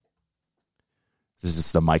This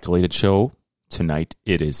is the Michael Aided Show. Tonight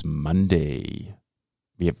it is Monday.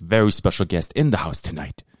 We have a very special guest in the house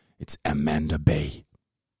tonight. It's Amanda Bay.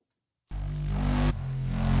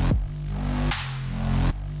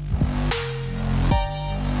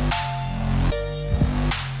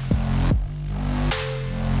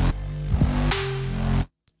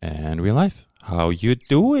 And real life. How you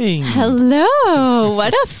doing? Hello.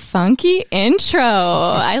 What a funky intro.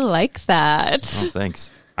 I like that. Oh,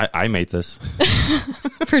 thanks. I made this.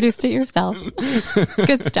 Produced it yourself.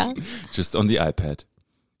 Good stuff. Just on the iPad.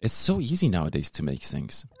 It's so easy nowadays to make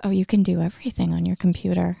things. Oh, you can do everything on your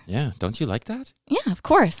computer. Yeah. Don't you like that? Yeah, of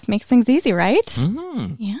course. Makes things easy, right?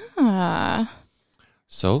 Mm-hmm. Yeah.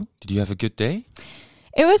 So, did you have a good day?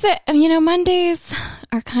 It was, Mondays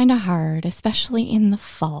are kind of hard, especially in the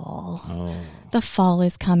fall. Oh. The fall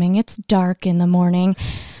is coming. It's dark in the morning.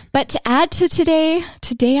 But to add to today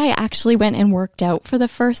I actually went and worked out for the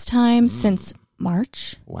first time since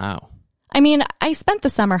March. Wow. I mean, I spent the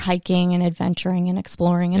summer hiking and adventuring and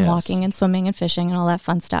exploring and walking and swimming and fishing and all that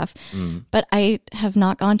fun stuff. But I have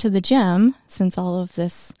not gone to the gym since all of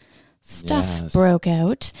this stuff broke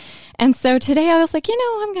out. And so today I was like,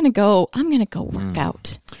 I'm going to go work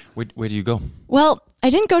out. Where do you go? Well, I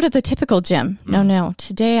didn't go to the typical gym. No.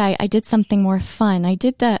 Today I did something more fun. I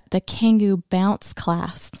did the Kangoo bounce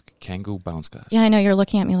class. Kangoo bounce class. Yeah, I know you're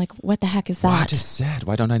looking at me like, what the heck is that? What is that?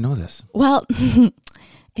 Why don't I know this? Well,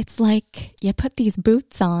 it's like you put these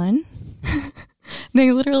boots on.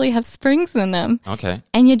 They literally have springs in them. Okay.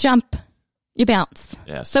 And you jump. You bounce.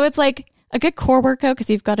 Yes. So it's like a good core workout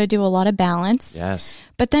because you've got to do a lot of balance. Yes.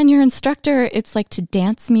 But then your instructor, it's like to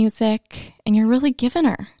dance music and you're really giving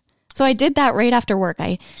her. So I did that right after work.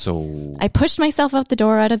 I pushed myself out the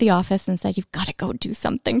door out of the office and said, you've got to go do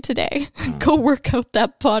something today. Go work out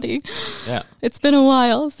that body. Yeah. It's been a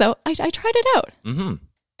while. So I tried it out. Mm-hmm.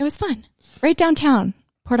 It was fun. Right downtown,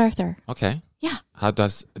 Port Arthur. Okay. Yeah.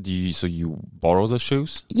 So you borrow the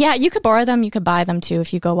shoes? Yeah, you could borrow them. You could buy them too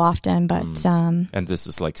if you go often. But and this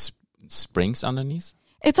is like springs underneath?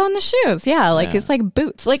 It's on the shoes. Yeah. It's like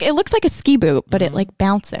boots. Like it looks like a ski boot, but it like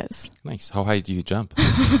bounces. Nice. How high do you jump?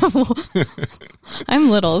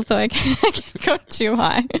 I'm little, so I can't go too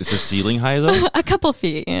high. Is the ceiling high though? A couple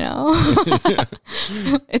feet,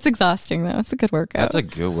 It's exhausting though. It's a good workout. That's a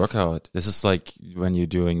good workout. This is like when you're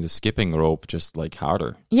doing the skipping rope, just like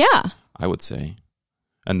harder. Yeah. I would say.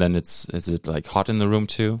 And then is it like hot in the room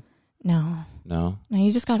too? No,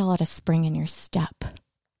 you just got a lot of spring in your step. A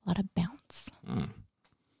lot of bounce.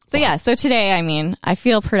 So today, I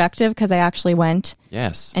feel productive because I actually went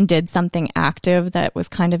and did something active that was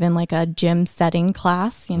kind of in like a gym setting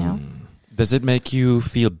class, Does it make you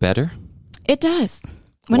feel better? It does.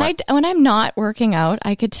 When I'm not working out,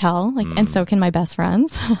 I could tell, and so can my best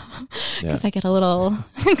friends, because I get a little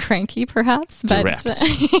cranky, perhaps. Direct.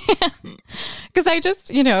 Because I just,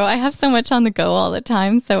 I have so much on the go all the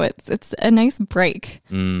time, so it's a nice break,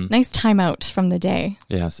 nice time out from the day.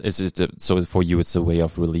 Yes, so for you, it's a way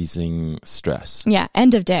of releasing stress. Yeah,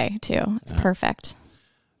 end of day too. It's perfect.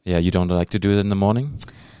 Yeah, you don't like to do it in the morning?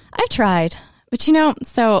 I've tried, but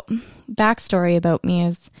so backstory about me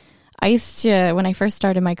is, I used to, when I first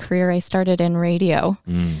started my career, I started in radio.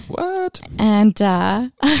 What? And I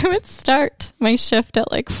would start my shift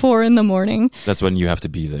at like 4 a.m. That's when you have to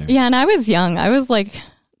be there. Yeah, and I was young. I was like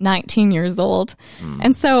 19 years old.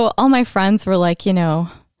 And so all my friends were like,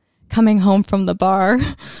 coming home from the bar.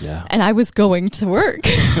 Yeah. And I was going to work.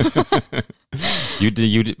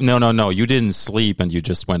 No. You didn't sleep and you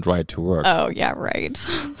just went right to work. Oh, yeah, right.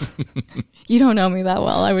 You don't know me that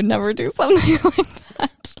well. I would never do something like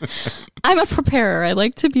that. I'm a preparer. I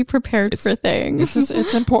like to be prepared for things.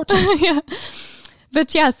 It's important. Yeah.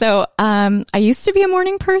 But yeah, so I used to be a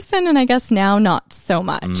morning person and I guess now not so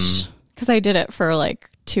much because I did it for like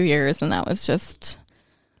 2 years and that was just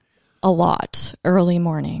a lot. Early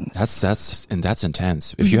mornings. That's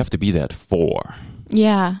intense. If you have to be there at 4.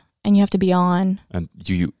 Yeah. And you have to be on. And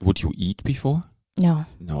would you eat before? No.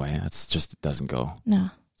 No, that's just, it doesn't go. No.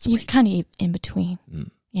 You kind of eat in between.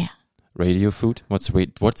 Yeah. Radio food?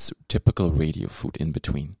 What's typical radio food in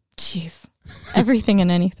between? Jeez. Everything and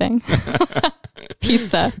anything.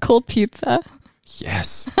 Pizza. Cold pizza.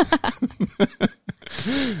 Yes.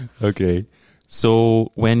 Okay.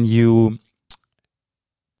 So when you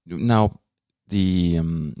now the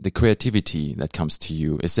creativity that comes to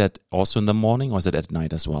you, is that also in the morning or is it at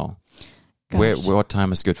night as well? Gosh. What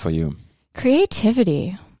time is good for you?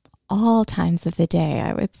 Creativity all times of the day,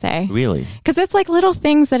 I would say. Really? Because it's like little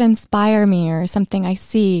things that inspire me, or something I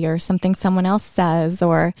see, or something someone else says,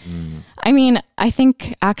 or I mean, I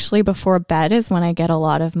think actually before bed is when I get a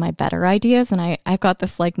lot of my better ideas, and I've got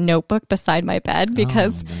this like notebook beside my bed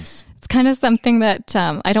because nice. It's kind of something that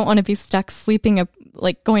I don't want to be stuck sleeping,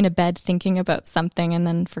 like going to bed thinking about something and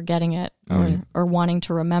then forgetting it or wanting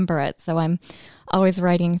to remember it. So I'm always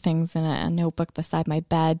writing things in a notebook beside my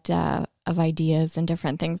bed of ideas and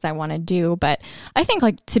different things I want to do. But I think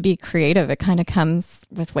like to be creative, it kind of comes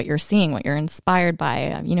with what you're seeing, what you're inspired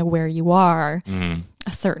by, where you are,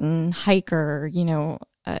 a certain hike, or,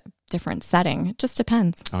 a different setting. It just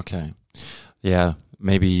depends. Okay. Yeah.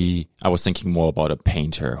 Maybe I was thinking more about a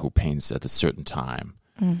painter who paints at a certain time.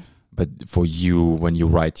 But for you, when you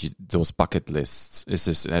write those bucket lists, is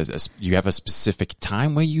this you have a specific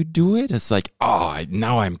time where you do it? It's like,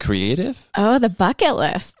 now I'm creative? Oh, the bucket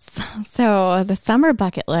lists. So the summer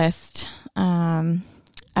bucket list, I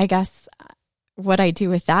guess what I do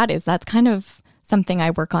with that is that's kind of something I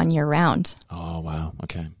work on year round. Oh, wow.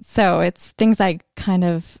 Okay. So it's things I kind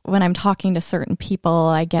of, when I'm talking to certain people,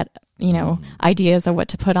 I get, ideas of what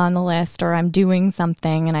to put on the list, or I'm doing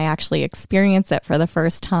something and I actually experience it for the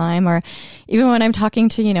first time, or even when I'm talking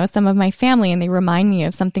to, some of my family and they remind me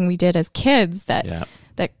of something we did as kids that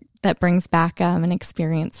brings back an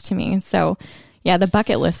experience to me. So yeah, the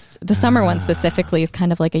bucket list, the summer one specifically, is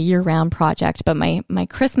kind of like a year-round project. But my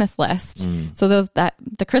Christmas list, so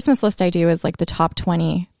the Christmas list I do is like the top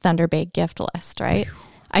 20 Thunder Bay gift list, right?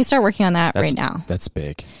 I start working on that right now. That's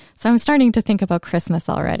big. So I'm starting to think about Christmas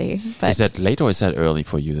already. But is that late or is that early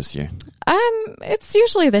for you this year? It's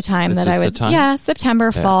usually the time that I would,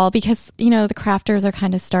 September, fall, because the crafters are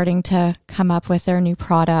kind of starting to come up with their new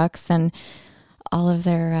products and all of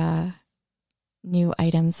their new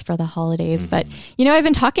items for the holidays. But, I've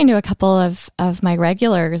been talking to a couple of my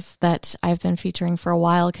regulars that I've been featuring for a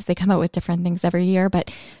while, because they come out with different things every year,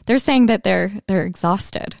 but they're saying that they're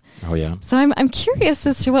exhausted. Oh yeah. So I'm curious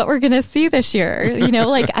as to what we're going to see this year.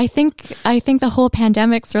 I think the whole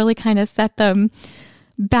pandemic's really kind of set them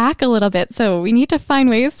back a little bit. So we need to find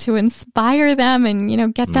ways to inspire them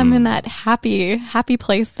and, get them in that happy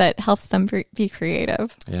place that helps them be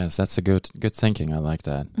creative. Yes, that's a good thinking. I like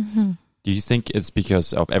that. Do you think it's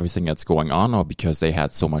because of everything that's going on, or because they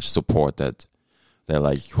had so much support that they're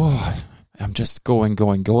like, I'm just going?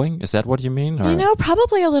 Is that what you mean? Or?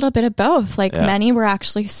 Probably a little bit of both. Like many were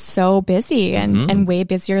actually so busy and way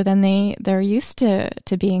busier than they're used to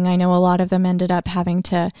being. I know a lot of them ended up having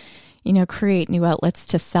to, create new outlets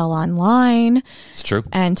to sell online. It's true.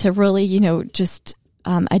 And to really, just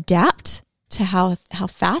adapt to how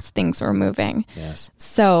fast things were moving. Yes.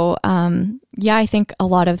 So, I think a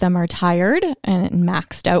lot of them are tired and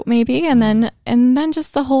maxed out maybe. And then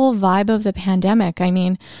just the whole vibe of the pandemic. I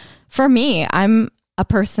mean, for me, I'm a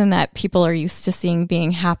person that people are used to seeing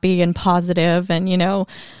being happy and positive and,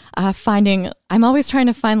 I'm always trying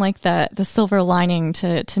to find like the silver lining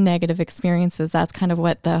to negative experiences. That's kind of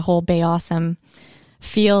what the whole Bayawesome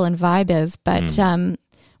feel and vibe is. But,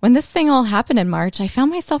 when this thing all happened in March, I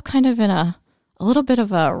found myself kind of in a little bit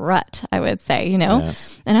of a rut, I would say,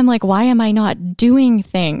 Yes. And I'm like, why am I not doing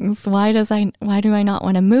things? Why do I not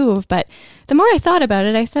want to move? But the more I thought about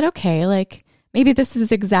it, I said, okay, like maybe this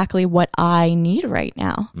is exactly what I need right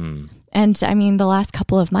now. And I mean, the last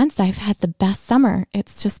couple of months, I've had the best summer.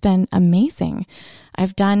 It's just been amazing.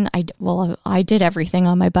 I did everything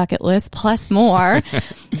on my bucket list plus more.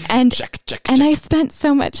 And check. And I spent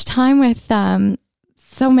so much time with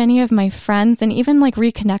so many of my friends, and even like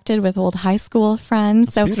reconnected with old high school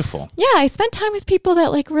friends. That's beautiful. Yeah, I spent time with people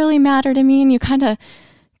that like really matter to me, and you kind of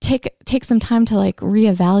take some time to like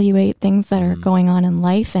reevaluate things that are going on in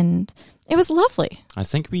life, and it was lovely. I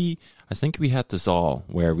think we had this all,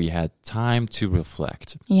 where we had time to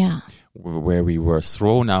reflect. Yeah. Where we were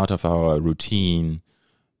thrown out of our routine,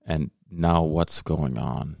 and now what's going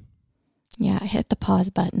on? Yeah, I hit the pause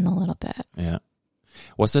button a little bit. Yeah.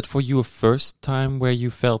 Was it for you a first time where you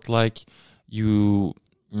felt like you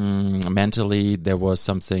mentally there was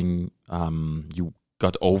something you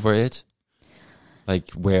got over it? Like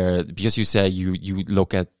because you say you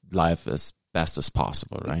look at life as best as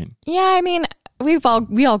possible, right? Yeah, I mean, we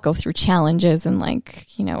all go through challenges and like,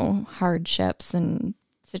 hardships and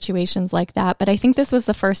situations like that. But I think this was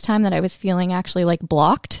the first time that I was feeling actually like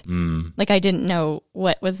blocked. Like I didn't know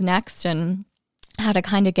what was next and how to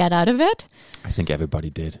kind of get out of it. I think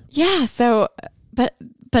everybody did. Yeah. So, but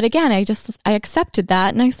again, I accepted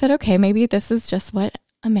that and I said, okay, maybe this is just what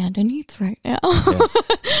Amanda needs right now. Yes.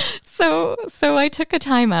 So I took a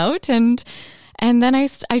time out and And then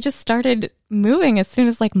I just started moving as soon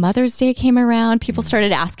as like Mother's Day came around. People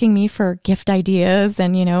started asking me for gift ideas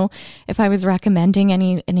and, if I was recommending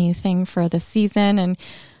anything for the season.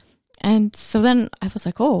 And so then I was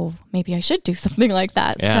like, oh, maybe I should do something like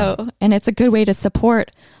that. Yeah. So, and it's a good way to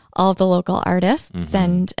support all of the local artists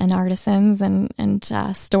and artisans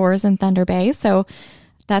and stores in Thunder Bay. So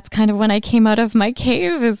that's kind of when I came out of my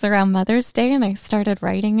cave, is around Mother's Day, and I started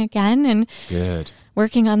writing again and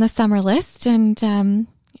working on the summer list. And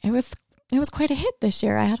it was quite a hit this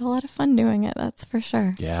year. I had a lot of fun doing it. That's for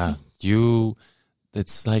sure. Yeah.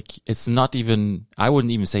 It's like, it's not even, I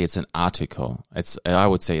wouldn't even say it's an article. I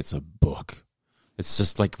would say it's a book. It's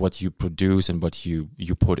just like what you produce and what you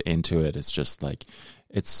put into it. It's just like,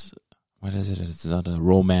 what is it? It's not a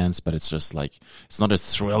romance, but it's just like, it's not a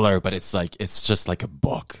thriller, but it's just like a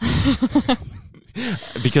book.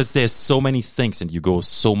 Because there's so many things and you go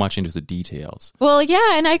so much into the details. Well,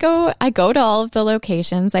 yeah. And I go to all of the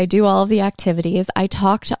locations. I do all of the activities. I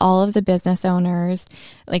talk to all of the business owners.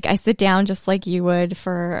 Like I sit down just like you would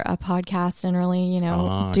for a podcast and really,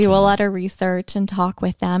 do a lot of research and talk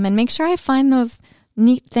with them and make sure I find those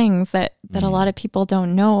neat things that a lot of people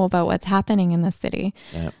don't know about what's happening in the city.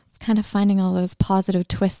 Yeah. Kind of finding all those positive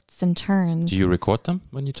twists and turns. Do you record them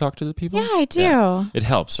when you talk to the people? Yeah, I do. Yeah. It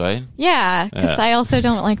helps, right? Yeah, because I also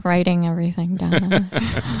don't like writing everything down.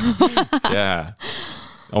 Yeah.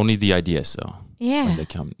 Only the ideas, though. Yeah. When they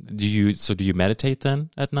come. Do you meditate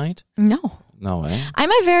then at night? No. No, eh?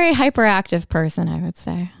 I'm a very hyperactive person, I would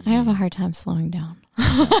say. I have a hard time slowing down.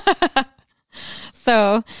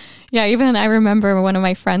 So, yeah, even I remember one of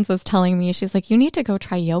my friends was telling me, she's like, you need to go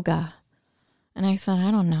try yoga. And I said,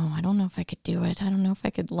 I don't know. I don't know if I could do it. I don't know if I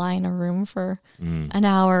could lie in a room for an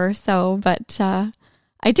hour or so. But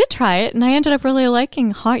I did try it, and I ended up really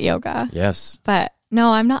liking hot yoga. Yes. But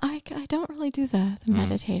no, I'm not. I don't really do the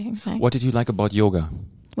meditating thing. What did you like about yoga?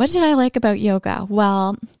 What did I like about yoga?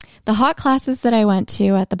 Well, the hot classes that I went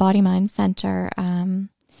to at the Body Mind Center,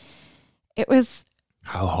 it was...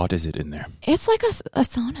 How hot is it in there? It's like a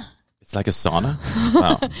sauna. It's like a sauna?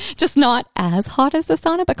 Wow. Just not as hot as the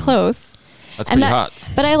sauna, but close. That's pretty hot.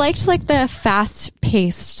 But I liked like the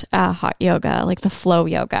fast-paced hot yoga, like the flow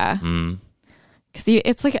yoga. Because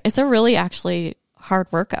it's a really actually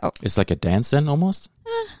hard workout. It's like a dance then almost?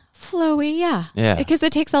 Flowy, yeah. Yeah. Because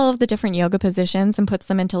it takes all of the different yoga positions and puts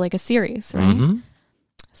them into like a series, right? Mm-hmm.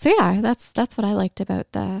 So yeah, that's what I liked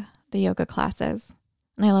about the yoga classes.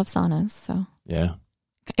 And I love saunas, so. Yeah.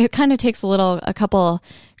 It kind of takes a couple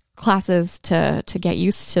classes to get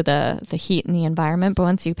used to the heat and the environment, but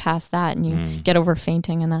once you pass that and you get over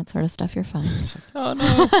fainting and that sort of stuff, you're fine. Oh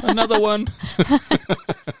no, another one.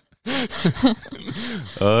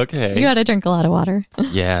 Okay. You got to drink a lot of water.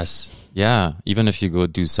 Yes. Yeah. Even if you go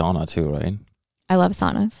do sauna too, right? I love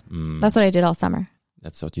saunas. That's what I did all summer.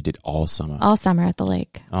 That's what you did all summer? All summer at the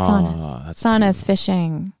lake. Saunas. That's saunas, beautiful.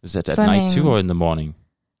 Fishing. Is that at swimming. night too or in the morning?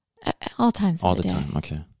 All times all of the day. time,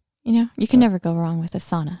 okay. You can never go wrong with a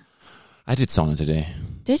sauna. I did sauna today.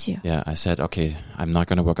 Did you? Yeah, I said, okay, I'm not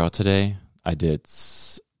going to work out today. I did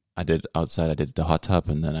outside, I did the hot tub,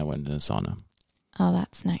 and then I went to the sauna. Oh,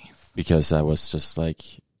 that's nice. Because I was just like,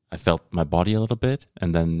 I felt my body a little bit,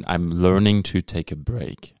 and then I'm learning to take a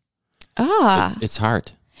break. Ah. It's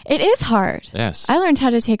hard. It is hard. Yes. I learned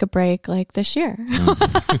how to take a break like this year.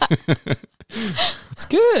 It's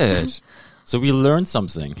good. So we learned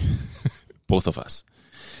something, both of us.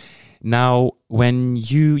 Now, when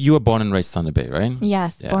you were born and raised Thunder Bay, right?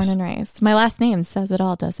 Yes, born and raised. My last name says it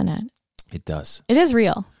all, doesn't it? It does. It is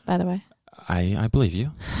real, by the way. I believe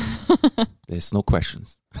you. There's no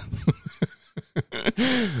questions.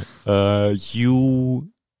 Okay,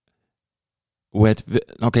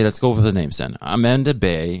 let's go over the names then. Amanda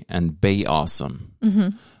Bay and Bayawesome. Mm-hmm.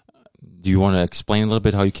 Do you want to explain a little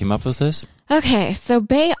bit how you came up with this? Okay, so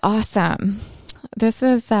Bayawesome. This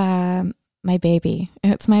is my baby.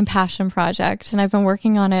 It's my passion project, and I've been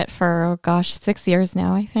working on it for 6 years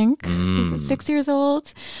now, I think. Is it 6 years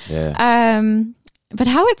old? Yeah. But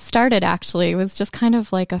how it started actually was just kind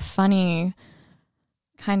of like a funny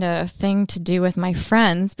kind of thing to do with my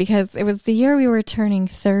friends, because it was the year we were turning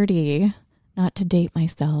 30, not to date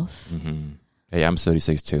myself. Mm-hmm. Hey, I'm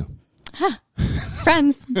 36 too. Huh.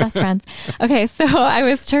 Friends, best friends. Okay, so I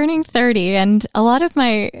was turning 30, and a lot of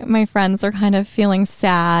my friends are kind of feeling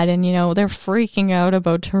sad, and they're freaking out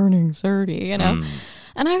about turning 30,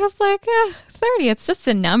 And I was like, 30, it's just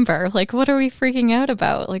a number. Like, what are we freaking out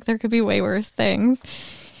about? Like, there could be way worse things.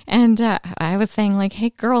 And I was saying, like, hey,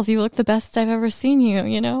 girls, you look the best I've ever seen you.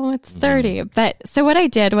 It's 30. But so what I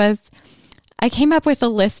did was I came up with a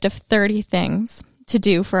list of 30 things to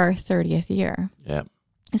do for our 30th year. Yeah.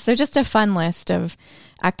 So just a fun list of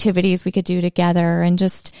activities we could do together, and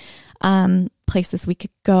just places we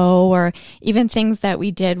could go, or even things that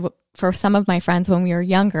we did for some of my friends when we were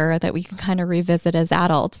younger that we can kind of revisit as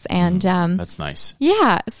adults. And that's nice.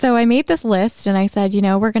 Yeah. So I made this list and I said,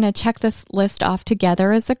 we're going to check this list off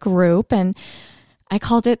together as a group. And I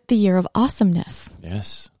called it the Year of Awesomeness.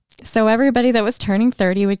 Yes. So everybody that was turning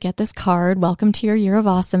 30 would get this card. Welcome to your Year of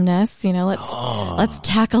Awesomeness. Let's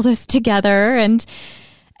tackle this together. And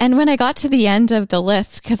when I got to the end of the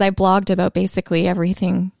list, because I blogged about basically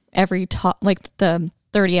everything, like the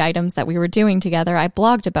 30 items that we were doing together, I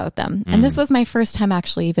blogged about them. And this was my first time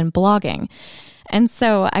actually even blogging. And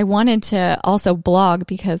so I wanted to also blog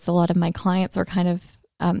because a lot of my clients are kind of,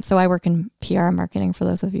 so I work in PR marketing for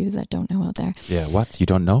those of you that don't know out there. Yeah, what? You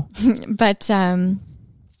don't know? But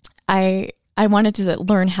I wanted to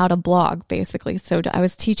learn how to blog basically. So I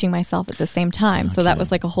was teaching myself at the same time. Okay. So that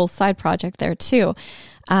was like a whole side project there too.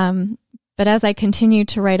 But as I continued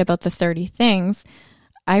to write about the 30 things,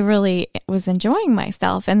 I really was enjoying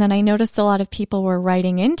myself. And then I noticed a lot of people were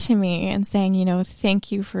writing into me and saying,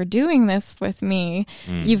 thank you for doing this with me.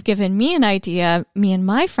 You've given me an idea. Me and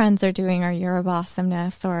my friends are doing our Year of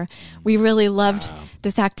Awesomeness, or we really loved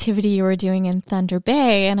this activity you were doing in Thunder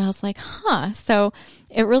Bay. And I was like, So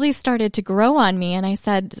it really started to grow on me. And I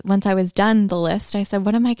said, once I was done the list, I said,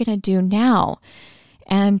 what am I going to do now?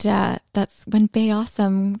 And that's when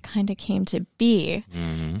Bayawesome kind of came to be.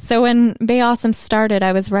 Mm-hmm. So when Bayawesome started,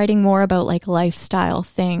 I was writing more about like lifestyle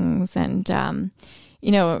things and,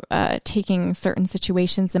 taking certain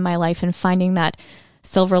situations in my life and finding that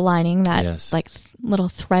silver lining, that like little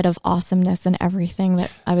thread of awesomeness in everything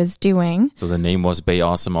that I was doing. So the name was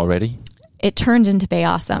Bayawesome already? It turned into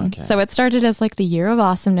Bayawesome. Okay. So it started as like the Year of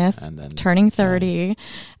Awesomeness, and then, turning 30.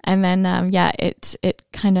 And then, it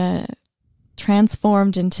kind of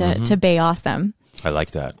transformed into to Bayawesome. I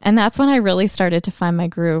like that. And that's when I really started to find my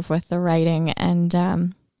groove with the writing. And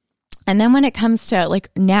then when it comes to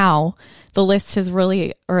like now, the list has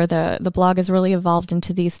really, or the blog has really evolved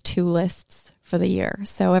into these 2 lists for the year.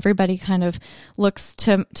 So everybody kind of looks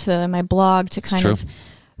to my blog to kind of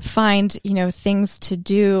find, things to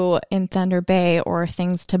do in Thunder Bay or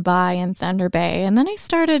things to buy in Thunder Bay. And then I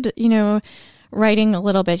started, writing a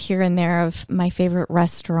little bit here and there of my favorite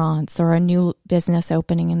restaurants or a new business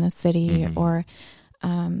opening in the city, or,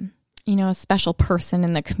 a special person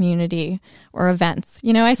in the community or events.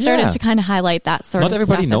 I started to kind of highlight that sort of stuff. Not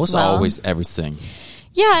everybody knows always everything.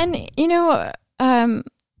 Yeah. And,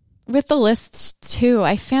 with the lists too,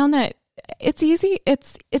 I found that it's easy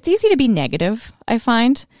to be negative, I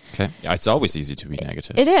find. Okay. Yeah, it's always easy to be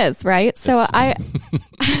negative. It is, right? So true.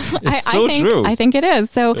 I think it is.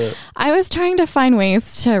 So I was trying to find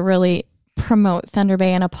ways to really promote Thunder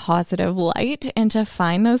Bay in a positive light and to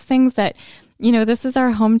find those things that, this is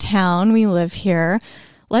our hometown. We live here.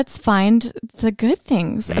 Let's find the good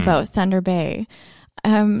things about Thunder Bay.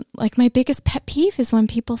 Like my biggest pet peeve is when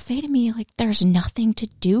people say to me, like, there's nothing to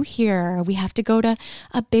do here. We have to go to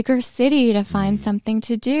a bigger city to find something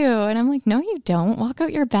to do. And I'm like, no, you don't. Walk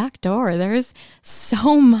out your back door. There's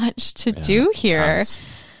so much to do here. Tons.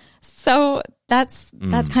 So that's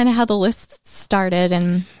kind of how the list started.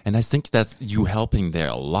 And I think that you helping there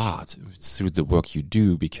a lot through the work you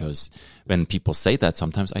do, because when people say that,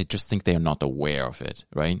 sometimes I just think they're not aware of it,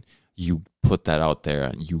 right? You put that out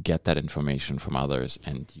there, you get that information from others,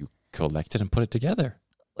 and you collect it and put it together.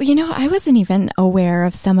 I wasn't even aware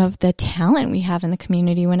of some of the talent we have in the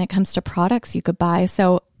community when it comes to products you could buy.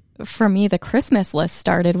 So for me, the Christmas list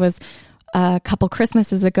started was a couple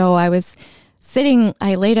Christmases ago.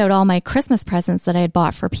 I laid out all my Christmas presents that I had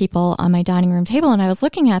bought for people on my dining room table, and I was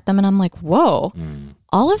looking at them and I'm like, whoa,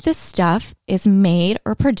 all of this stuff is made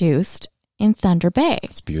or produced in Thunder Bay.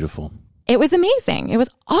 It's beautiful. It was amazing. It was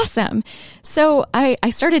awesome. So I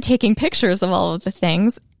started taking pictures of all of the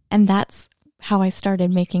things, and that's how I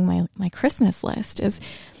started making my Christmas list. Is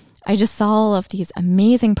I just saw all of these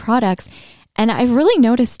amazing products, and I've really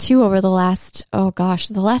noticed too over the last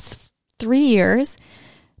 3 years,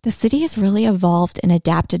 the city has really evolved and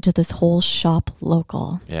adapted to this whole shop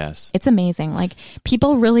local. Yes. It's amazing. Like,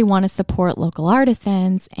 people really want to support local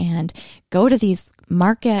artisans and go to these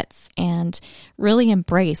markets and really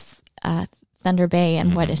embrace Thunder Bay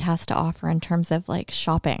and what it has to offer in terms of like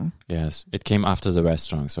shopping. Yes, it came after the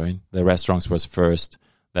restaurants, right? The restaurants was first.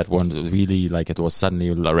 That one really, like, it was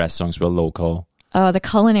suddenly the restaurants were local. Oh, the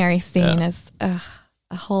culinary scene is a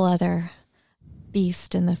whole other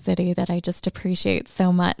beast in the city that I just appreciate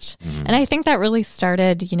so much. And I think that really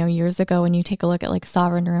started, years ago when you take a look at like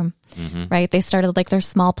Sovereign Room, right? They started like their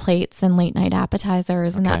small plates and late night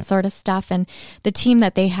appetizers and that sort of stuff. And the team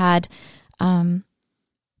that they had,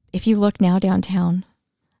 if you look now downtown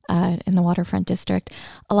in the waterfront district,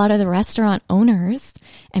 a lot of the restaurant owners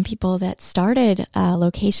and people that started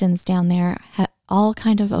locations down there all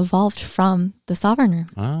kind of evolved from the Sovereign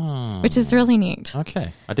Room, which is really neat.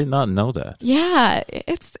 Okay, I did not know that. Yeah,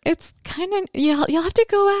 it's kind of, you'll have to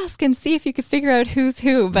go ask and see if you could figure out who's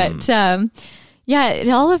who. But yeah, it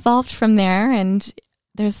all evolved from there, and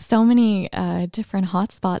there's so many different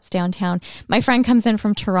hotspots downtown. My friend comes in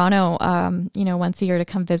from Toronto, once a year to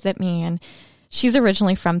come visit me, and she's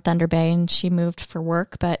originally from Thunder Bay, and she moved for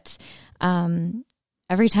work, but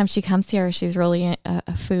every time she comes here, she's really a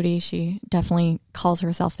foodie. She definitely calls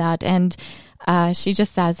herself that. And she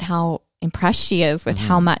just says how impressed she is with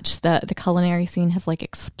how much the culinary scene has like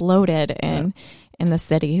exploded in the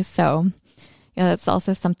city. So yeah, that's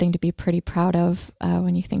also something to be pretty proud of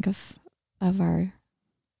when you think of our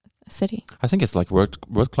city. I think it's like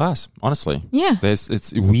world class, honestly. Yeah.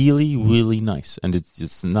 It's really, really nice. And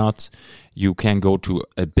it's not, you can go to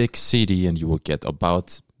a big city and you will get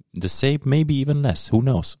about the same, maybe even less. Who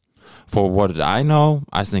knows? For what I know,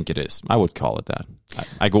 I think it is. I would call it that.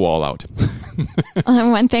 I go all out.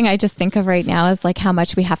 One thing I just think of right now is like how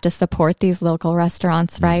much we have to support these local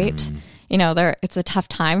restaurants, right? Mm-hmm. It's a tough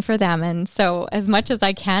time for them. And so as much as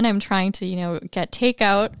I can, I'm trying to, get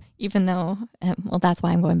takeout, even though, that's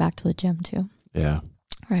why I'm going back to the gym too. Yeah.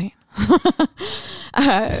 Right.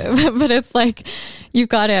 But it's like, you've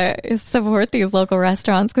got to support these local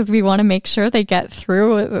restaurants because we want to make sure they get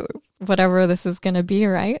through whatever this is going to be,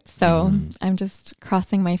 right? So I'm just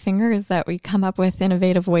crossing my fingers that we come up with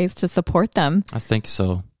innovative ways to support them. I think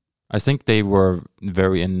so. I think they were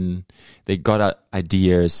they got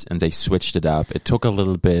ideas and they switched it up. It took a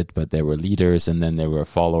little bit, but they were leaders and then they were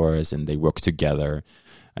followers and they worked together.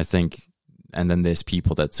 I think. And then there's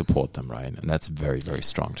people that support them, right? And that's very, very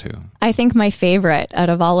strong too. I think my favorite out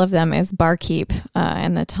of all of them is Barkeep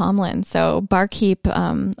and the Tomlin. So Barkeep, I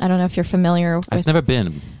don't know if you're familiar with... I've never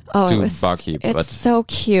been to Barkeep. It's so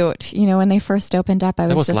cute. When they first opened up,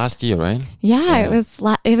 that was last year, right? Yeah.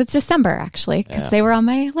 It was December actually, because they were on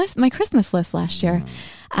my Christmas list last year.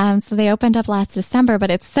 So they opened up last December,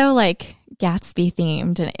 but it's so like Gatsby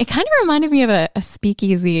themed. And it kind of reminded me of a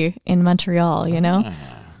speakeasy in Montreal,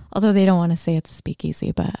 Although they don't want to say it's a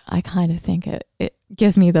speakeasy, but I kind of think it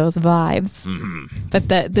gives me those vibes. Mm-hmm. But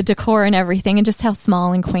the decor and everything and just how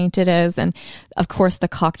small and quaint it is. And of course the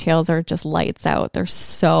cocktails are just lights out. They're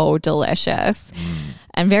so delicious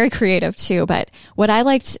and very creative too. But what I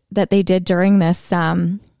liked that they did during this,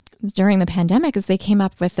 during the pandemic is they came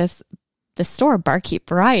up with the store Barkeep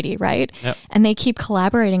Variety, right? Yep. And they keep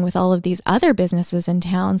collaborating with all of these other businesses in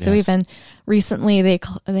town. So even recently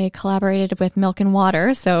they collaborated with Milk and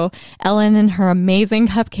Water. So Ellen and her amazing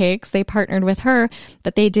cupcakes, they partnered with her,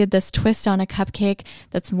 but they did this twist on a cupcake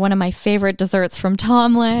that's one of my favorite desserts from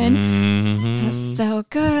Tomlin. Mm-hmm. It's so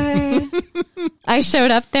good. I showed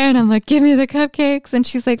up there and I'm like, give me the cupcakes. And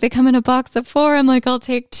she's like, they come in a box of 4. I'm like, I'll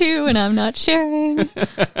take 2 and I'm not sharing.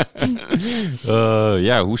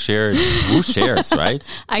 Yeah, who shares? Who shares, right?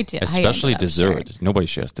 I do. Especially dessert. Sharing. Nobody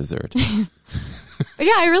shares dessert.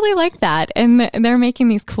 Yeah, I really like that. And they're making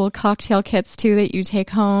these cool cocktail kits too that you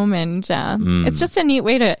take home. And it's just a neat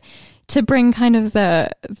way to bring kind of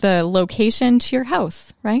the location to your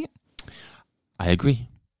house, right? I agree.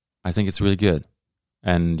 I think it's really good.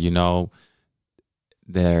 And,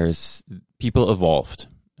 there's people evolved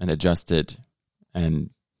and adjusted.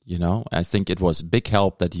 And, I think it was a big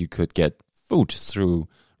help that you could get food through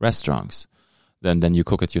restaurants then you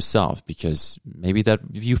cook it yourself, because maybe that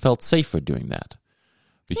you felt safer doing that,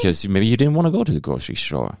 because maybe you didn't want to go to the grocery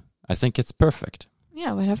store. I think it's perfect.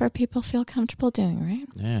 Yeah, whatever people feel comfortable doing, right?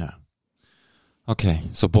 Yeah. Okay,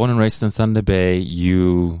 so born and raised in Thunder Bay,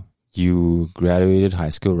 you graduated high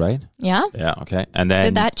school, right? Yeah. Yeah, okay. And then...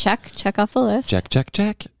 Did that check off the list?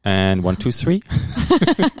 Check. And 1, 2, 3.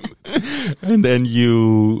 And then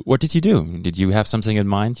what did you do? Did you have something in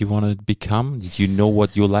mind you want to become? Did you know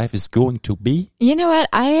what your life is going to be? You know what?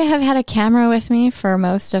 I have had a camera with me for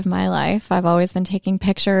most of my life. I've always been taking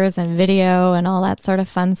pictures and video and all that sort of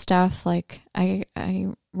fun stuff. Like I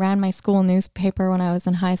ran my school newspaper when I was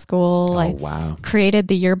in high school. Wow. Created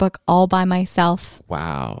the yearbook all by myself.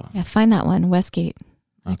 Wow. Yeah, find that one, Westgate.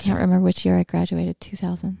 Okay. I can't remember which year I graduated,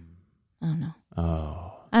 2000. I don't know.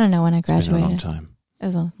 Oh. I don't know when I graduated. It's been a long time. It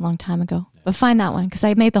was a long time ago. Yeah. But find that one, because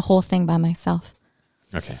I made the whole thing by myself.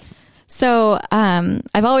 Okay. So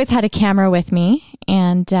I've always had a camera with me,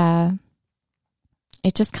 and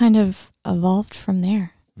it just kind of evolved from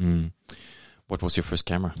there. What was your first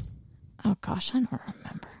camera? Oh, gosh, I don't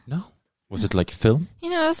remember. No? Was it like film? You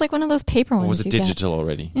know, it was like one of those paper ones. Or was it digital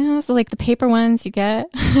already? You know, it's like the paper ones you get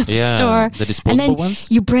at the store. The disposable and then ones?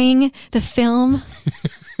 You bring the film.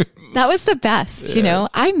 That was the best, you know.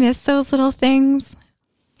 I miss those little things.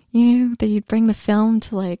 You know, that you'd bring the film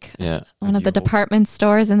to like one of the department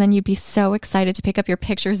stores, and then you'd be so excited to pick up your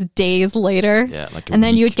pictures days later. Yeah, like and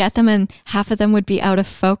then you would get them and half of them would be out of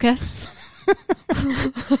focus.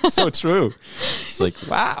 So true. It's like,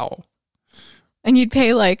 wow. And you'd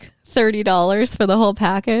pay like $30 for the whole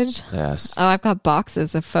package. Yes. Oh, I've got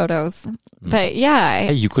boxes of photos. But yeah.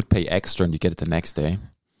 Hey, you could pay extra and you get it the next day.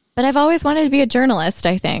 But I've always wanted to be a journalist,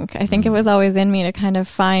 I think. I think it was always in me to kind of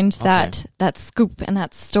find that scoop and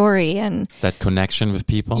that story and that connection with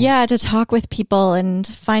people. Yeah, to talk with people and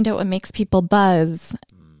find out what makes people buzz.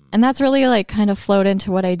 And that's really like kind of flowed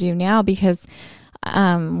into what I do now, because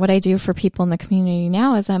what I do for people in the community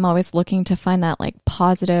now is I'm always looking to find that like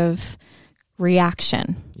positive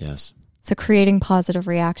reaction. Yes. So creating positive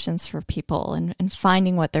reactions for people and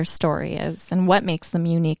finding what their story is and what makes them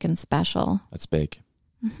unique and special. That's big.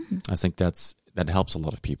 Mm-hmm. I think that helps a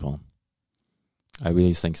lot of people. I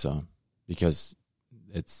really think so, because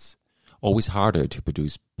it's always harder to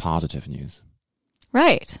produce positive news.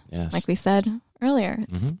 Right. Yes. Like we said earlier,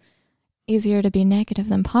 it's easier to be negative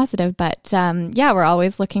than positive. But we're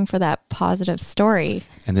always looking for that positive story.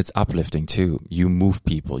 And it's uplifting too. You move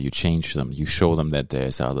people, you change them, you show them that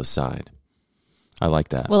there's other side. I like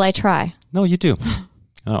that. Well, I try. No, you do.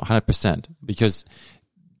 100%. Because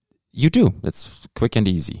you do. It's quick and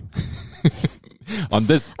easy. On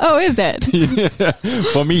this. Oh, is it?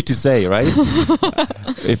 For me to say, right?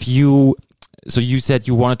 So you said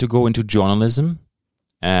you wanted to go into journalism,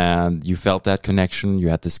 and you felt that connection. You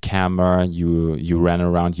had this camera. You ran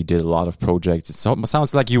around. You did a lot of projects. It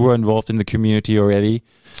sounds like you were involved in the community already,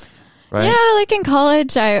 right? Yeah, like in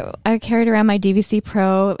college, I carried around my DVC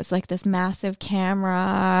Pro. It was like this massive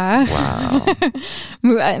camera. Wow.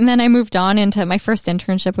 And then I moved on into my first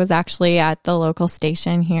internship was actually at the local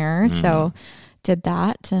station here. So did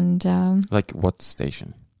that. And like what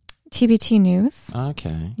station? TBT News.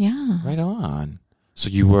 Okay. Yeah. Right on. So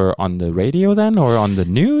you were on the radio then, or on the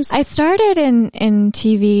news? I started in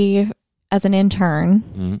TV as an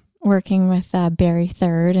intern, working with Barry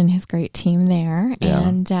Third and his great team there. Yeah.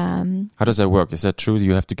 And how does that work? Is that true? Do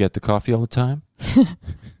you have to get the coffee all the time?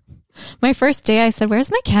 My first day, I said, "Where's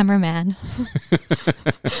my cameraman?"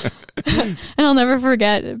 And I'll never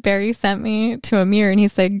forget, Barry sent me to a mirror and he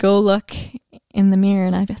said, "Go look in the mirror."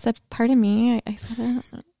 And I said, "Pardon me." I said,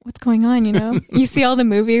 "What's going on?" You know, you see all the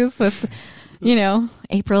movies with, you know,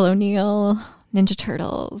 April O'Neil, Ninja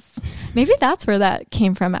Turtles. Maybe that's where that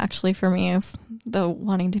came from, actually, for me, is the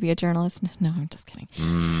wanting to be a journalist. No, I'm just kidding.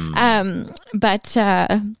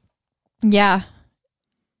 Yeah,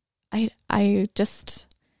 I just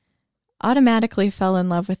automatically fell in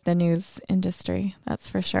love with the news industry. That's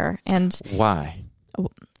for sure. And why?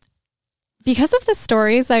 Because of the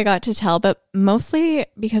stories I got to tell, but mostly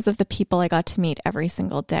because of the people I got to meet every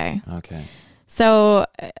single day. Okay. So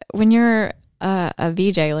when you're a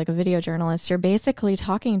VJ, like a video journalist, you're basically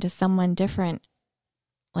talking to someone different.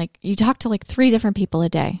 Like you talk to like 3 different people a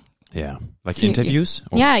day. Yeah. Like interviews?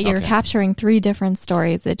 You're capturing 3 different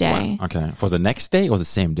stories a day. Wow. Okay. For the next day or the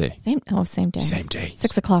same day? Same day. Same day.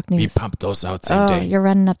 6:00 news. We pump those out same day. You're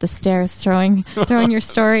running up the stairs throwing your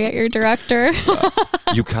story at your director.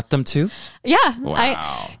 You cut them too? Yeah.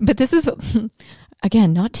 Wow. But this is,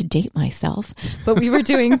 again, not to date myself, but we were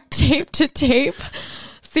doing tape to tape.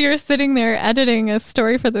 So you're sitting there editing a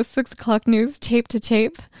story for the 6:00 news, tape to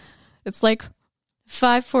tape. It's like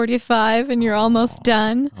 5:45 and you're almost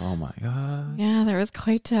done. Oh my God. Yeah, there was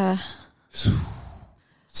quite the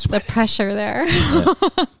Sweating. pressure there.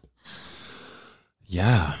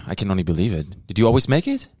 Yeah, I can only believe it. Did you always make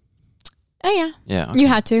it? Oh, yeah. Yeah. Okay. You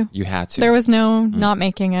had to. You had to. There was no not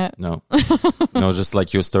making it. No. No, just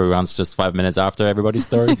like your story runs just 5 minutes after everybody's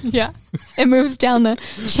story. Yeah. It moves down the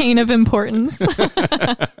chain of importance.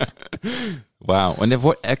 Wow. And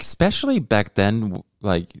especially back then,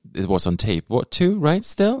 like it was on tape. What, too, right?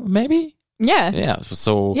 Still, maybe? Yeah. Yeah.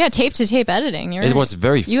 So yeah, tape to tape editing. It was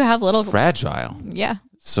very you have little fragile. Yeah.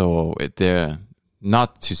 So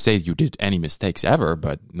not to say you did any mistakes ever,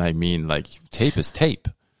 but I mean, like, tape is tape.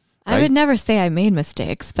 Right? I would never say I made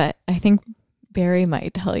mistakes, but I think Barry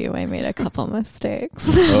might tell you I made a couple mistakes.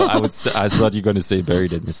 Oh, I thought you were going to say Barry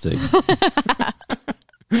did mistakes.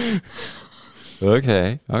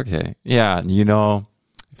 Okay. Yeah, you know,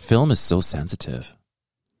 film is so sensitive.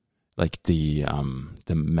 Like the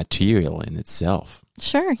material in itself.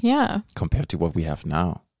 Sure, yeah. Compared to what we have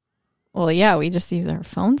now. Well, yeah, we just use our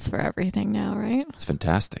phones for everything now, right? It's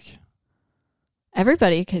fantastic.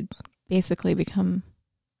 Everybody could basically become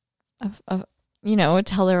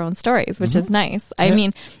tell their own stories, which is nice. I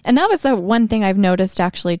mean, and that was the one thing I've noticed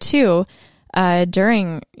actually too,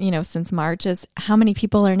 during, since March, is how many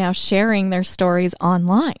people are now sharing their stories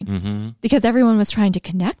online because everyone was trying to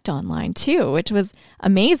connect online too, which was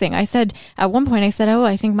amazing. At one point I said, oh,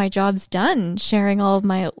 I think my job's done sharing all of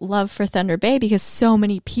my love for Thunder Bay, because so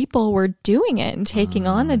many people were doing it and taking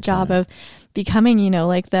on the job of becoming,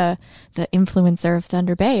 like the influencer of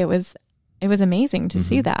Thunder Bay. It was amazing to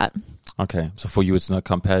see that. Okay. So for you, it's not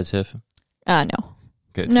competitive? No.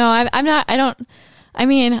 Good. No, I'm not.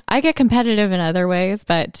 I get competitive in other ways,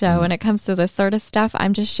 but when it comes to this sort of stuff,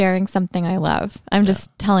 I'm just sharing something I love. I'm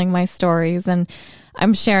just telling my stories, and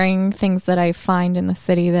I'm sharing things that I find in the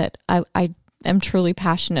city that I am truly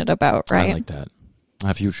passionate about, right? I like that. I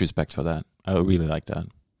have huge respect for that. I really like that,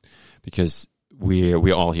 because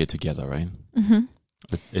we're all here together, right? Mm-hmm.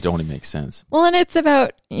 It only makes sense. Well, and it's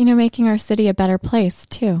about, making our city a better place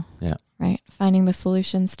too. Yeah. Right? Finding the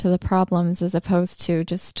solutions to the problems as opposed to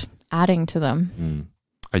just adding to them.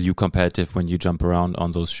 Are you competitive when you jump around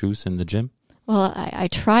on those shoes in the gym? Well, I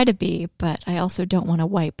try to be, but I also don't want to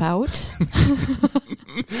wipe out.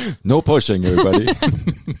 No pushing, everybody.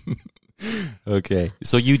 Okay.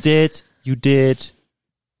 So you did,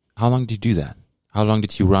 how long did you do that? How long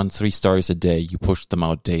did you run 3 stories a day? You pushed them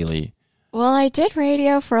out daily. Well, I did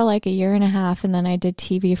radio for like 1.5 years, and then I did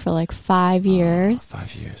TV for like 5 years.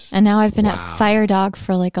 5 years. And now I've been at Fire Dog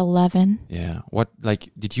for like 11. Yeah.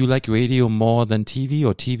 Did you like radio more than TV,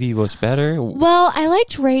 or TV was better? Well, I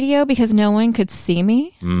liked radio because no one could see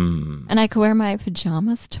me. And I could wear my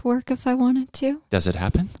pajamas to work if I wanted to. Does it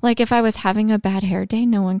happen? Like if I was having a bad hair day,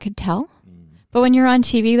 no one could tell. But when you're on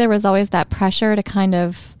TV, there was always that pressure to kind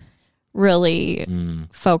of really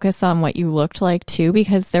focus on what you looked like too,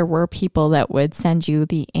 because there were people that would send you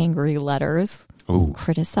the angry letters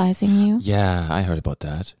criticizing you. Yeah, I heard about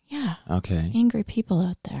that. Yeah. Okay. Angry people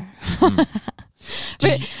out there.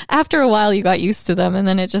 But after a while you got used to them, and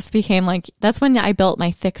then it just became like, that's when I built my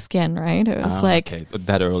thick skin, right? It was okay,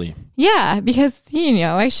 that early. Yeah, because,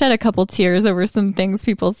 I shed a couple tears over some things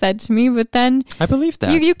people said to me, but then I believe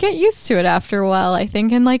that. You get used to it after a while, I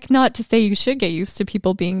think. And not to say you should get used to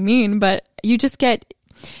people being mean, but you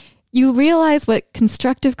realize what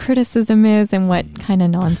constructive criticism is and what kind of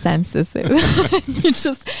nonsense this is. You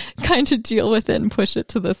just kind of deal with it and push it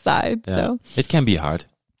to the side. Yeah. So it can be hard.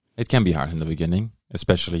 It can be hard in the beginning,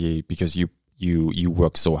 especially because you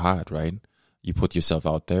work so hard, right? You put yourself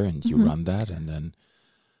out there and you run that, and then...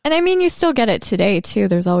 And I mean, you still get it today, too.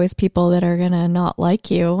 There's always people that are going to not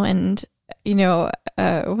like you. And,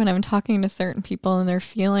 when I'm talking to certain people and they're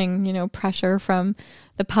feeling, pressure from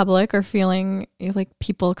the public or feeling like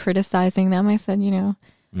people criticizing them, I said,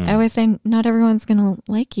 I always say, not everyone's going to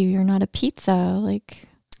like you. You're not a pizza. Like,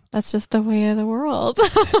 that's just the way of the world.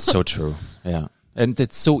 It's so true. Yeah. And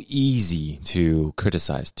it's so easy to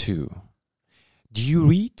criticize, too. Do you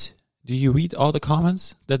read all the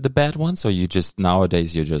comments, the bad ones, or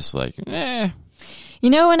nowadays you're just like, eh?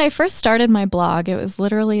 When I first started my blog, it was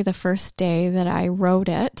literally the first day that I wrote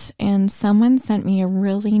it, and someone sent me a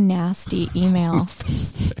really nasty email.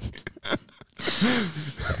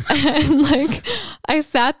 And I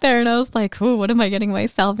sat there and I was like, oh, what am I getting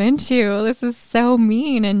myself into? This is so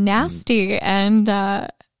mean and nasty. And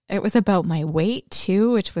it was about my weight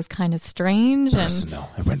too, which was kind of strange. Personal.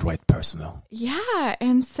 It went right personal. Yeah.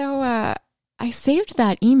 And so I saved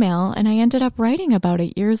that email, and I ended up writing about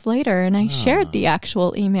it years later, and I shared the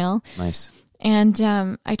actual email. Nice. And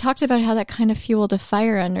I talked about how that kind of fueled a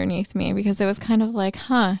fire underneath me, because it was kind of like,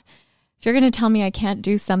 if you're going to tell me I can't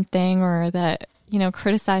do something, or that,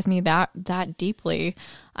 criticize me that deeply,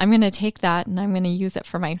 I'm going to take that and I'm going to use it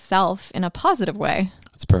for myself in a positive way.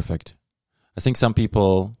 That's perfect. I think some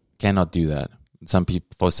people cannot do that.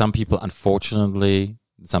 For some people, unfortunately,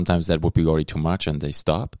 sometimes that would be already too much and they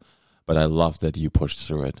stop. But I love that you pushed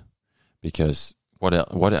through it, because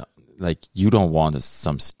you don't want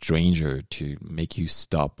some stranger to make you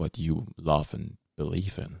stop what you love and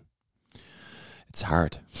believe in. It's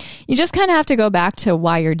hard. You just kind of have to go back to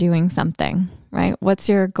why you're doing something, right? What's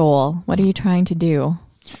your goal? What are you trying to do?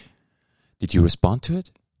 Did you respond to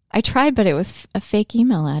it? I tried, but it was a fake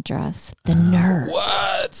email address. The nerve.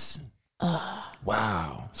 What?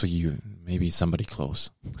 Wow. So maybe somebody close.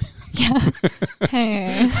 Yeah.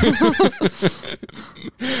 Hey.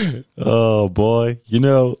 Oh boy.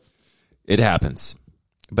 It happens.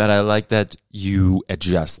 But I like that you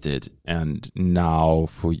adjusted, and now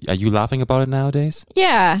are you laughing about it nowadays?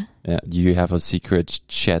 Yeah. Yeah. Do you have a secret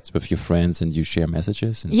chat with your friends and you share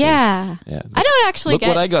messages? And yeah. Say, yeah. I don't actually Look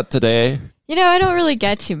what I got today. I don't really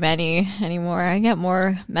get too many anymore. I get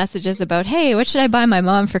more messages about, hey, what should I buy my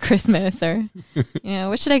mom for Christmas? Or,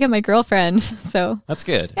 what should I get my girlfriend? So that's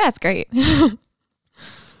good. Yeah, it's great.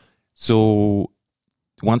 So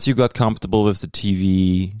once you got comfortable with the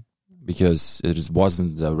TV, because it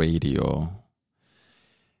wasn't the radio,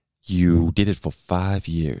 you did it for 5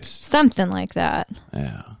 years. Something like that.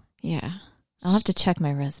 Yeah. Yeah. I'll have to check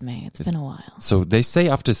my resume. It's been a while. So they say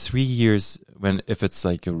after 3 years, if it's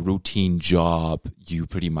like a routine job, you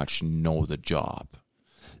pretty much know the job.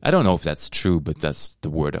 I don't know if that's true, but that's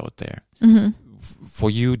the word out there. Mm-hmm.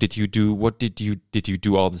 For you, did you do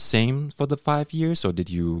all the same for the 5 years, or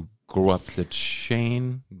did you grow up the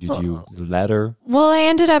chain? Did you ladder? Well, I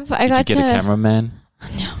ended up. Did you get a cameraman?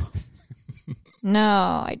 No. No,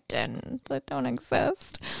 I didn't. That don't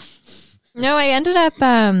exist. No, I ended up.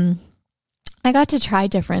 I got to try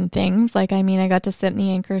different things. I got to sit in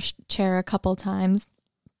the anchor chair a couple times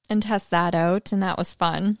and test that out, and that was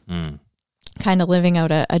fun. Kind of living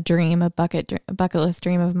out a dream, a bucket list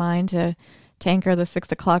dream of mine to anchor the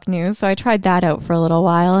 6 o'clock news. So I tried that out for a little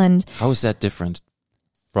while. And how is that different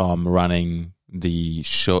from running the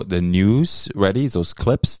show, the news, those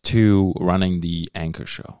clips, to running the anchor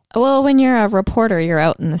show? Well, when you're a reporter, you're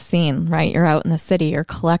out in the scene, right? You're out in the city, you're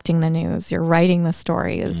collecting the news, you're writing the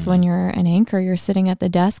stories. When you're an anchor, you're sitting at the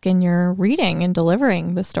desk and you're reading and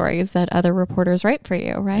delivering the stories that other reporters write for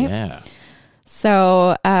you, right? Yeah.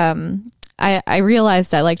 So I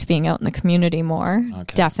realized I liked being out in the community more,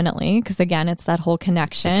 definitely, because again, it's that whole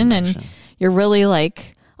connection. And you're really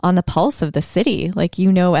on the pulse of the city.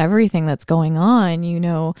 Everything that's going on,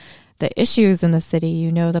 the issues in the city,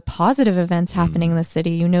 the positive events happening in the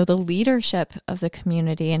city, the leadership of the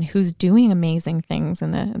community and who's doing amazing things in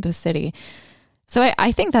the city. So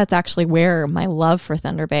I think that's actually where my love for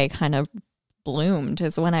Thunder Bay kind of bloomed,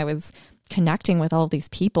 is when I was connecting with all these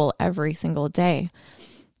people every single day.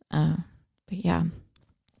 But yeah,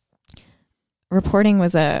 reporting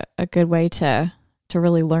was a good way to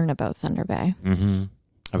really learn about Thunder Bay. Mm-hmm.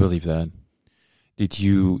 I believe that. Did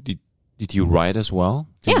you write as well?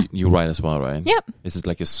 Yeah. You write as well, right? Yep. Is it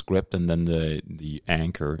like a script and then the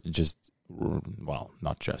anchor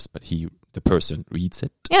not just, but the person reads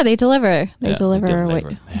it? Yeah, they deliver. They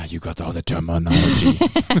deliver. Yeah, you got all the terminology.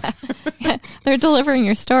 Yeah, they're delivering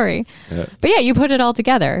your story. Yeah. But yeah, you put it all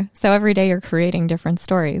together. So every day you're creating different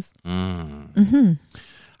stories. Mm-hmm.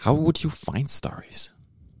 How would you find stories?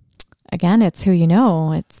 Again, it's who you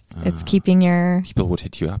know. It's keeping your... People would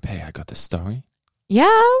hit you up. Hey, I got this story. Yeah,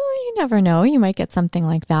 well, you never know. You might get something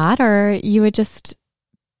like that. Or you would just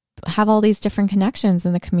have all these different connections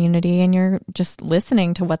in the community and you're just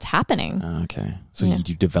listening to what's happening. Okay. So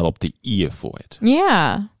you develop the ear for it.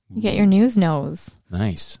 Yeah. You get your news nose.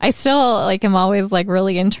 Nice. I still am always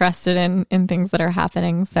really interested in things that are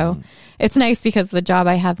happening. So it's nice because the job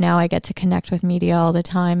I have now, I get to connect with media all the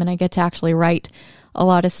time and I get to actually write a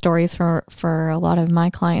lot of stories for a lot of my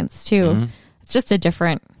clients too. Mm-hmm. It's just a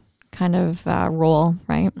different kind of role,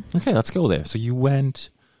 right? Okay, let's go there. So you went,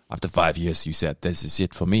 after 5 years, you said, this is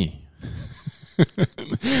it for me.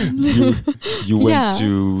 you went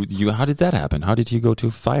to, how did that happen? How did you go to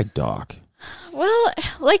Fight Dog? Well,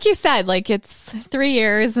 like you said, it's 3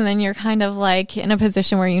 years and then you're kind of in a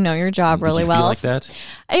position where you know your job really well. Did you feel like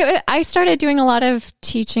that? I started doing a lot of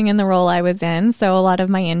teaching in the role I was in. So a lot of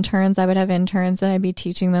my interns, I would have interns and I'd be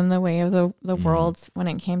teaching them the way of the world when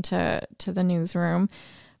it came to the newsroom.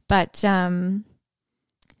 But I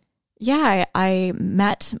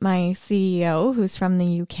met my CEO who's from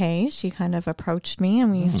the UK. She kind of approached me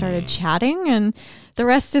and we started chatting and the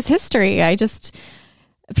rest is history.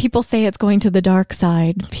 People say it's going to the dark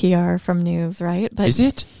side, PR from news, right? But is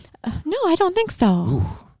it? No, I don't think so. Ooh.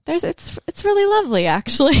 It's really lovely,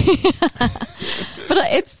 actually.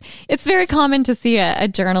 But it's very common to see a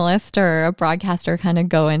journalist or a broadcaster kind of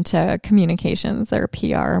go into communications or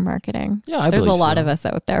PR or marketing. Yeah, there's a lot of us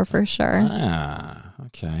out there for sure. Ah,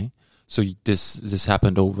 okay. So this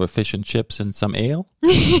happened over fish and chips and some ale?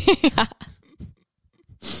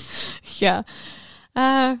 Yeah.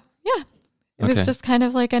 It was just kind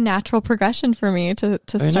of like a natural progression for me to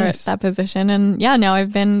start that position. And now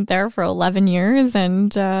I've been there for 11 years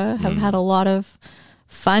and have had a lot of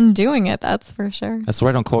fun doing it. That's for sure. That's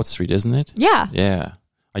right on Court Street, isn't it? Yeah. Yeah.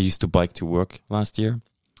 I used to bike to work last year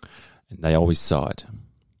and I always saw it.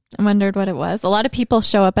 I wondered what it was. A lot of people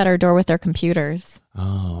show up at our door with their computers.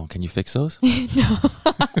 Oh, can you fix those? No.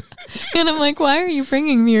 And I'm like, why are you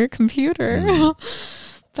bringing me your computer?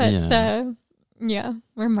 But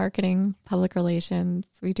we're marketing, public relations.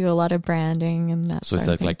 We do a lot of branding and that. So it's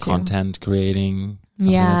like content creating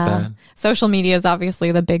Something like that. Social media is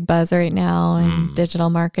obviously the big buzz right now, and digital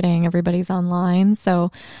marketing, everybody's online.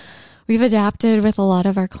 So we've adapted with a lot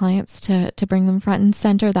of our clients to bring them front and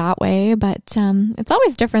center that way. But it's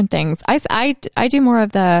always different things. I do more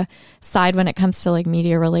of the side when it comes to like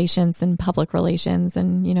media relations and public relations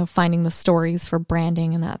and, you know, finding the stories for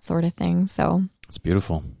branding and that sort of thing. So it's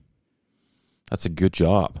beautiful. That's a good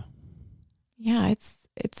job. Yeah,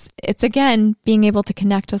 it's again, being able to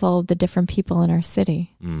connect with all of the different people in our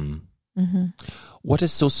city. What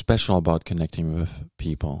is so special about connecting with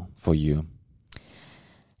people for you?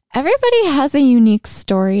 Everybody has a unique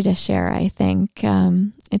story to share, I think.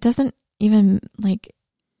 It doesn't even, like,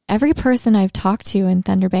 every person I've talked to in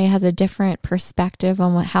Thunder Bay has a different perspective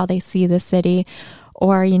on how they see the city,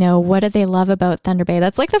 or, you know, what do they love about Thunder Bay?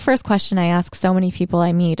 That's like the first question I ask so many people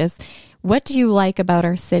I meet is, what do you like about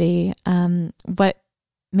our city? What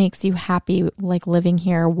makes you happy, like, living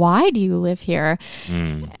here? Why do you live here?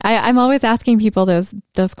 I'm always asking people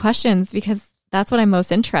those questions because that's what I'm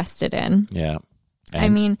most interested in. Yeah. I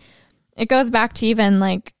mean, it goes back to even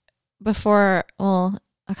like before, well,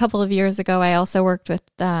 a couple of years ago, I also worked with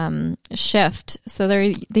Shift. So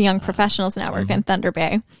they're the Young Professionals Network in Thunder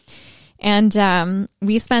Bay. And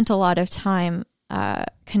we spent a lot of time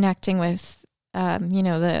connecting with, you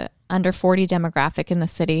know, the under 40 demographic in the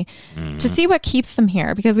city to see what keeps them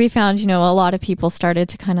here. Because we found, you know, a lot of people started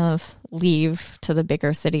to kind of leave to the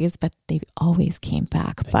bigger cities, but they always came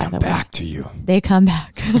back. They come back to you. They come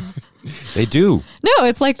back. They do. No,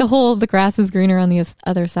 it's like the grass is greener on the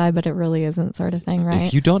other side, but it really isn't, sort of thing, right?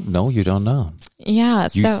 If you don't know, you don't know. Yeah.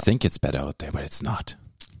 You think it's better out there, but it's not.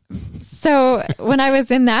 So when I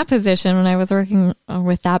was in that position, when I was working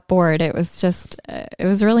with that board, it was just, it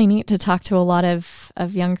was really neat to talk to a lot of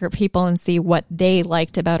younger people and see what they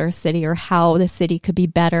liked about our city or how the city could be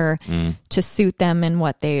better to suit them and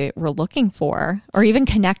what they were looking for, or even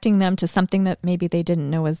connecting them to something that maybe they didn't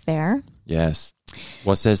know was there. Yes.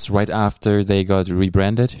 Was this right after they got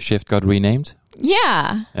rebranded? Shift got renamed?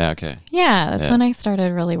 Yeah. Yeah, okay. Yeah, that's when I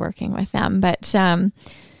started really working with them. But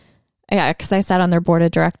yeah, because I sat on their board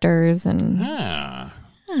of directors and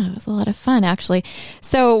it was a lot of fun, actually.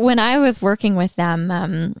 So when I was working with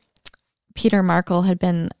them, Peter Markle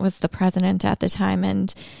was the president at the time,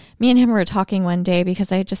 and me and him were talking one day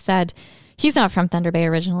because I just said, he's not from Thunder Bay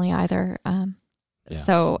originally either.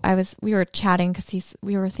 So we were chatting because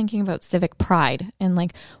we were thinking about civic pride and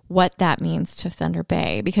like what that means to Thunder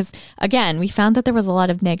Bay. Because again, we found that there was a lot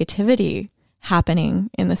of negativity happening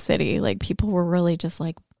in the city. Like people were really just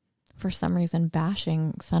like, for some reason,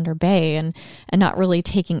 bashing Thunder Bay and not really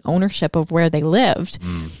taking ownership of where they lived.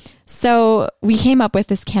 So we came up with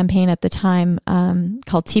this campaign at the time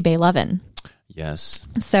called T-Bay Lovin'. Yes.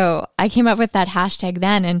 So I came up with that hashtag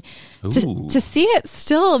then, and to see it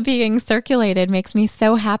still being circulated makes me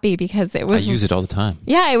so happy because it was... I use it all the time.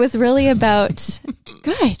 Yeah, it was really about...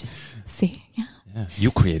 Good. See, yeah.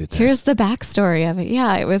 You created this. Here's the backstory of it.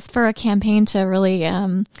 Yeah, it was for a campaign to really...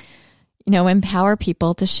 you know, empower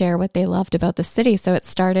people to share what they loved about the city. So it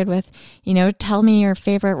started with, you know, tell me your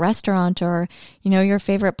favorite restaurant, or, you know, your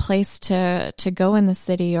favorite place to go in the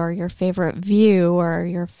city, or your favorite view, or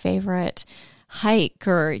your favorite hike,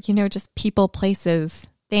 or, you know, just people, places,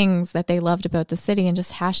 things that they loved about the city, and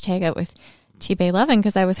just hashtag it with T-Bay Lovin',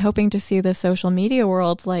 because I was hoping to see the social media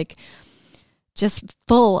world like just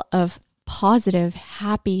full of positive,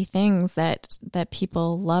 happy things that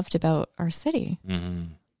people loved about our city.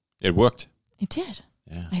 It worked. It did.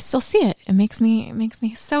 Yeah. I still see it. It makes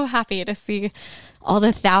me so happy to see all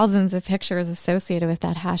the thousands of pictures associated with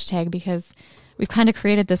that hashtag, because we've kind of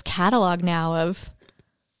created this catalog now of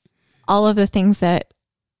all of the things that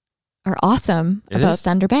are awesome about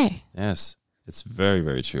Thunder Bay. Yes. It's very,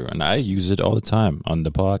 very true. And I use it all the time on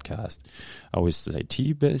the podcast. I always say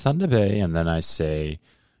T-Bay Thunder Bay, and then I say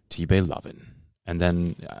T-Bay Lovin'. And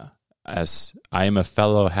then as I am a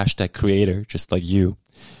fellow hashtag creator, just like you,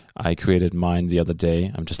 I created mine the other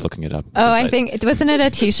day. I'm just looking it up. Oh, I think, wasn't it a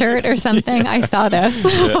t-shirt or something? I saw this.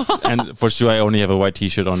 Yeah. And for sure, I only have a white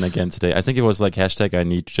t-shirt on again today. I think it was like hashtag I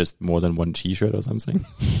need just more than one t-shirt or something.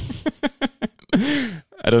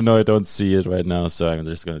 I don't know. I don't see it right now, so I'm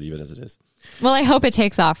just going to leave it as it is. Well, I hope it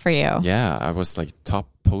takes off for you. Yeah, I was like top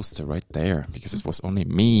poster right there because it was only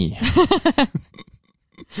me.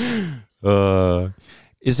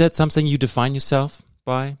 Is that something you define yourself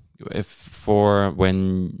by? If for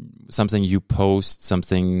when something you post,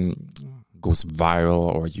 something goes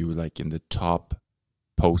viral, or you like in the top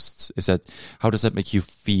posts, how does that make you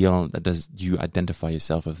feel? Do you identify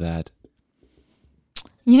yourself with that?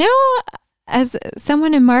 You know, as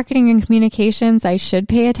someone in marketing and communications, I should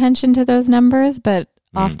pay attention to those numbers, but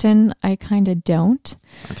Often I kind of don't.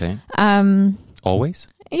 Okay. Always?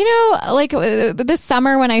 You know, like this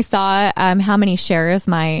summer when I saw how many shares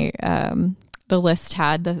my the list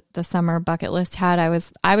had, the summer bucket list had, I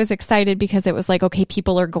was excited because it was like, okay,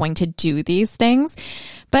 people are going to do these things.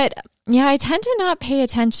 But yeah, I tend to not pay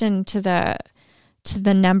attention to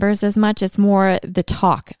the numbers as much. It's more the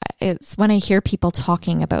talk. It's when I hear people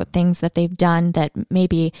talking about things that they've done that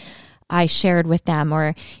maybe I shared with them,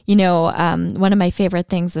 or, you know, one of my favorite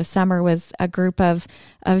things this summer was a group of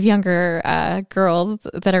younger girls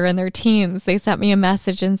that are in their teens. They sent me a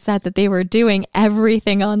message and said that they were doing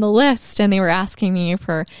everything on the list, and they were asking me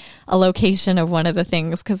for a location of one of the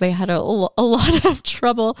things because they had a lot of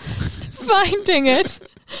trouble finding it.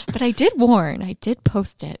 But I did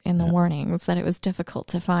post it in the warnings that it was difficult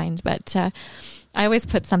to find. But I always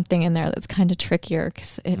put something in there that's kind of trickier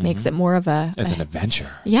because it makes it more of an adventure.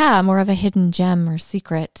 Yeah, more of a hidden gem or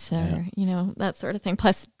secret, or you know, that sort of thing.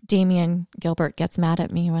 Plus, Damien Gilbert gets mad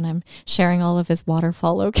at me when I'm sharing all of his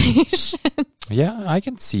waterfall locations. Yeah, I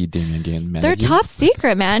can see Damien getting mad. They're top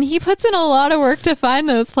secret, man. He puts in a lot of work to find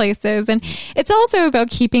those places, and it's also about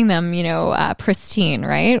keeping them, you know, pristine,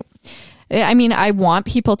 right? I mean, I want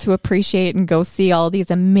people to appreciate and go see all these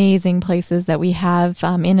amazing places that we have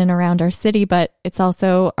in and around our city, but it's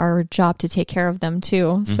also our job to take care of them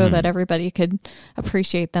too, so that everybody could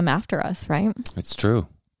appreciate them after us, right? It's true.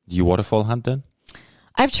 Do you waterfall hunt then?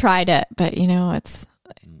 I've tried it, but you know, it's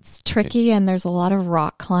tricky, and there's a lot of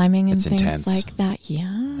rock climbing and things intense. Like that.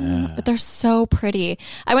 Yeah, but they're so pretty.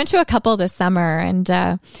 I went to a couple this summer, and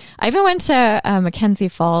I even went to Mackenzie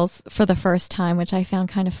Falls for the first time, which I found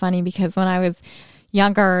kind of funny because when I was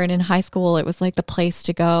younger and in high school, it was like the place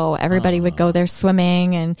to go. Everybody would go there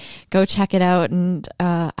swimming and go check it out, and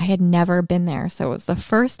I had never been there, so it was the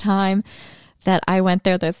first time that I went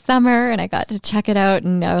there this summer, and I got to check it out,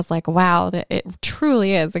 and I was like, wow, it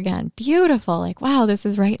truly is, again, beautiful. Like, wow, this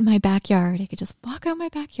is right in my backyard. I could just walk out my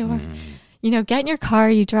backyard. You know, get in your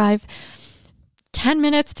car, you drive 10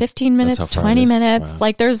 minutes, 15 minutes, 20 minutes. Wow.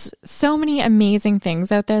 Like, there's so many amazing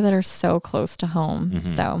things out there that are so close to home.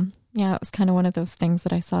 So, yeah, it was kind of one of those things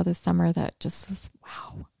that I saw this summer that just was,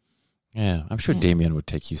 wow. Yeah, I'm sure Damien would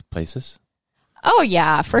take you places. Oh,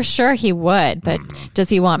 yeah, for sure he would. But does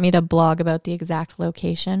he want me to blog about the exact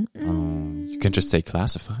location? You can just say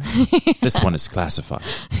classified. This one is classified.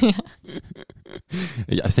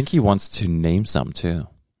 I think he wants to name some too.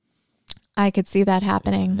 I could see that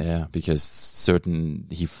happening. Yeah, because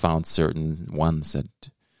he found certain ones that,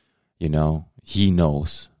 you know, he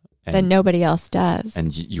knows. That nobody else does.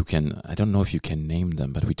 And you can, I don't know if you can name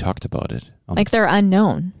them, but we talked about it. Like they're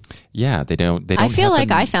unknown. Yeah, they don't. I feel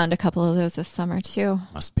like I found a couple of those this summer too.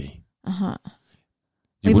 Must be.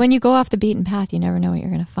 When you go off the beaten path, you never know what you're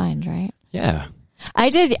going to find, right? Yeah.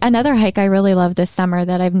 I did another hike I really loved this summer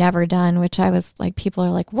that I've never done, which I was like, people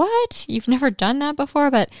are like, what? You've never done that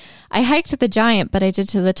before? But I hiked the Giant, but I did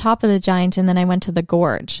to the top of the Giant, and then I went to the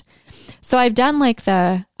gorge. So I've done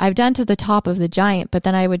to the top of the Giant, but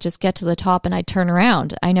then I would just get to the top and I'd turn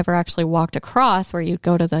around. I never actually walked across where you'd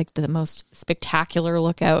go to like the most spectacular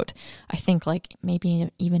lookout. I think like maybe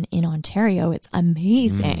even in Ontario. It's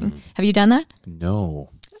amazing. Have you done that?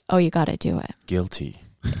 No. Oh, you got to do it. Guilty.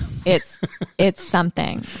 It's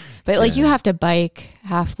something, but like you have to bike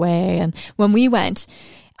halfway. And when we went,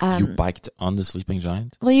 you biked on the Sleeping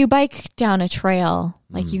Giant? Well, you bike down a trail,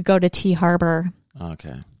 like you go to Tea Harbor.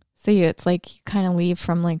 Okay. So it's like you kind of leave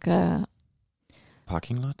from like a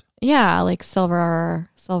parking lot. Yeah, like Silver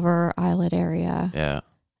Islet area. Yeah.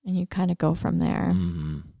 And you kind of go from there.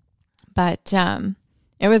 But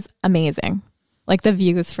it was amazing. Like the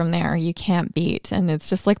views from there, you can't beat. And it's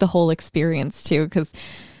just like the whole experience too, because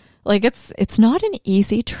like it's not an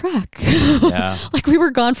easy trek. Yeah. Like we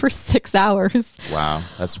were gone for 6 hours. Wow.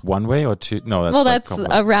 That's one way or two? No, that's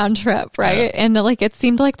a round trip, right? Yeah. And like it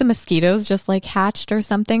seemed like the mosquitoes just like hatched or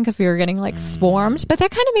something because we were getting like swarmed. But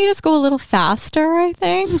that kind of made us go a little faster, I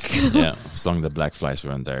think. Yeah, as long as the black flies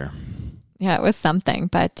weren't there. Yeah, it was something.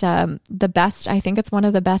 But I think it's one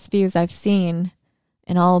of the best views I've seen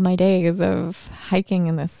in all of my days of hiking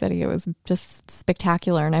in this city. It was just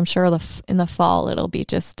spectacular, and I'm sure in the fall it'll be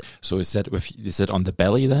just. So is it on the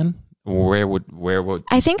belly then? Where would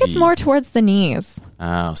I think it's more towards the knees.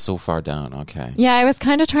 Ah, so far down. Okay. Yeah, I was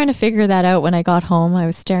kind of trying to figure that out when I got home. I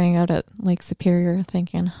was staring out at Lake Superior,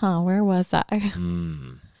 thinking, where was I?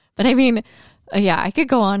 But I mean, yeah, I could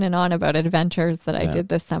go on and on about adventures that I did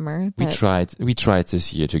this summer. We tried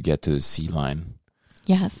this year to get to the sea line.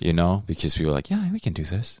 Yes. You know, because we were like, yeah, we can do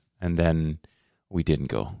this. And then we didn't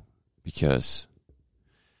go because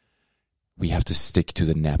we have to stick to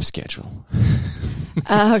the nap schedule.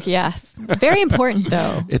 Oh, yes. Very important,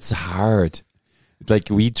 though. It's hard. Like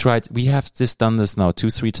we have done this now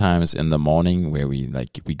 2-3 times in the morning where we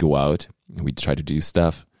go out and we try to do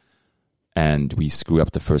stuff and we screw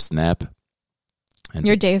up the first nap. And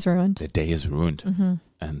your day is ruined. The day is ruined. Mm-hmm.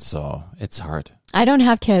 And so it's hard. I don't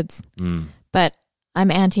have kids, but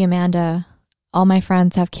I'm Auntie Amanda. All my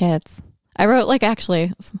friends have kids. I wrote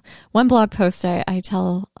actually one blog post I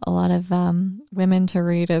tell a lot of women to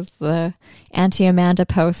read is the Auntie Amanda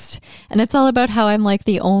post. And it's all about how I'm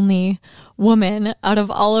the only woman out of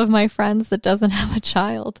all of my friends that doesn't have a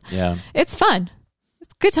child. Yeah. It's fun.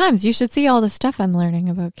 It's good times. You should see all the stuff I'm learning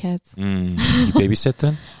about kids. You babysit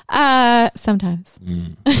then? Sometimes.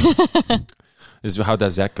 How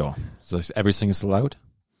does that go? So everything is allowed?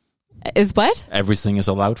 Is what? Everything is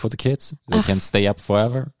allowed for the kids? They can stay up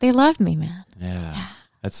forever? They love me, man. Yeah.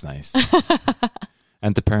 That's nice.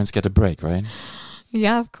 And the parents get a break, right?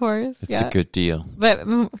 Yeah, of course. It's a good deal. But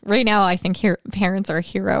right now, I think parents are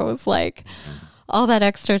heroes. All that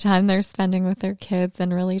extra time they're spending with their kids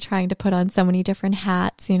and really trying to put on so many different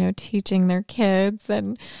hats, teaching their kids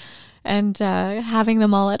and having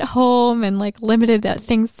them all at home and limited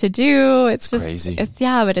things to do. It's just crazy.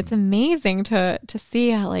 But it's amazing to see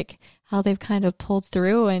how they've kind of pulled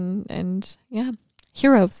through and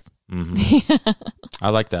heroes. Mm-hmm. I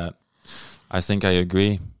like that. I think I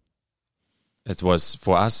agree. It was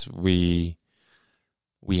for us. We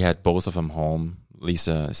had both of them home.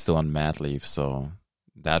 Lisa is still on mat leave, so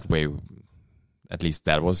that way, at least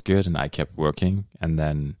that was good. And I kept working,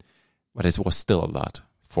 but it was still a lot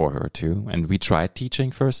for her too. And we tried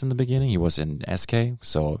teaching first in the beginning. He was in SK,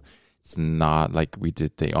 so it's not like we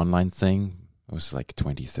did the online thing. It was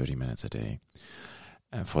 20-30 minutes a day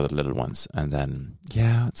for the little ones. And then,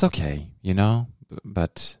 it's okay,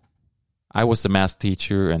 but I was the math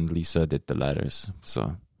teacher and Lisa did the letters.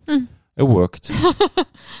 So it worked.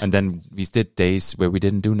 And then we did days where we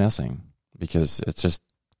didn't do nothing because it's just,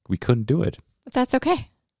 we couldn't do it. But that's okay.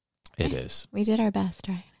 It is. We did our best,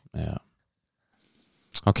 right? Yeah.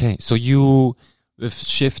 Okay, so with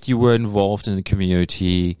Shift, you were involved in the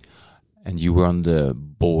community and you were on the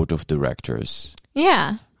board of directors.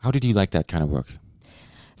 Yeah. How did you like that kind of work?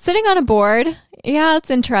 Sitting on a board, it's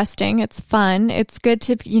interesting. It's fun. It's good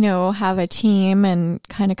to, have a team and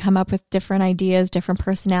kind of come up with different ideas, different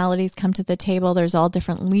personalities come to the table. There's all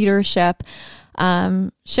different leadership.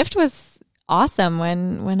 Shift was awesome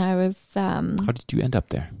when I was... How did you end up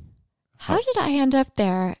there? How did I end up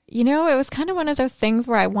there? It was kind of one of those things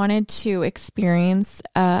where I wanted to experience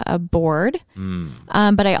a board,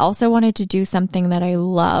 but I also wanted to do something that I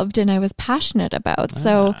loved and I was passionate about.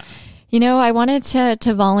 So, I wanted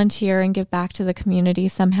to volunteer and give back to the community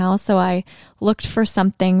somehow. So I looked for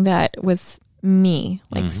something that was me,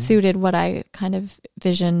 suited what I kind of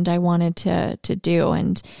visioned I wanted to do.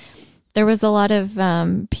 And there was a lot of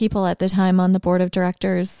people at the time on the board of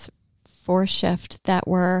directors for Shift that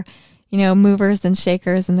were movers and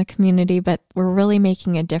shakers in the community, but were really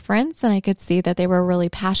making a difference. And I could see that they were really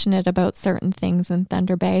passionate about certain things in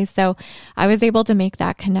Thunder Bay. So I was able to make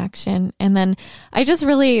that connection. And then I just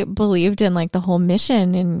really believed in the whole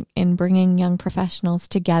mission in bringing young professionals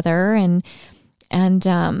together and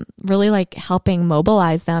really helping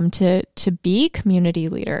mobilize them to be community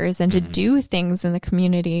leaders and to do things in the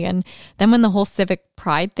community. And then when the whole civic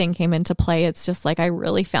pride thing came into play, it's just I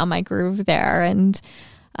really found my groove there. And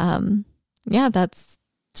that's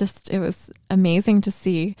just, it was amazing to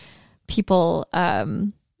see people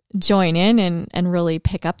join in and really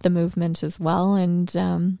pick up the movement as well. And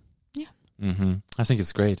I think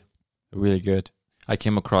it's great. Really good. I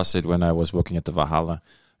came across it when I was working at the Valhalla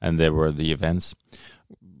and there were the events.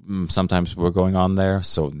 Sometimes we're going on there.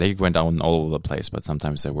 So they went on all over the place, but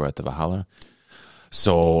sometimes they were at the Valhalla.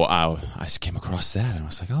 So I just came across that and I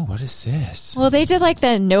was like, oh, what is this? Well, they did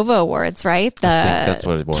the Nova Awards, right? I think that's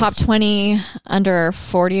what it was. Top 20 under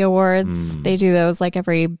 40 awards. They do those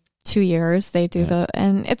every 2 years. They do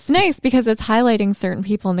and it's nice because it's highlighting certain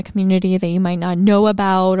people in the community that you might not know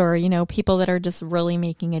about, or, people that are just really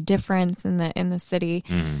making a difference in the city.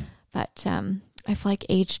 But I've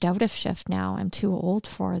aged out of Shift now. I'm too old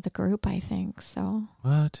for the group, I think. So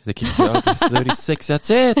what? They kicked you out of 36. That's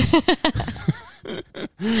it.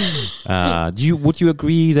 Would you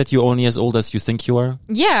agree that you're only as old as you think you are?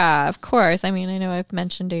 Yeah, of course. I mean, I know I've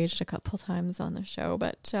mentioned age a couple times on the show,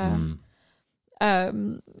 but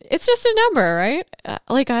it's just a number, right? I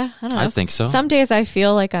don't know. I think so. Some days I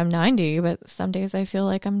feel like I'm 90, but some days I feel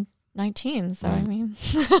like I'm 19. So I mean,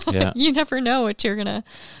 you never know what you're gonna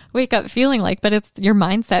wake up feeling like, but it's your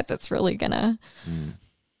mindset that's really gonna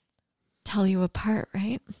tell you apart,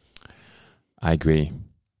 right? I agree.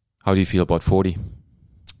 How do you feel about 40?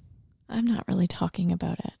 I'm not really talking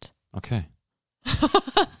about it. Okay.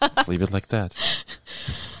 Let's leave it like that.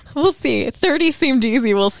 We'll see. 30 seemed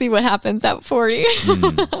easy. We'll see what happens at 40.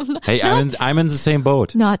 Hey, I'm in the same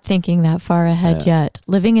boat. Not thinking that far ahead yet.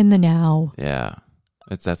 Living in the now. Yeah,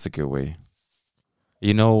 that's a good way.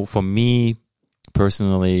 You know, for me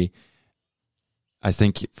personally, I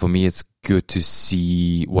think for me it's good to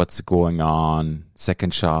see what's going on.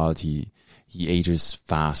 Second child, he ages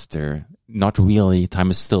faster. Not really. Time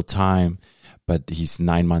is still time, but he's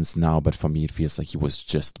 9 months now. But for me, it feels like he was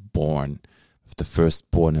just born. The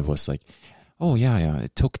firstborn, it was like, oh yeah,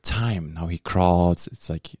 it took time. Now he crawls. It's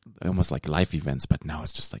like almost like life events, but now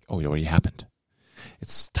it's just like, oh, it already happened.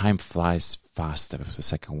 It's time flies faster with the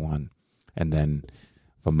second one. And then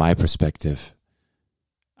from my perspective,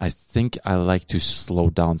 I think I like to slow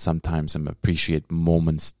down sometimes and appreciate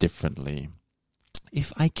moments differently.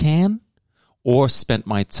 If I can, or spend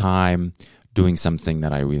my time doing something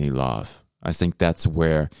that I really love. I think that's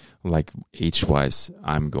where, like, age-wise,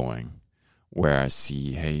 I'm going. Where I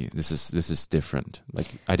see, hey, this is different. Like,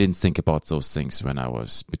 I didn't think about those things when I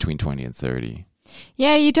was between 20 and 30.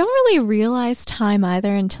 Yeah, you don't really realize time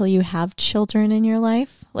either until you have children in your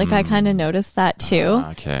life. Like, I kind of noticed that too.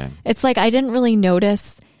 Okay. It's like I didn't really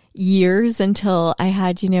notice years until I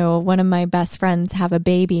had, one of my best friends have a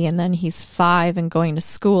baby, and then he's 5 and going to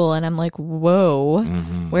school, and I'm like, whoa,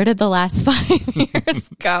 where did the last 5 years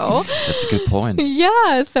go? That's a good point.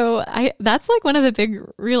 Yeah, so that's like one of the big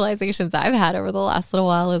realizations I've had over the last little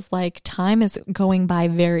while is like time is going by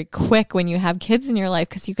very quick when you have kids in your life,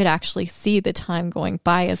 because you could actually see the time going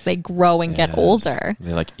by as they grow and get older.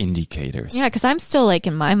 They're like indicators. Yeah, because I'm still like,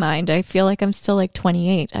 in my mind, I feel like I'm still like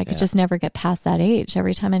 28. I could just never get past that age.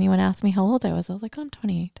 Every time anyone asked me how old I was like, oh, I'm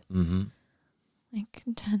 28. Mm-hmm. Like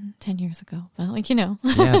 10 years ago. Well, like,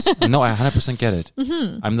 Yes. No, I 100% get it.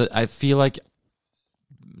 Mm-hmm. I feel like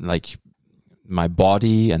my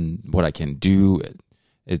body and what I can do,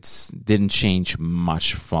 it's didn't change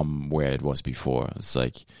much from where it was before. It's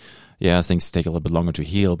like, things take a little bit longer to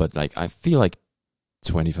heal, but like, I feel like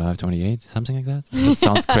 25, 28, something like that. It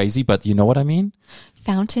sounds crazy, but you know what I mean?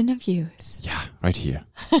 Fountain of youth. Yeah, right here.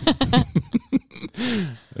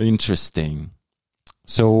 Interesting.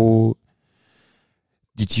 So,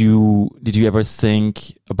 did you ever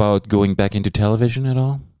think about going back into television at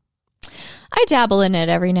all? I dabble in it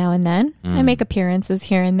every now and then. I make appearances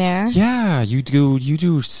here and there. Yeah, you do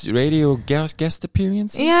radio guest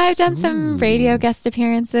appearances? Yeah, I've done some radio guest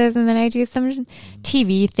appearances, and then I do some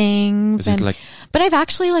TV things. But I've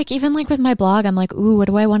actually, like, even like with my blog, I'm like, ooh, what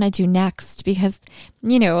do I want to do next? Because,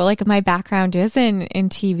 like my background is in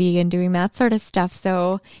TV and doing that sort of stuff.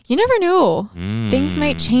 So you never know. Things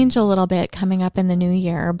might change a little bit coming up in the new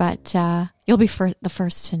year, but you'll be the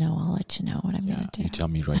first to know. I'll let you know what I'm going to do. You tell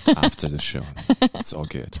me right after the show. It's all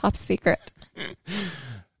good. Top secret.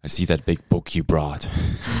 I see that big book you brought.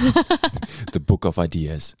 The book of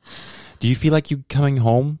ideas. Do you feel like you coming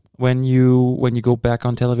home when you go back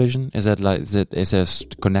on television? Is there a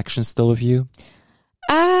connection still with you?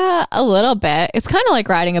 A little bit. It's kind of like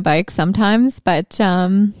riding a bike sometimes, but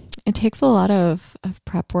it takes a lot of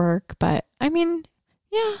prep work. But I mean,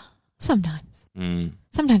 yeah, sometimes.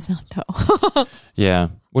 Sometimes not, though. Yeah.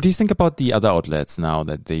 What do you think about the other outlets now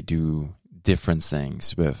that they do different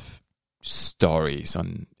things with stories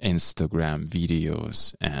on Instagram,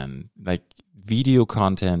 videos, and like video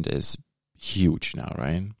content is huge now,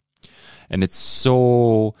 right? And it's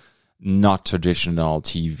so not traditional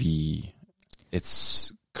TV.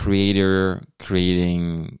 It's creating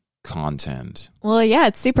content. Well, yeah,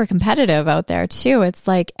 it's super competitive out there too. It's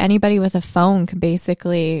like anybody with a phone can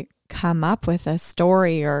basically come up with a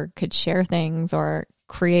story or could share things or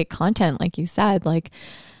create content, like you said,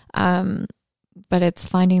 but it's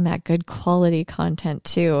finding that good quality content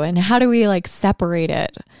too. And how do we like separate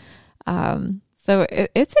it? So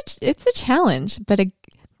it's a challenge, but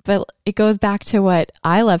it goes back to what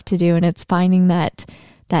I love to do, and it's finding that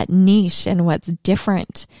niche and what's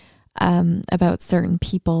different about certain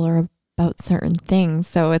people or about certain things.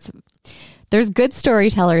 So there's good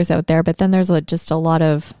storytellers out there, but then there's just a lot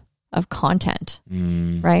of content,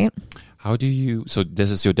 right? So this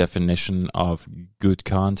is your definition of good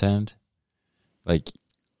content? Like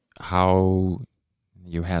how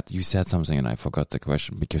you said something and I forgot the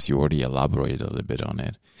question because you already elaborated a little bit on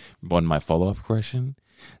it. On my follow-up question.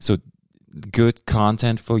 So good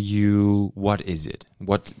content for you, what is it?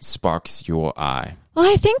 What sparks your eye?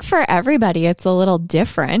 Well, I think for everybody, it's a little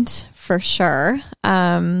different for sure.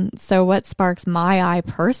 So what sparks my eye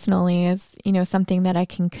personally is, something that I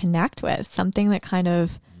can connect with, something that kind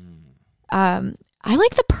of, I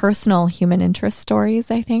like the personal human interest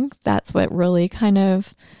stories. I think that's what really kind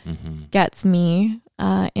of gets me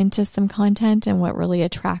into some content and what really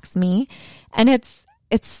attracts me. And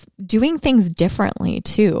it's doing things differently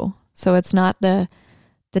too. So it's not the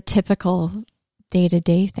typical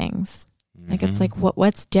day-to-day things. Like it's like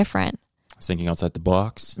what's different. Thinking outside the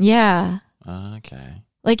box. Yeah. Okay.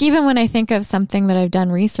 Like even when I think of something that I've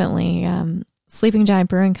done recently, Sleeping Giant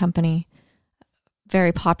Brewing Company,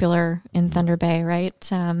 very popular in Thunder Bay, right?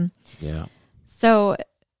 Yeah. So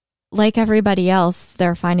like everybody else,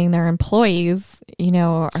 they're finding their employees,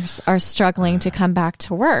 are struggling to come back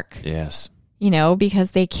to work. Yes.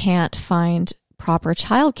 Because they can't find proper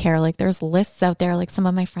childcare. Like there's lists out there. Like some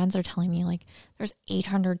of my friends are telling me like there's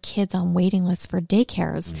 800 kids on waiting lists for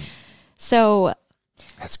daycares. So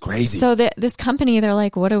that's crazy. So this company, they're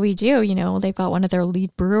like, what do we do? They've got one of their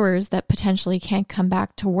lead brewers that potentially can't come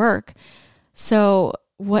back to work. So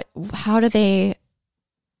how do they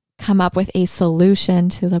come up with a solution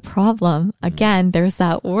to the problem? Again, there's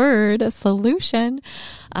that word, a solution,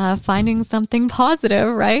 finding something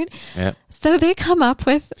positive, right? Yeah. So they come up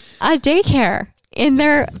with a daycare in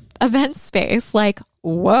their event space. Like,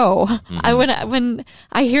 whoa. When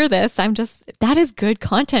I hear this, that is good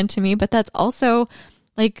content to me, but that's also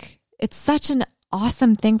like, it's such an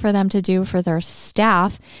awesome thing for them to do for their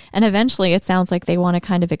staff. And eventually it sounds like they want to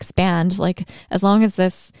kind of expand. Like as long as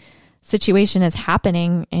this situation is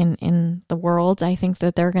happening in the world, I think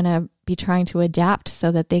that they're going to be trying to adapt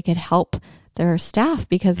so that they could help their staff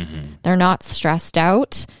because they're not stressed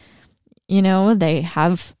out. They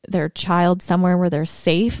have their child somewhere where they're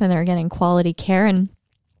safe and they're getting quality care. And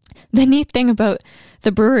the neat thing about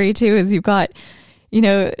the brewery too is you've got,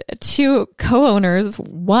 two co-owners.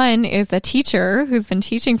 One is a teacher who's been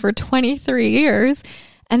teaching for 23 years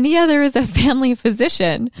and the other is a family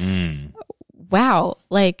physician. Wow.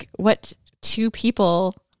 Like what two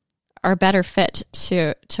people are better fit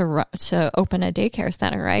to open a daycare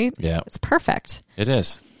center, right? Yeah. It's perfect. It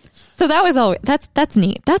is. So that was that's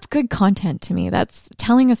neat. That's good content to me. That's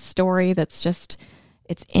telling a story that's just,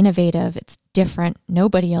 it's innovative. It's different.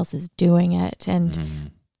 Nobody else is doing it.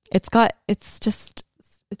 And it's got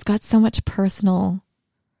so much personal,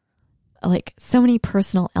 like so many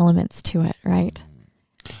personal elements to it, right?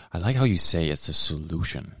 I like how you say it's a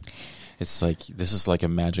solution. It's like, this is like a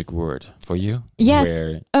magic word for you.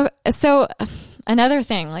 Yes. So another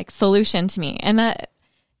thing, like solution to me, and that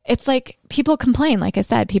it's like people complain. Like I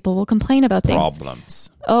said, people will complain about things.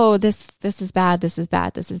 Problems. Oh, this is bad. This is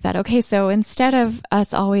bad. This is bad. Okay. So instead of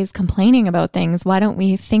us always complaining about things, why don't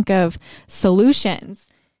we think of solutions?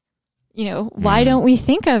 Why don't we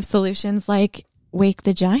think of solutions like Wake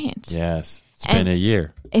the Giant? Yes. It's been a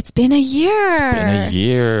year. It's been a year. It's been a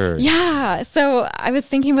year. Yeah. So I was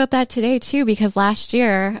thinking about that today too, because last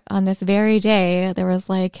year on this very day, there was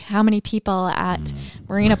like how many people at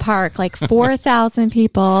Marina Park? Like 4,000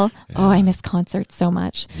 people. Yeah. Oh, I miss concerts so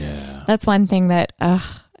much. Yeah. That's one thing that,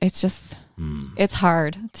 it's just, it's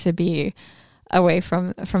hard to be away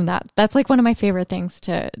from that. That's like one of my favorite things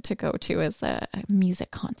to go to is a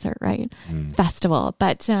music concert, right? Festival.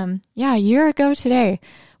 But a year ago today,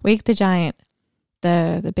 Wake the Giant,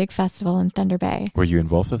 the big festival in Thunder Bay. Were you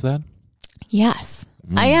involved with that? Yes.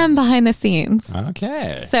 I am behind the scenes.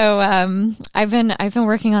 Okay. So I've been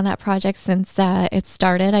working on that project since it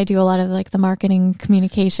started. I do a lot of like the marketing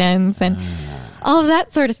communications and all of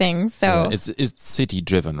that sort of thing. So it's city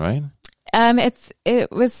driven, right?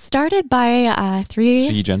 It was started by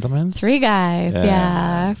three gentlemen, three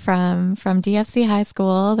guys, from DFC High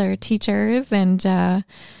School. They're teachers and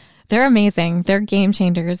they're amazing. They're game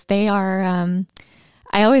changers. They are.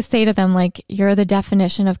 I always say to them, like, you're the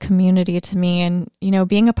definition of community to me. And,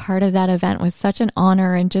 being a part of that event was such an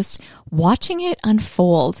honor and just watching it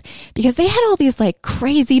unfold because they had all these like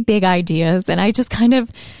crazy big ideas. And I just kind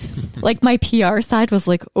of like my PR side was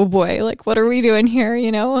like, oh boy, like, what are we doing here?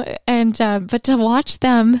 And, but to watch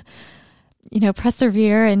them,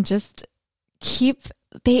 persevere and just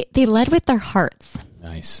they led with their hearts.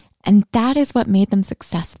 Nice. And that is what made them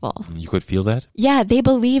successful. You could feel that? Yeah, they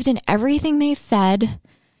believed in everything they said.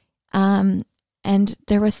 And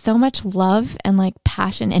there was so much love and like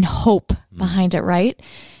passion and hope behind it, right?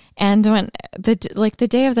 And when the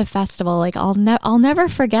day of the festival, like I'll never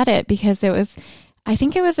forget it because I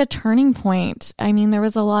think it was a turning point. I mean, there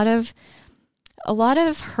was a lot of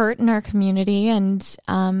hurt in our community and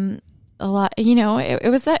a lot,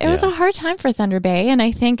 it was a hard time for Thunder Bay. And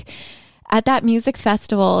I think at that music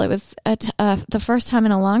festival, it was the first time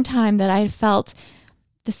in a long time that I felt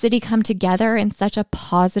the city come together in such a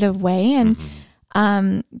positive way.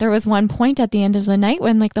 And there was one point at the end of the night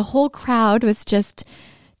when like the whole crowd was just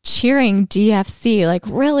cheering DFC, like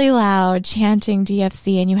really loud, chanting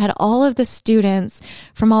DFC. And you had all of the students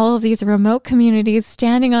from all of these remote communities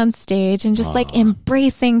standing on stage and just like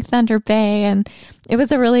embracing Thunder Bay. And it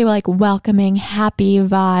was a really like welcoming, happy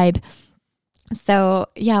vibe. So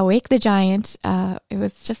yeah, Wake the Giant, it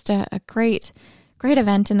was just a great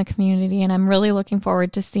event in the community. And I'm really looking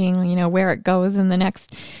forward to seeing, you know, where it goes in the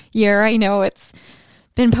next year. I know it's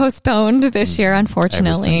been postponed this year,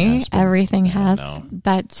 unfortunately. Everything has.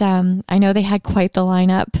 But I know they had quite the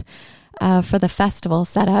lineup for the festival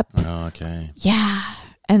setup. Oh, okay. Yeah.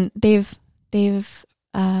 And they've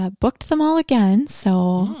booked them all again.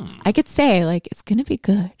 So I could say, like, it's going to be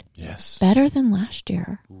good. Yes. Better than last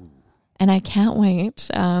year. Ooh. And I can't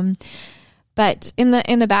wait. But in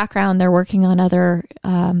the background, they're working on other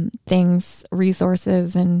things,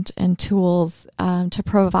 resources and tools to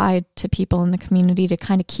provide to people in the community to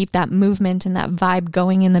kind of keep that movement and that vibe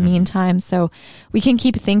going in the meantime. So we can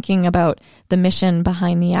keep thinking about the mission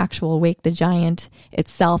behind the actual Wake the Giant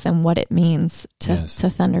itself and what it means to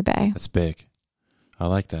Thunder Bay. That's big. I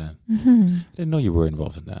like that. Mm-hmm. I didn't know you were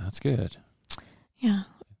involved in that. That's good. Yeah.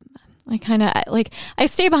 I kind of I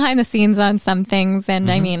stay behind the scenes on some things.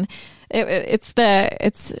 And I mean, it's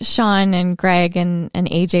Sean and Greg and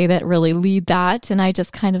AJ that really lead that. And I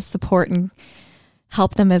just kind of support and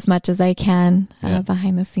help them as much as I can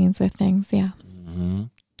behind the scenes with things. Yeah. Mm-hmm.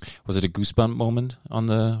 Was it a goosebump moment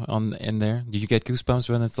in there? Did you get goosebumps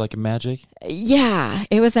when it's like a magic? Yeah,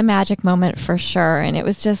 it was a magic moment for sure. And it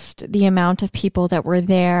was just the amount of people that were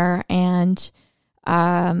there and,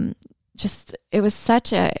 it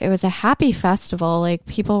was a happy festival. Like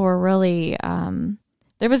people were really,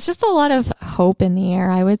 there was just a lot of hope in the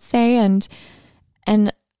air, I would say.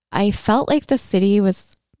 And I felt like the city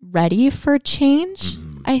was ready for change,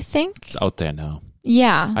 I think. It's out there now.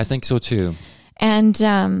 Yeah. I think so too. And,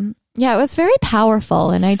 it was very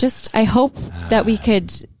powerful. And I hope that we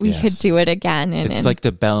could do it again. It's like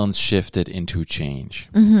the balance shifted into change.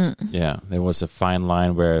 Mm-hmm. Yeah. There was a fine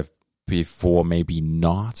line where before maybe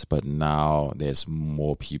not, but now there's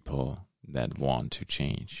more people that want to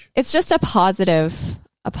change. It's just a positive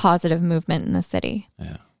movement in the city.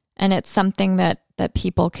 Yeah. And it's something that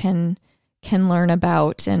people can learn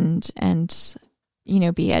about and you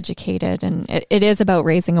know, be educated. And it is about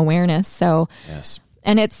raising awareness. So yes.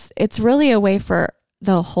 And it's really a way for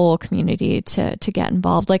the whole community to get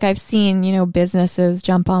involved. Like I've seen, you know, businesses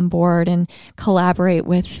jump on board and collaborate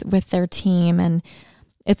with their team. And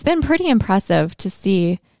it's been pretty impressive to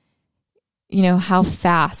see, you know, how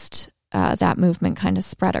fast that movement kind of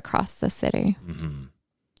spread across the city. Mm-hmm.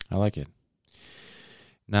 I like it.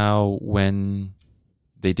 Now, when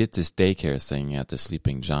they did this daycare thing at the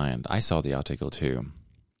Sleeping Giant, I saw the article too.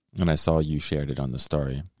 And I saw you shared it on the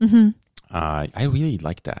story. Mm-hmm. I really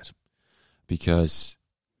like that because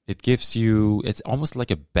it gives you, it's almost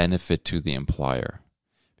like a benefit to the employer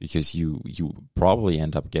because you probably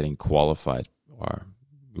end up getting qualified or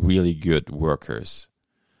really good workers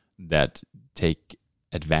that take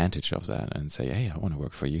advantage of that and say, hey, I want to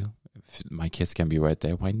work for you. If my kids can be right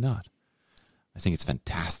there, why not? I think it's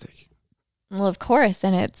fantastic. Well, of course,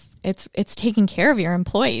 and it's taking care of your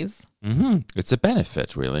employees. Mm-hmm. It's a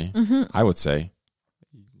benefit, really. Mm-hmm. I would say,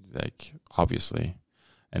 like, obviously.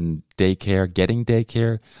 And daycare, getting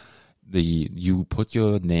daycare, you put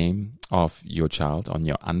your name of your child, on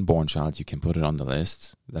your unborn child, you can put it on the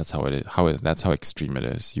list. That's how it is. That's how extreme it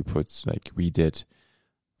is. You put, like we did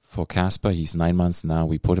for Casper, he's 9 months now.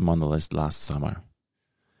 We put him on the list last summer.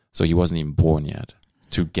 So he wasn't even born yet,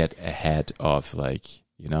 to get ahead of, like,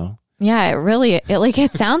 you know? Yeah,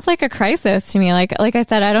 it sounds like a crisis to me. Like I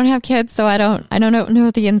said, I don't have kids, so I don't know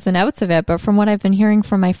the ins and outs of it. But from what I've been hearing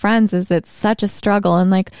from my friends, is it's such a struggle, and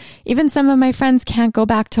like even some of my friends can't go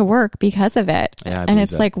back to work because of it. Yeah, and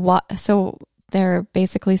it's like what? So they're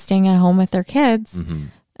basically staying at home with their kids, mm-hmm.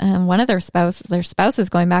 and one of their spouse is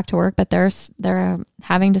going back to work, but they're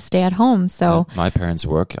having to stay at home. So my parents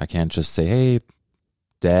work. I can't just say, hey,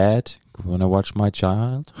 Dad, want to watch my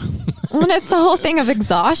child? Well, it's the whole thing of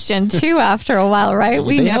exhaustion too after a while, right? Well,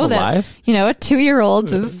 we know that, you know, a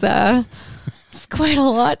 2-year-old is quite a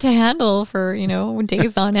lot to handle for, you know,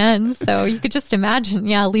 days on end. So you could just imagine,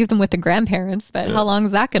 leave them with the grandparents, but how long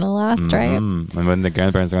is that going to last, mm-hmm. right? And when the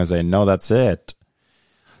grandparents are going to say, no, that's it.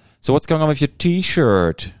 So what's going on with your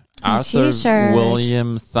t-shirt? Arthur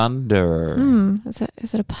William Thunder.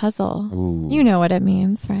 Is it a puzzle? Ooh. You know what it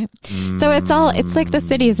means, right? So it's like the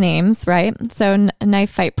city's names, right? So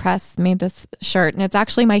Knife Fight Press made this shirt, and it's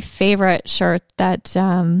actually my favorite shirt that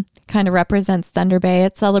kind of represents Thunder Bay.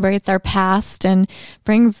 It celebrates our past and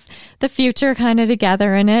brings the future kind of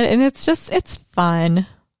together in it, and it's fun.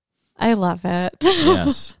 I love it.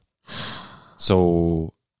 Yes.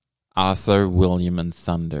 So Arthur, William, and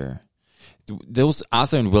Thunder. Those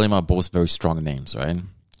Arthur and William are both very strong names, right?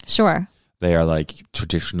 Sure. They are like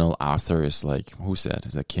traditional. Arthur is like, who's that?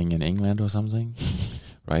 Is that king in England or something?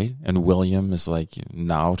 Right? And William is like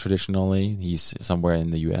now traditionally, he's somewhere in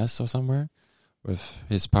the US or somewhere with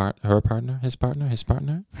his partner.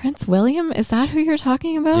 Prince William? Is that who you're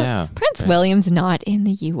talking about? Yeah. Prince William's not in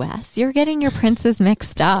the US. You're getting your princes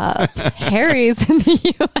mixed up. Harry's in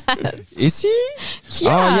the US. Is he? Yeah.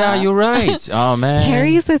 Oh, yeah, you're right. Oh, man.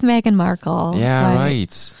 Harry's with Meghan Markle. Yeah,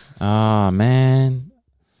 right. Oh, man.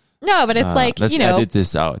 No, but it's like, let's edit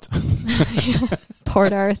this out.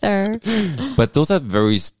 Port Arthur. But those are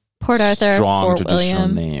very Port Arthur, strong Fort traditional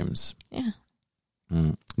William. names. Yeah.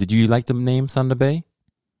 Did you like the name Thunder Bay?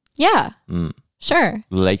 Yeah. Sure.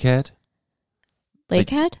 Lakehead?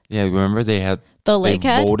 Lakehead? Yeah, remember they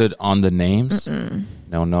Lakehead? voted on the names?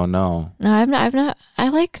 No. No, I've not. I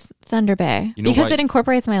like Thunder Bay because it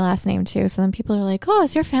incorporates my last name too. So then people are like, "Oh,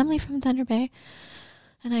 is your family from Thunder Bay?"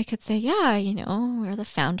 And I could say, "Yeah, we're the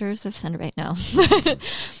founders of Thunder Bay." No,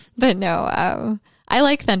 but no, I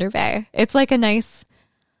like Thunder Bay. It's like a nice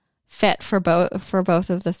fit for both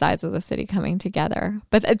of the sides of the city coming together.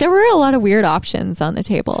 But there were a lot of weird options on the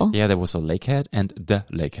table. Yeah, there was a Lakehead and the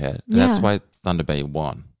Lakehead. Yeah. That's why Thunder Bay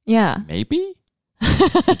won. Yeah, maybe.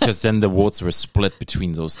 Because then the votes were split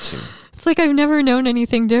between those two. It's like I've never known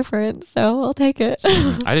anything different, so I'll take it.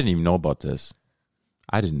 I didn't even know about this.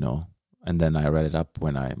 I didn't know. And then I read it up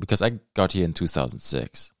because I got here in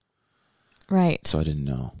 2006. Right. So I didn't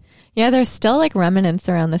know. Yeah, there's still like remnants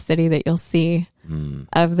around the city that you'll see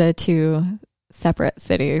of the two separate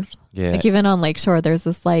cities. Yeah. Like even on Lakeshore, there's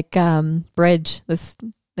this like bridge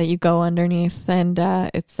that you go underneath and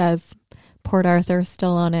it says Port Arthur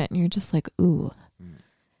still on it. And you're just like, ooh,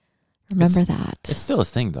 remember that. It's still a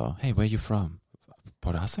thing though. Hey, where are you from?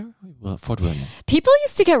 Port Arthur? Well, Fort William. People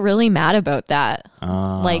used to get really mad about that.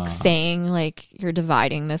 Like saying like you're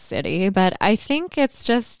dividing the city. But I think it's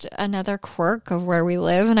just another quirk of where we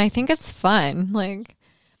live. And I think it's fun. Like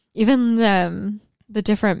even the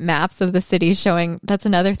different maps of the city showing, that's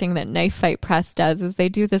another thing that Knife Fight Press does, is they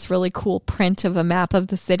do this really cool print of a map of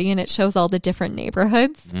the city and it shows all the different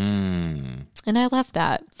neighborhoods. And I love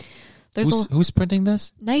that. Who's printing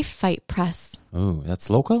this? Knife Fight Press. Oh, that's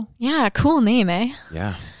local? Yeah, cool name, eh?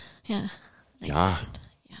 Yeah. Yeah. Yeah.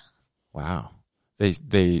 Wow.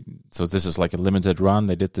 So this is like a limited run.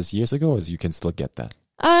 They did this years ago, or you can still get that?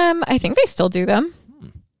 I think they still do them.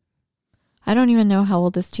 I don't even know how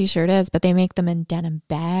old this t-shirt is, but they make them in denim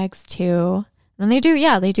bags too. And they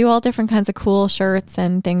do all different kinds of cool shirts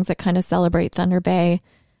and things that kind of celebrate Thunder Bay.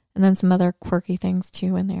 And then some other quirky things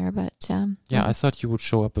too in there. But yeah, I thought you would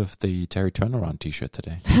show up with the Terry Turnaround t-shirt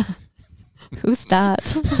today. Who's that?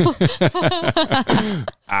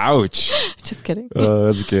 Ouch. Just kidding. Oh,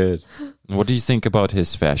 that's good. What do you think about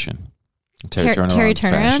his fashion? Terry Turnaround.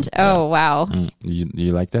 Fashion? Oh, wow.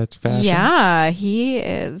 You like that fashion? Yeah, he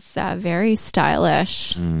is very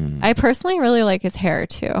stylish. I personally really like his hair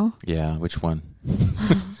too. Yeah, which one?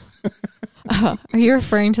 Are you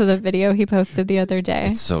referring to the video he posted the other day?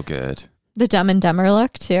 It's so good. The Dumb and Dumber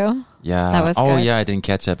look too? Yeah. That was good. Yeah, I didn't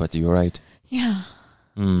catch that, but you're right. Yeah.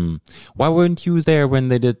 Why weren't you there when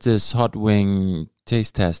they did this hot wing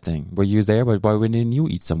taste testing? Were you there, but why wouldn't you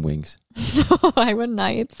eat some wings? Why wouldn't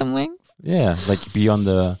I eat some wings? Yeah, like be on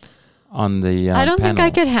the I don't think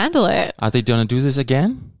I could handle it. Are they gonna do this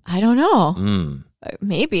again? I don't know.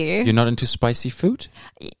 Maybe. You're not into spicy food?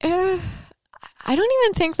 I don't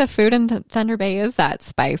even think the food in Thunder Bay is that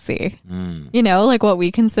spicy. Like what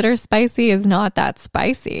we consider spicy is not that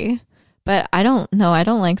spicy. But I don't know. I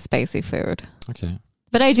don't like spicy food. Okay.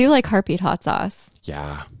 But I do like heartbeat hot sauce.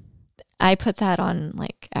 Yeah. I put that on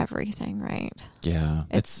like everything, right? Yeah.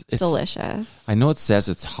 It's delicious. I know it says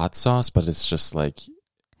it's hot sauce, but it's just like,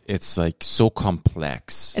 it's like so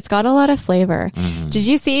complex. It's got a lot of flavor. Did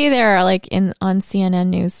you see they're like on CNN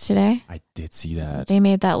News today? I did see that. They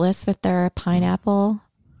made that list with their pineapple.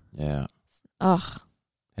 Yeah. Oh,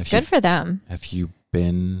 good for them. Have you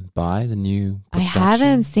been by the new I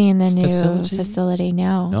haven't seen the new facility? Facility,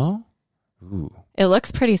 no. No? Ooh. It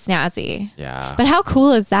looks pretty snazzy. Yeah. But how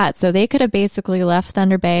cool is that? So they could have basically left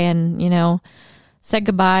Thunder Bay and, said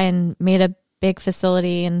goodbye and made a big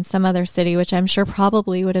facility in some other city, which I'm sure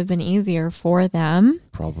probably would have been easier for them.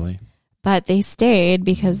 Probably. But they stayed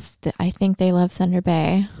because I think they love Thunder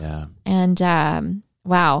Bay. Yeah. And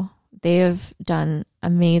wow, they have done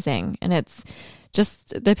amazing. And it's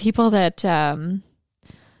just the people that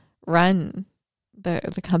run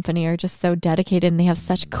the company are just so dedicated and they have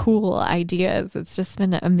such cool ideas. It's just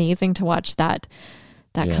been amazing to watch that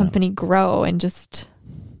that company grow and just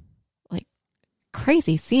like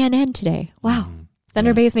crazy. CNN today. Wow.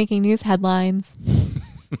 Thunder Bay's making news headlines.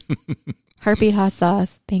 Heartbeat hot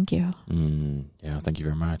sauce. Thank you. Yeah, thank you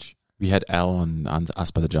very much. We had Al on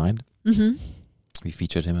Us by the Giant. Mm-hmm. We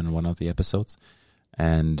featured him in one of the episodes.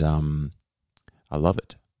 And I love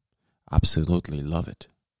it. Absolutely love it.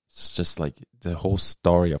 It's just like the whole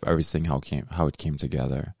story of everything, how it came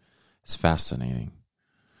together. It's fascinating.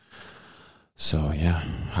 So, yeah,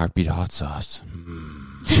 Heartbeat hot sauce.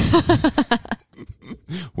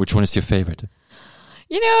 Which one is your favorite?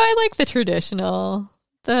 I like the traditional,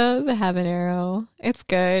 the habanero. It's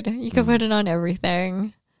good. You can put it on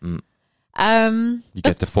everything. You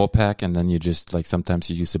get the 4-pack and then you just like sometimes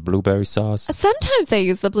you use the blueberry sauce. Sometimes I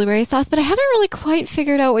use the blueberry sauce, but I haven't really quite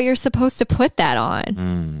figured out what you're supposed to put that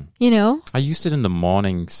on. I used it in the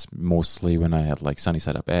mornings mostly when I had like sunny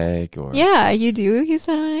side up egg or you do use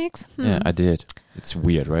that on eggs? Yeah, I did. It's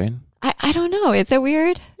weird, right? I don't know. Is it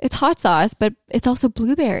weird? It's hot sauce, but it's also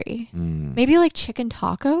blueberry. Maybe like chicken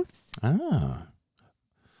tacos.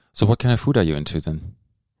 So what kind of food are you into then?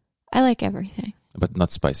 I like everything. But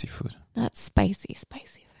not spicy food. Not spicy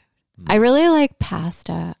food. I really like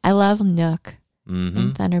pasta. I love Nook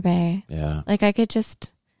in Thunder Bay. Yeah. Like I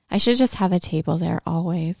should just have a table there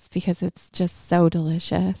always because it's just so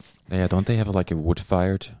delicious. Yeah, don't they have like a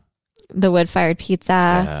wood-fired? The wood-fired pizza.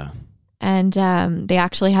 Yeah. And they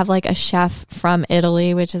actually have like a chef from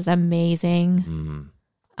Italy, which is amazing.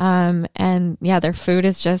 And yeah, their food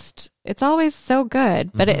is it's always so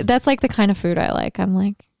good. But that's like the kind of food I like. I'm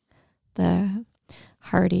like the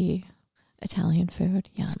hearty Italian food.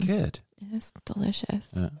 Yeah, it's good. It's delicious.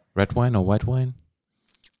 Red wine or white wine?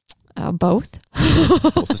 Both.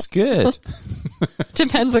 Both is good.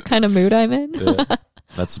 Depends what kind of mood I'm in.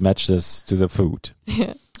 Let's match this to the food.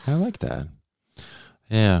 Yeah. I like that.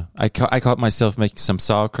 Yeah, I caught myself making some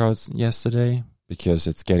sauerkraut yesterday because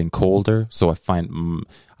it's getting colder. So I find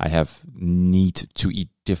I have need to eat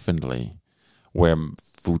differently where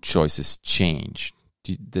food choices change.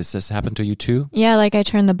 Does this happen to you too? Yeah, like I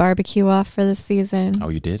turned the barbecue off for the season. Oh,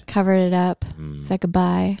 you did? Covered it up. Said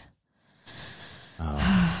goodbye.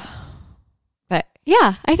 But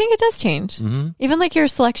yeah, I think it does change. Even like your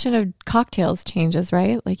selection of cocktails changes,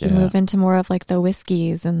 right? Like you move into more of like the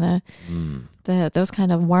whiskeys and the those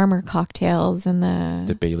kind of warmer cocktails and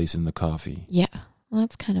the Baileys and the coffee. Yeah. Well,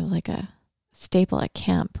 that's kind of like a staple at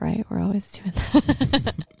camp, right? We're always doing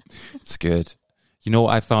that. It's good.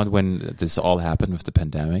 I found when this all happened with the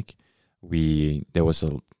pandemic, there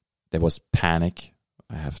was panic.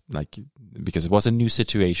 I have because it was a new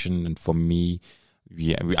situation, and for me,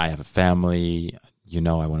 I have a family. I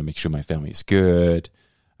want to make sure my family is good.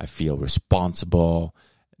 I feel responsible.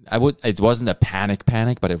 It wasn't a panic,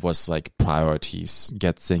 but it was like priorities.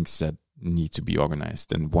 Get things that need to be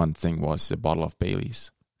organized, and one thing was a bottle of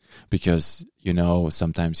Baileys, because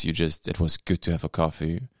sometimes it was good to have a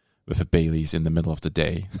coffee with a Baileys in the middle of the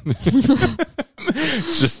day.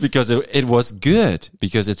 Just because it was good,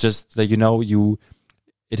 because it's just like,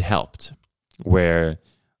 it helped where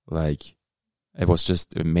like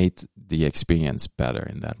it made the experience better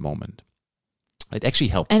in that moment. It actually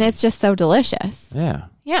helped. And it's just so delicious. Yeah.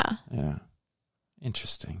 Yeah. Yeah.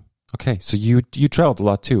 Interesting. Okay. So you traveled a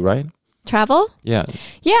lot too, right? Travel? Yeah.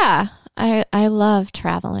 Yeah. I love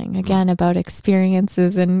traveling, again, about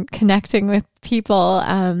experiences and connecting with people.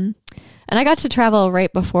 And I got to travel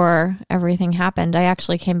right before everything happened. I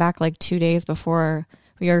actually came back like 2 days before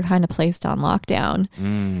we were kind of placed on lockdown.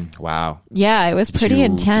 Wow. Yeah, it was pretty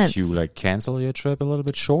intense. Did you like cancel your trip a little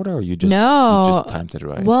bit shorter, or you just timed it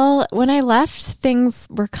right? Well, when I left, things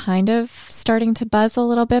were kind of starting to buzz a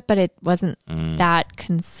little bit, but it wasn't that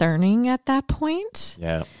concerning at that point.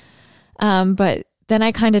 Yeah. But then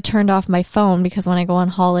I kind of turned off my phone, because when I go on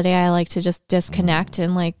holiday, I like to just disconnect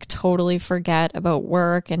and like totally forget about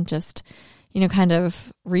work and just, kind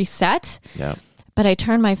of reset. Yeah. But I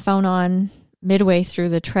turned my phone on midway through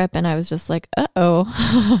the trip and I was just like,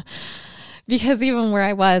 uh-oh. Because even where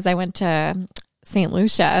I went to St.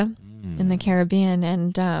 Lucia in the Caribbean,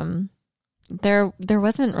 and there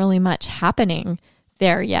wasn't really much happening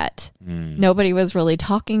there yet. Nobody was really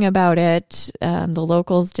talking about it. The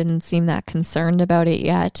locals didn't seem that concerned about it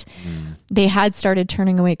yet. They had started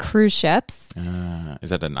turning away cruise ships. Is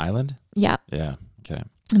that an island? Yeah. Yeah. Okay.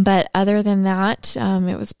 But other than that,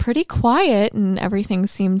 it was pretty quiet, and everything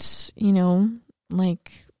seemed,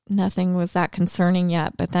 like nothing was that concerning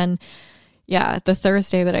yet. But then, yeah, the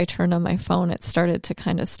Thursday that I turned on my phone, it started to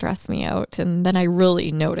kind of stress me out. And then I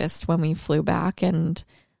really noticed when we flew back and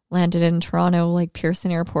landed in Toronto, like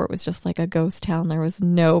Pearson Airport was just like a ghost town. There was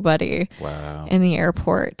nobody in the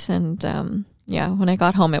airport. And when I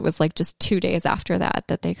got home, it was like just 2 days after that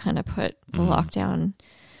they kind of put the lockdown,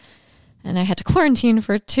 and I had to quarantine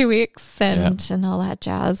for 2 weeks and all that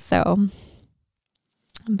jazz. So,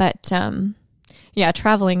 but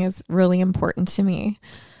traveling is really important to me.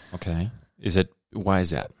 Okay. Why is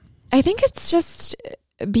that? I think it's just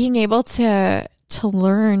being able to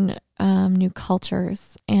learn new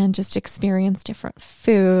cultures and just experience different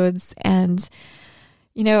foods. And,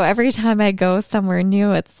 every time I go somewhere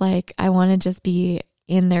new, it's like I want to just be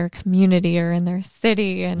in their community or in their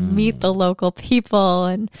city and meet the local people.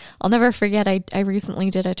 And I'll never forget, I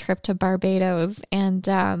recently did a trip to Barbados, and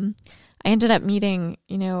I ended up meeting,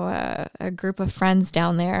 a group of friends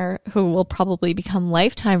down there who will probably become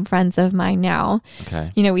lifetime friends of mine now.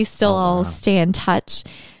 Okay. We still all stay in touch.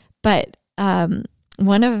 But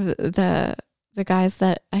one of the guys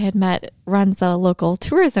that I had met runs a local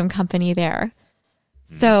tourism company there.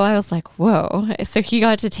 So I was like, whoa. So he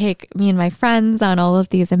got to take me and my friends on all of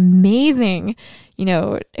these amazing,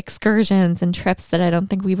 excursions and trips that I don't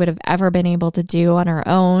think we would have ever been able to do on our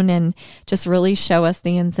own, and just really show us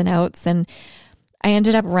the ins and outs. And I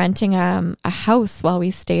ended up renting a house while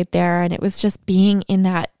we stayed there. And it was just being in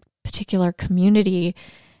that particular community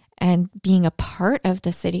and being a part of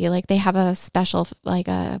the city. Like they have a special, like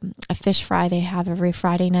a fish fry they have every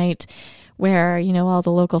Friday night where, all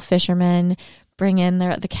the local fishermen bring in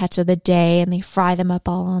the catch of the day, and they fry them up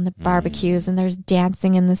all on the barbecues, and there's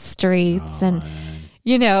dancing in the streets. And,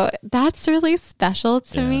 that's really special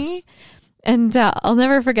to me. And I'll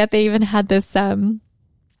never forget, they even had this, when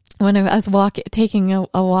I was taking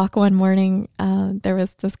a walk one morning, there was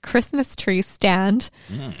this Christmas tree stand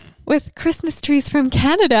with Christmas trees from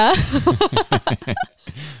Canada.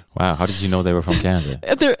 Wow, how did you know they were from Canada?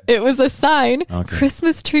 It was a sign,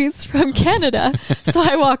 Christmas trees from Canada. So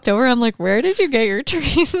I walked over, I'm like, where did you get your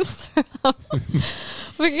trees from?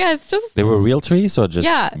 But yeah, it's just... They were real trees or just...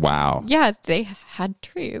 Yeah. Wow. Yeah, they had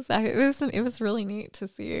trees. It was really neat to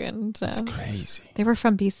see. And that's crazy. They were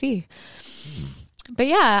from BC. But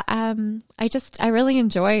yeah, I really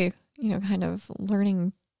enjoy, kind of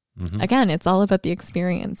learning. Again, it's all about the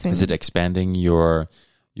experience. Is it expanding your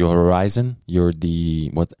horizon?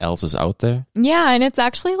 What else is out there? Yeah, and it's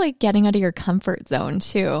actually like getting out of your comfort zone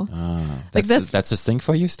too. That's this thing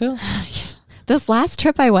for you still? This last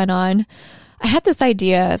trip I went on, I had this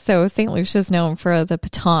idea. So St. Lucia is known for the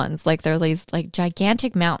pitons. Like they're these like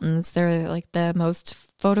gigantic mountains. They're like the most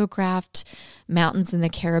photographed mountains in the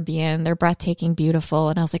Caribbean. They're breathtaking, beautiful.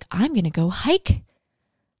 And I was like, I'm going to go hike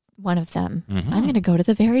one of them. I'm going to go to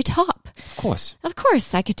the very top. Of course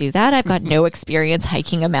I could do that. I've got no experience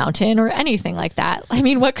hiking a mountain or anything like that. I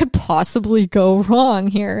mean, what could possibly go wrong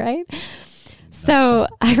here, right? So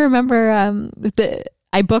I remember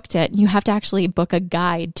I booked it. You have to actually book a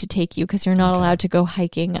guide to take you, because you're not allowed to go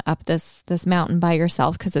hiking up this mountain by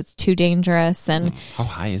yourself because it's too dangerous. And how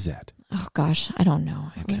high is that? Oh gosh, I don't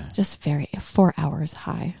know. Okay. Just 4 hours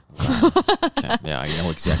high. Wow. Okay. Yeah, I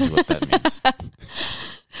know exactly what that means.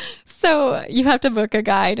 So you have to book a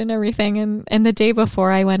guide and everything. And the day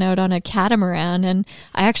before, I went out on a catamaran, and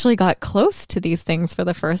I actually got close to these things for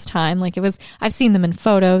the first time. Like I've seen them in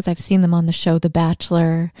photos. I've seen them on the show The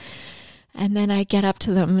Bachelor. And then I get up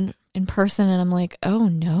to them in person, and I'm like, oh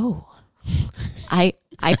no, I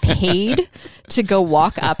paid to go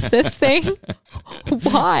walk up this thing.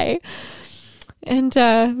 Why? And,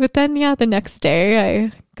 but then, the next day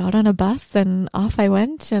I got on a bus and off I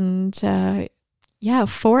went, and,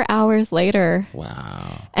 4 hours later.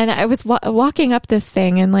 Wow. And I was walking up this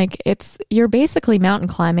thing, and like you're basically mountain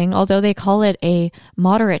climbing, although they call it a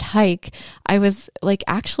moderate hike. I was like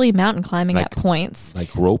actually mountain climbing at points.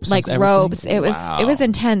 Like ropes? Like ropes. It was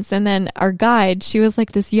intense. And then our guide, she was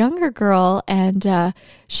like this younger girl, and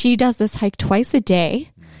she does this hike twice a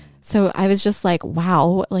day. So I was just like,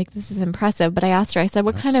 wow, like this is impressive. But I asked her, I said,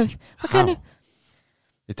 what kind of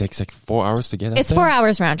It takes like 4 hours to get up It's there? 4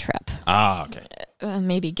 hours round trip. Ah, okay.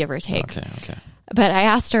 Maybe give or take. Okay. But I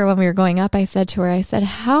asked her when we were going up, I said to her,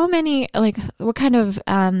 how many, like, what kind of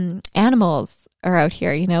animals are out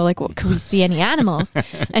here? Could we see any animals?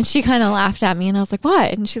 And she kind of laughed at me, and I was like,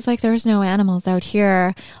 what? And she's like, there's no animals out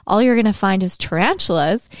here. All you're going to find is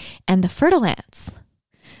tarantulas and the fertilants.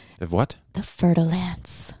 The what? The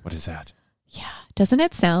fertilants. What is that? Yeah. Doesn't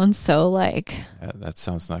it sound so like... that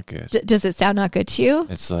sounds not good. Does it sound not good to you?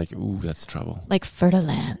 It's like, ooh, that's trouble. Like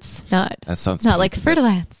fertilants. That sounds not like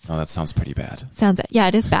fertilants. No, that sounds pretty bad. Yeah,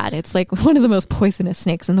 it is bad. It's like one of the most poisonous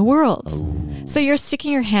snakes in the world. Ooh. So you're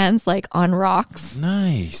sticking your hands like on rocks.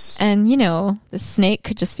 Nice. And the snake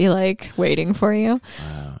could just be like waiting for you.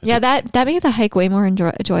 Wow. Yeah, that made the hike way more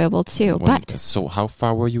enjoyable too. So how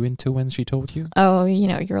far were you into when she told you? Oh,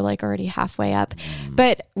 you're like already halfway up.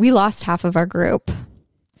 But we lost half of our group.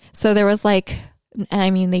 So there was like,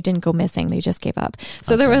 I mean, they didn't go missing. They just gave up.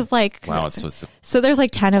 So there was like, wow. So there's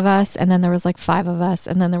like 10 of us, and then there was like 5 of us,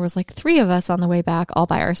 and then there was like 3 of us on the way back all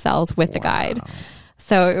by ourselves with the guide.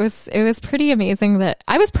 So it was pretty amazing that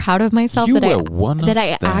I was proud of myself that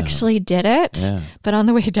I actually did it. Yeah. But on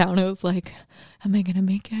the way down, I was like, am I going to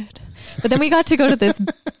make it? But then we got to go to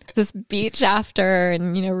this beach after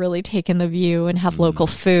and, really take in the view and have local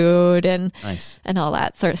food and all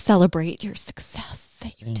that, sort of celebrate your success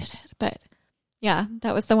that you did it. But yeah,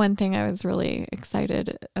 that was the one thing I was really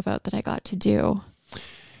excited about that I got to do.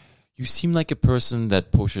 You seem like a person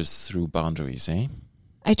that pushes through boundaries, eh?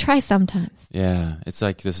 I try sometimes. Yeah, it's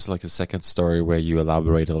like this is like the second story where you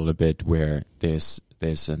elaborate a little bit, where there's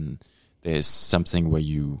something where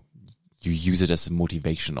you use it as a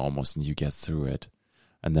motivation almost, and you get through it,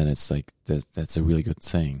 and then it's like that's a really good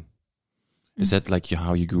thing. Is that like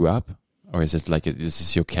how you grew up, or is it like is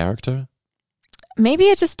this your character? Maybe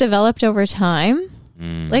it just developed over time.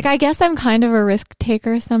 Like I guess I'm kind of a risk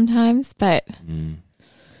taker sometimes, but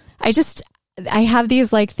I have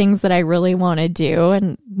these like things that I really want to do,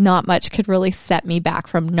 and not much could really set me back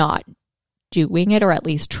from not doing it, or at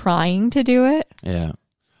least trying to do it. Yeah.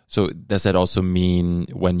 So does that also mean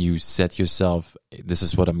when you set yourself, this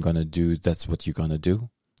is what I'm going to do, that's what you're going to do?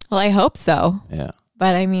 Well, I hope so. Yeah.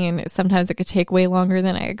 But I mean, sometimes it could take way longer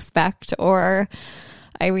than I expect, or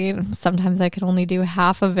I mean, sometimes I could only do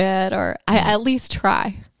half of it, or I at least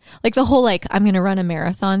try. Like the whole like, I'm going to run a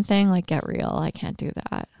marathon thing, like get real. I can't do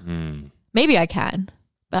that. Maybe I can,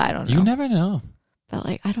 but I don't know. You never know. But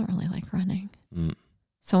like, I don't really like running.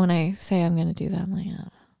 So when I say I'm going to do that, I'm like, oh.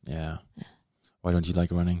 Yeah. Why don't you like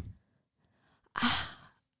running?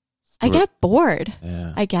 I get bored,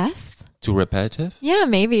 I guess. Too repetitive? Yeah,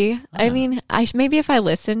 maybe. I mean, maybe if I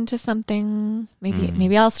listen to something,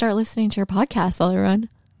 maybe I'll start listening to your podcast while I run.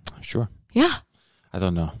 Sure. Yeah. I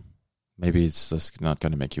don't know. Maybe it's just not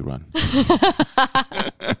going to make you run.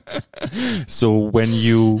 So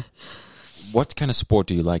what kind of sport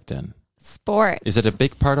do you like then? Sport. Is it a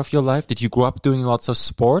big part of your life? Did you grow up doing lots of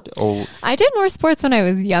sport? Or I did more sports when I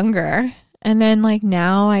was younger. And then like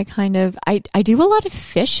now I do a lot of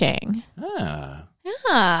fishing. Yeah.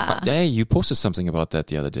 Yeah. Hey, you posted something about that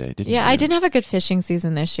the other day, didn't you? Yeah, I didn't have a good fishing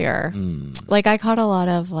season this year. Like I caught a lot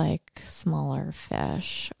of like smaller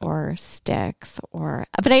fish or sticks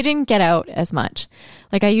but I didn't get out as much.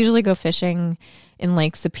 Like I usually go fishing in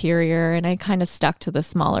Lake Superior, and I kind of stuck to the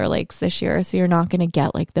smaller lakes this year. So you're not going to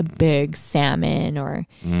get like the big salmon or,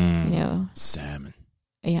 salmon.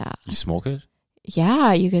 Yeah. You smoke it?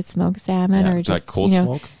 Yeah, you could smoke salmon or just like cold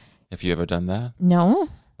smoke. Have you ever done that? No.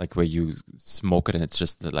 Like where you smoke it and it's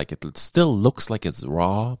just like it still looks like it's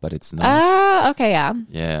raw, but it's not. Oh, okay, yeah.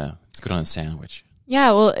 Yeah, it's good on a sandwich.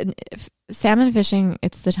 Yeah, well, salmon fishing,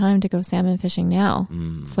 it's the time to go salmon fishing now.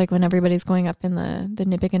 It's like when everybody's going up in the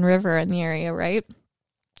Nippigan River in the area, right?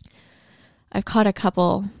 I've caught a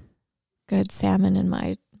couple good salmon in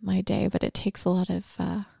my day, but it takes a lot of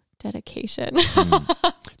dedication.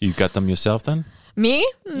 You got them yourself then? Me?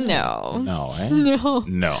 No. No, eh?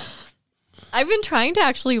 No. I've been trying to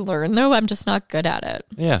actually learn, though. I'm just not good at it.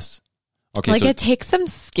 Yes. Okay. Like, it takes some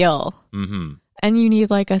skill. And you need,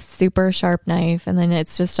 like, a super sharp knife. And then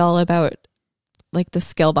it's just all about, like, the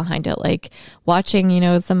skill behind it. Like,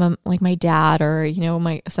 watching, some of, like, my dad or,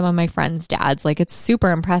 some of my friends' dads. Like, it's super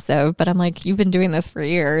impressive. But I'm like, you've been doing this for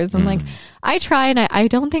years. And, like, I try, and I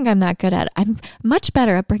don't think I'm that good at it. I'm much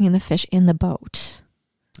better at bringing the fish in the boat.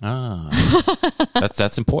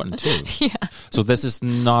 That's important too. Yeah. So it's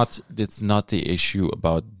not the issue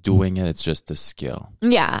about doing it, it's just the skill.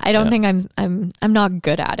 Yeah, I don't think I'm not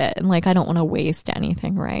good at it, and like I don't want to waste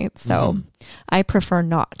anything, right? So I prefer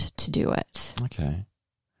not to do it. Okay.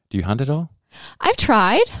 Do you hunt at all? I've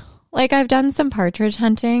tried. Like I've done some partridge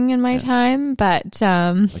hunting in my time, but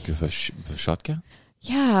like with a shotgun?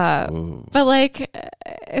 Yeah. Ooh. But like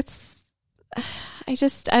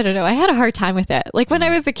I don't know. I had a hard time with it. Like when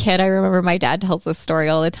I was a kid, I remember my dad tells this story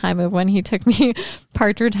all the time of when he took me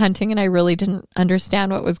partridge hunting and I really didn't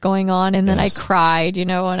understand what was going on. And then I cried,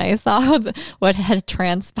 when I saw what had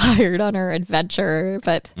transpired on our adventure.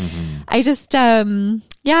 But I just, I'm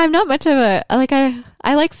not much of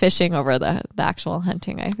I like fishing over the actual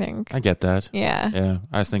hunting, I think. I get that. Yeah. Yeah.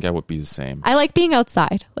 I think I would be the same. I like being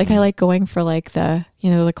outside. Like I like going for like the,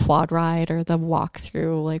 the quad ride or the walk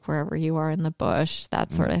through, like wherever you are in the bush,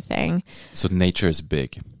 that sort of thing. So nature is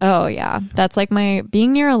big. Oh yeah. That's like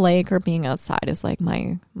being near a lake or being outside is like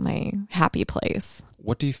my happy place.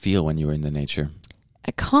 What do you feel when you're in the nature?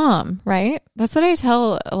 calm, right? That's what I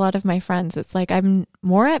tell a lot of my friends. It's like I'm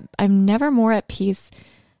never more at peace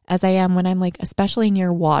as I am when I'm like, especially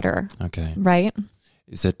near water. Okay. Right?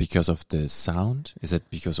 Is that because of the sound? Is that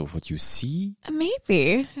because of what you see?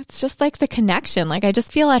 Maybe. It's just like the connection. Like I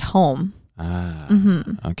just feel at home.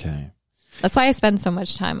 Okay. That's why I spend so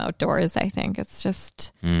much time outdoors, I think. It's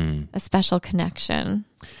just a special connection.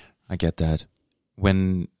 I get that.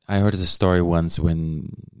 When I heard the story once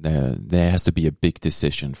when there has to be a big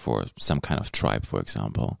decision for some kind of tribe, for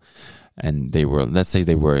example. And let's say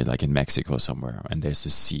they were like in Mexico somewhere, and there's the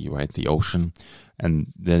sea, right? The ocean.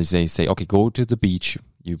 And then they say, okay, go to the beach.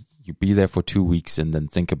 You be there for 2 weeks and then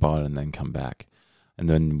think about it and then come back. And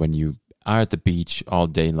then when you are at the beach all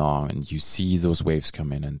day long and you see those waves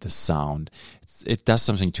come in and the sound, it does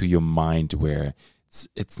something to your mind where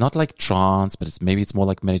it's not like trance, but maybe it's more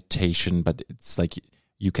like meditation, but it's like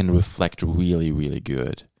you can reflect really, really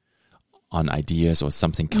good on ideas or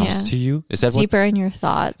something comes to you. Is that deeper in your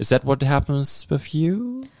thoughts? Is that what happens with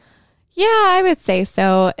you? Yeah, I would say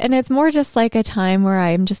so. And it's more just like a time where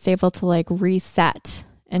I'm just able to like reset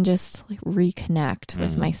and just like reconnect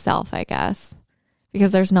with myself, I guess.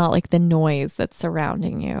 Because there's not like the noise that's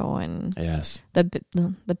surrounding you and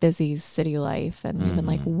the busy city life and even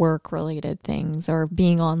like work related things or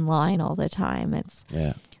being online all the time. It's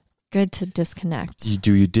good to disconnect.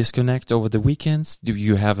 Do you disconnect over the weekends? Do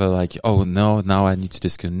you have a like, oh no, now I need to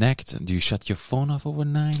disconnect? Do you shut your phone off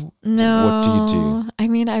overnight? No. What do you do? I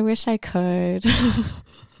mean, I wish I could.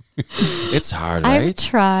 It's hard, right?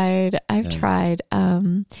 I've tried.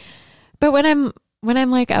 But when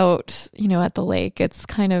I'm like out, at the lake, it's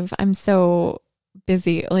kind of, I'm so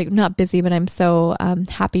busy, like not busy, but I'm so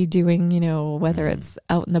happy doing, whether it's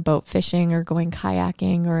out in the boat fishing or going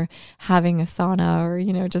kayaking or having a sauna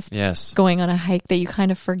or, just going on a hike that you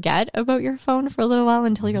kind of forget about your phone for a little while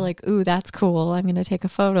until you're like, ooh, that's cool. I'm going to take a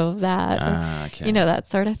photo of that. Okay. That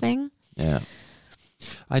sort of thing. Yeah,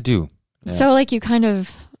 I do. Yeah. So like you kind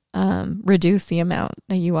of reduce the amount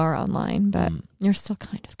that you are online, but you're still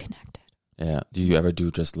kind of connected. Yeah. Do you ever do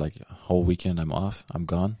just like a whole weekend? I'm off. I'm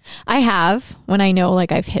gone. I have when I know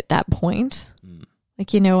like I've hit that point.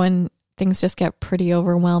 Like, when things just get pretty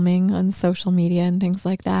overwhelming on social media and things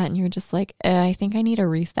like that. And you're just like, I think I need a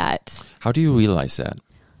reset. How do you realize that?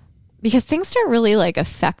 Because things start really like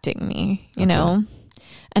affecting me, you know?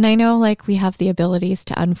 And I know like we have the abilities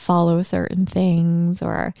to unfollow certain things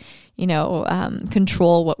or,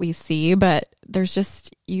 control what we see. But there's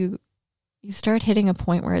just, you start hitting a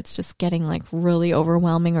point where it's just getting like really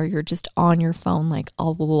overwhelming or you're just on your phone like a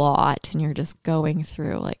lot and you're just going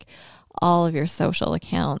through like all of your social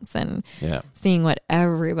accounts and seeing what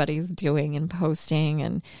everybody's doing and posting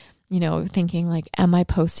and, thinking like, am I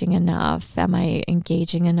posting enough? Am I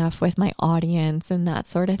engaging enough with my audience and that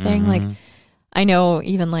sort of thing? Like, I know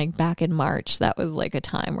even like back in March, that was like a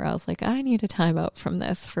time where I was like, I need a time out from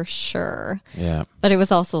this for sure. Yeah. But it was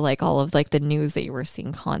also like all of like the news that you were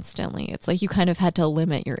seeing constantly. It's like you kind of had to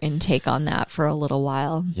limit your intake on that for a little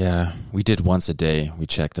while. Yeah. We did once a day. We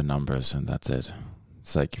checked the numbers and that's it.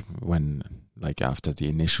 It's like after the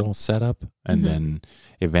initial setup and then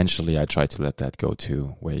eventually I try to let that go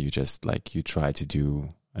too, where you just like, you try to do,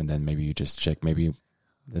 and then maybe you just check maybe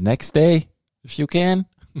the next day if you can.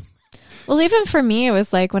 Well, even for me, it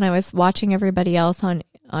was like when I was watching everybody else on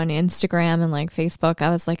Instagram and like Facebook, I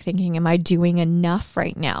was like thinking, am I doing enough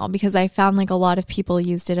right now? Because I found like a lot of people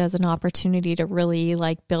used it as an opportunity to really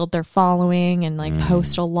like build their following and like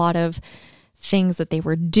post a lot of things that they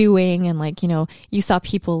were doing. And like, you saw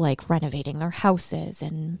people like renovating their houses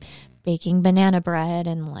and baking banana bread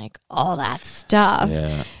and like all that stuff.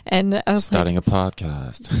 Yeah. And I was starting a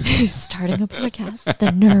podcast. Starting a podcast.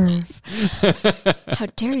 The nerve. How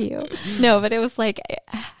dare you? No, but it was like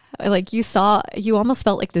you almost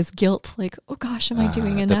felt like this guilt, like, oh gosh, am I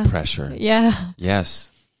doing enough? The pressure. Yeah. Yes.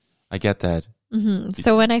 I get that.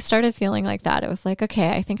 So when I started feeling like that, it was like, okay,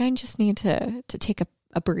 I think I just need to take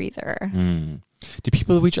a breather. Do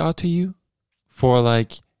people reach out to you for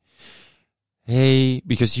like, hey,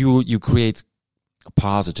 because you create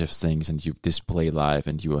positive things and you display life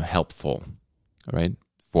and you are helpful, right?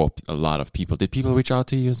 For a lot of people. Did people reach out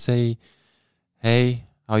to you and say, hey,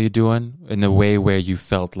 how you doing? In a way where you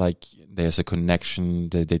felt like there's a connection,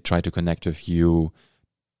 they try to connect with you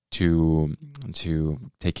to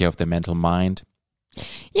take care of their mental mind?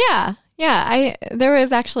 Yeah. There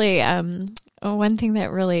was actually one thing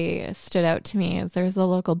that really stood out to me is there's a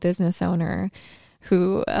local business owner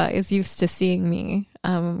who is used to seeing me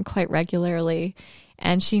quite regularly.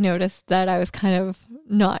 And she noticed that I was kind of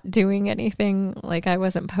not doing anything, like I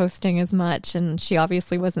wasn't posting as much, and she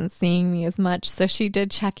obviously wasn't seeing me as much. So she did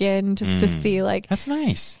check in just to see, like, that's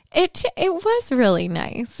nice. It was really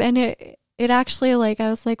nice, and it actually, like, I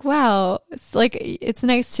was like, wow, it's like, it's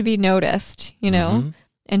nice to be noticed, you know,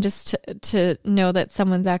 and just to know that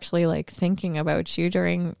someone's actually like thinking about you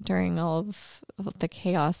during all of the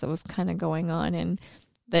chaos that was kind of going on, and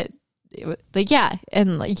that.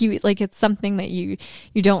 And like you, like, it's something that you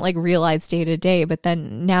don't like realize day to day, but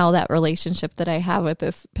then now that relationship that I have with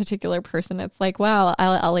this particular person, it's like, wow,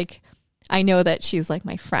 I'll like, I know that she's like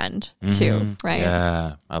my friend too, right?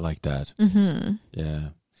 Yeah, I like that. Yeah,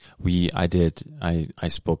 I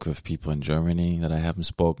spoke with people in Germany that I haven't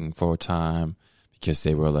spoken for a time, because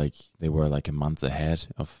they were like a month ahead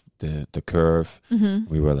of the curve.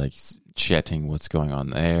 We were like chatting what's going on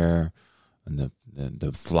there, and the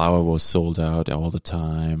flour was sold out all the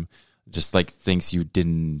time. Just like things you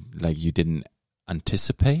didn't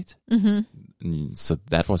anticipate. So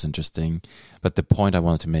that was interesting. But the point I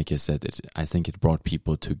wanted to make is that I think it brought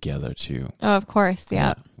people together too. Oh, of course,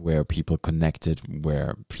 yeah. Where people connected,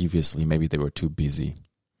 where previously maybe they were too busy.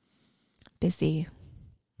 Busy.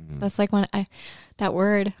 That's like that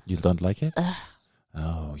word. You don't like it?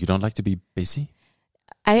 Oh, you don't like to be busy?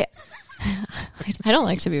 I don't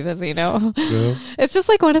like to be busy, no. It's just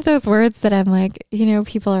like one of those words that I'm like, you know,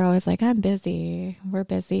 people are always like, I'm busy, we're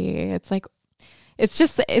busy. It's like,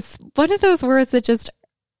 it's one of those words that just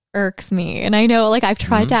irks me. And I know, like, I've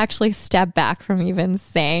tried to actually step back from even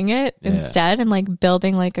saying it instead, and like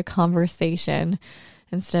building like a conversation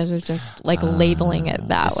instead of just like labeling it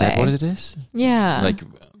that way. Is that what it is? Yeah. Like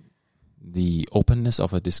the openness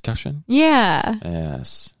of a discussion? Yeah.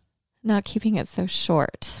 Yes. Not keeping it so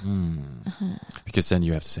short. Because then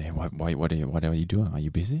you have to say, what are you doing? Are you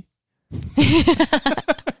busy?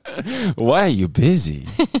 Why are you busy?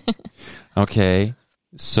 Okay.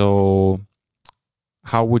 So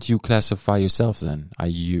how would you classify yourself then?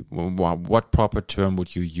 What proper term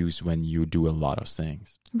would you use when you do a lot of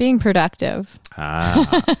things? Being productive.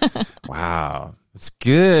 Wow. That's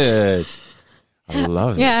good. I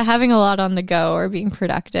love it. Yeah, having a lot on the go, or being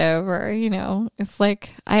productive, or, you know, it's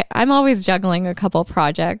like I'm always juggling a couple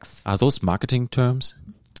projects. Are those marketing terms?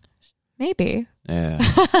 Maybe. Yeah.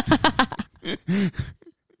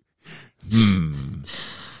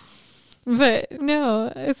 But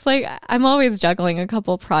no, it's like I'm always juggling a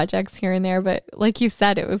couple projects here and there. But like you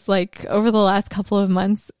said, it was like over the last couple of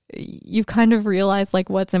months, you kind of realize like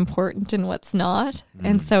what's important and what's not.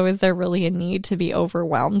 And so is there really a need to be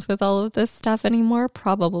overwhelmed with all of this stuff anymore?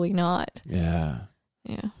 Probably not. Yeah.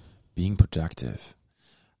 Yeah. Being productive.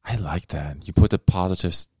 I like that. You put a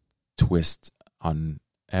positive twist on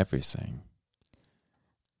everything.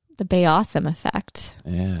 The bayawesome effect.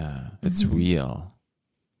 Yeah. It's real.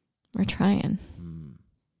 We're trying.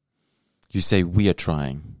 You say we are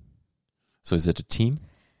trying. So is it a team?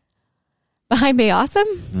 Behind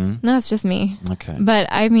bayawesome? No, it's just me. Okay. But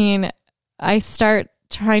I mean, I start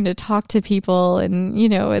trying to talk to people, and, you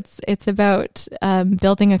know, it's about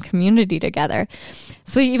building a community together.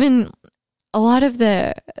 So even a lot of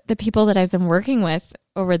the people that I've been working with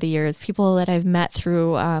over the years, people that I've met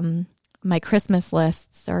through my Christmas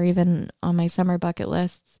lists, or even on my summer bucket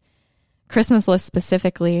lists, Christmas list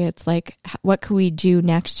specifically, it's like, what could we do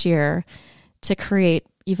next year to create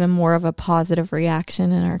even more of a positive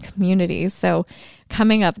reaction in our communities? So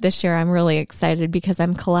coming up this year, I'm really excited because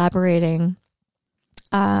I'm collaborating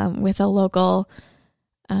with a local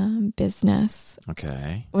business.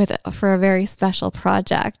 Okay. For a very special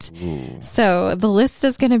project. Ooh. So the list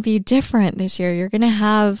is going to be different this year. You're going to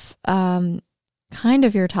have kind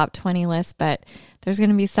of your top 20 list, but there's going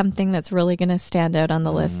to be something that's really going to stand out on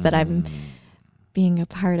the list that I'm being a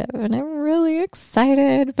part of, and I'm really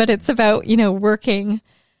excited. But it's about, you know, working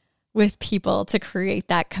with people to create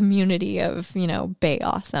that community of, you know,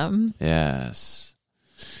 bayawesome. Yes.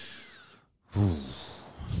 Ooh.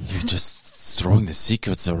 You're just throwing the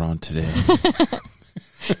secrets around today.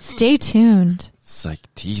 Stay tuned. It's like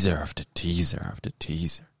teaser after teaser after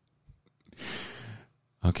teaser.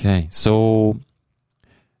 Okay, so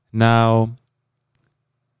now,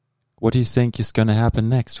 what do you think is going to happen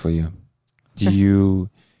next for you? Do you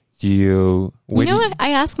you know what?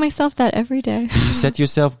 I ask myself that every day. Do you set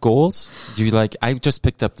yourself goals? Do you like? I just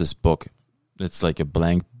picked up this book. It's like a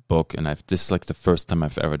blank book, and this is like the first time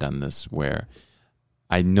I've ever done this, where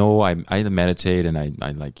I know I meditate and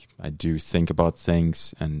I do think about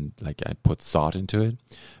things, and like I put thought into it.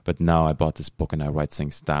 But now I bought this book and I write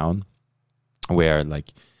things down, where like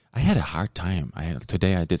I had a hard time.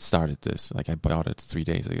 Today I started this. Like I bought it 3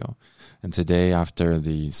 days ago, and today after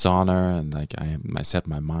the sauna and like I set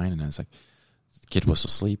my mind, and I was like, the kid was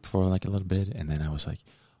asleep for like a little bit, and then I was like,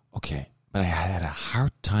 okay. But I had a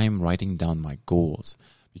hard time writing down my goals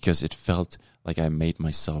because it felt like I made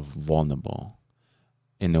myself vulnerable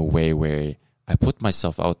in a way where I put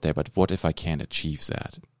myself out there, but what if I can't achieve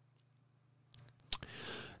that?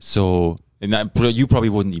 So, you probably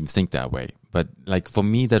wouldn't even think that way. But like for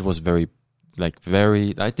me, that was very, I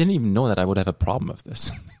didn't even know that I would have a problem with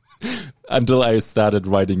this until I started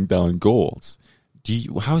writing down goals.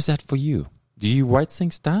 How is that for you? Do you write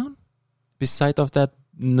things down beside of that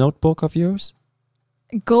notebook of yours?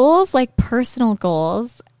 Goals, like personal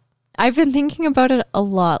goals. I've been thinking about it a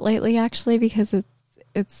lot lately, actually, because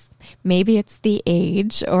it's maybe it's the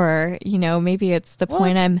age, or maybe it's the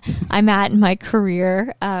point I'm at in my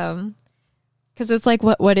career. Because it's like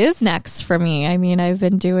what is next for me? I mean, I've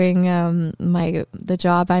been doing the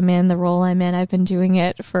job I'm in, the role I'm in. I've been doing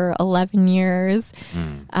it for 11 years.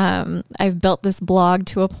 I've built this blog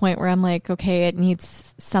to a point where I'm like, okay, it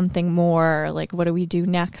needs something more. Like, what do we do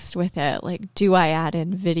next with it? Like, do I add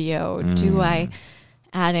in video? Do I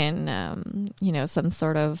add in, some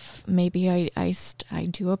sort of, maybe I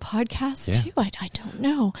do a podcast too. I don't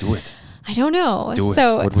know. Do it. I don't know. Do it.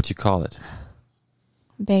 So, what would you call it?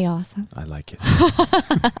 Bayawesome. I like it.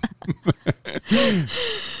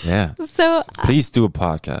 Yeah. So please do a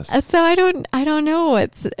podcast. So I don't know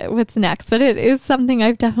what's next, but it is something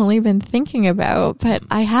I've definitely been thinking about. But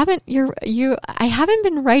I haven't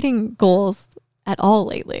been writing goals at all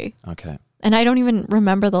lately. Okay. And I don't even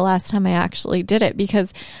remember the last time I actually did it,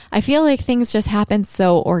 because I feel like things just happen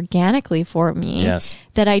so organically for me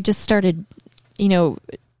that I just started,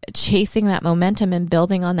 chasing that momentum and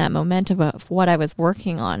building on that momentum of what I was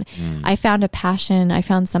working on. I found a passion. I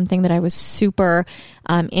found something that I was super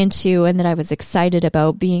into and that I was excited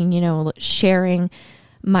about being, sharing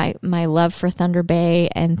my love for Thunder Bay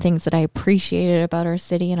and things that I appreciated about our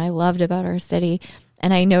city and I loved about our city.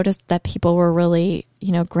 And I noticed that people were really,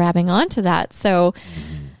 grabbing onto that. So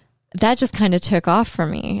that just kind of took off for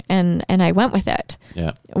me, and I went with it.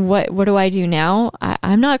 Yeah. What do I do now?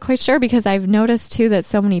 I'm not quite sure, because I've noticed too that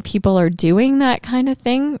so many people are doing that kind of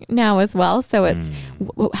thing now as well. So it's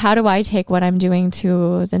how do I take what I'm doing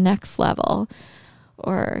to the next level?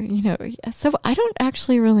 Or, so I don't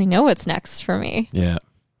actually really know what's next for me. Yeah.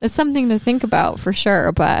 It's something to think about for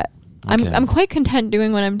sure, but I'm quite content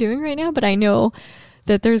doing what I'm doing right now, but I know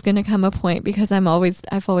that there's going to come a point, because I've always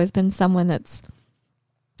been someone that's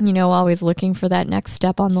always looking for that next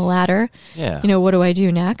step on the ladder. Yeah. What do I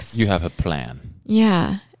do next? You have a plan.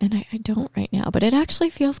 Yeah. And I don't right now, but it actually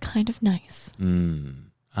feels kind of nice.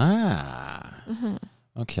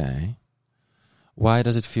 Okay. Why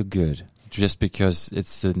does it feel good? Just because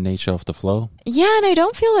it's the nature of the flow? Yeah. And I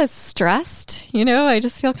don't feel as stressed, I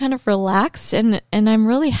just feel kind of relaxed, and I'm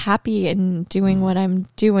really happy in doing what I'm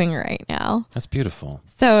doing right now. That's beautiful.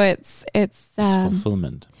 So it's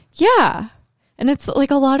fulfillment. Yeah. And it's like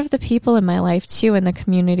a lot of the people in my life too, in the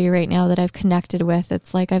community right now that I've connected with.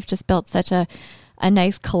 It's like I've just built such a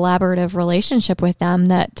nice collaborative relationship with them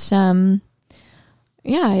that,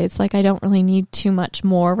 it's like I don't really need too much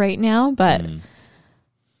more right now, but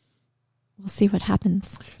we'll see what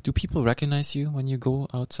happens. Do people recognize you when you go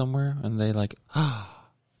out somewhere and they like,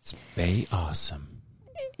 it's bayawesome?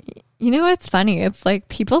 It's funny. It's like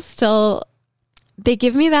people still... They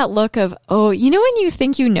give me that look of, when you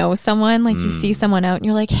think someone, like you see someone out and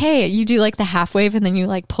you're like, hey, you do like the half wave and then you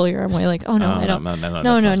like pull your arm away, like, oh no, I don't.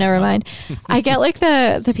 No, never mind. I get like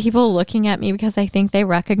the people looking at me because I think they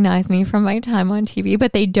recognize me from my time on TV,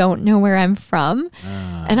 but they don't know where I'm from.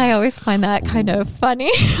 And I always find that kind of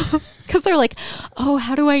funny, because they're like, oh,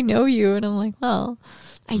 how do I know you? And I'm like, well,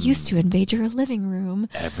 I used to invade your living room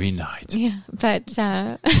every night. Yeah, but...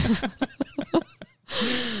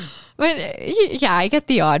 But yeah, I get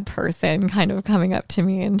the odd person kind of coming up to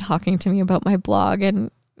me and talking to me about my blog. And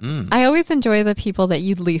I always enjoy the people that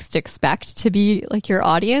you'd least expect to be like your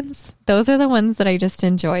audience. Those are the ones that I just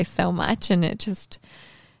enjoy so much. And it just,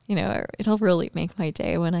 it'll really make my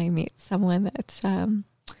day when I meet someone that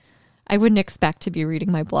I wouldn't expect to be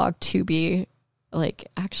reading my blog to be like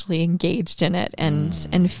actually engaged in it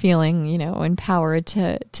and feeling, empowered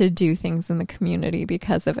to do things in the community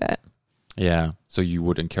because of it. Yeah. So you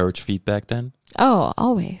would encourage feedback then? Oh,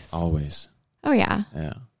 always. Always. Oh, yeah.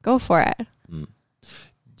 Yeah. Go for it.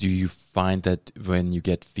 Do you find that when you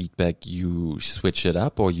get feedback, you switch it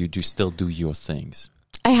up, or you still do your things?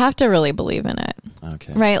 I have to really believe in it.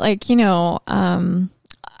 Okay. Right? Like,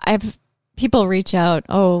 I've people reach out,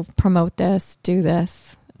 promote this, do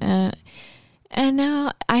this. And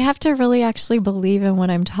now I have to really actually believe in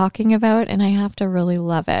what I'm talking about, and I have to really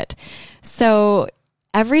love it. So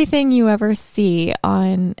everything you ever see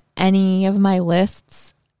on any of my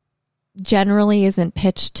lists generally isn't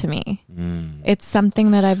pitched to me. It's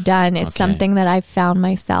something that I've done. It's something that I've found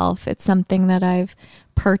myself. It's something that I've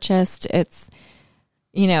purchased. It's,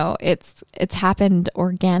 you know, it's happened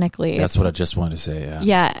organically. That's what I just wanted to say.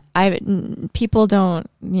 Yeah. People don't,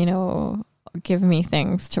 you know, give me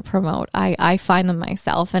things to promote. I find them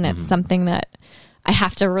myself, and it's something that I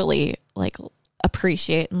have to really like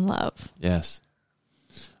appreciate and love. Yes.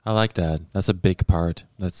 I like that. That's a big part.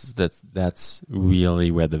 That's really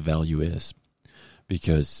where the value is,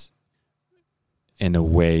 because in a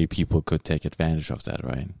way people could take advantage of that,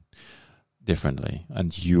 right? Differently.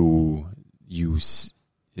 And for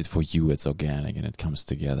you it's organic and it comes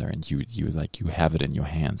together, and you have it in your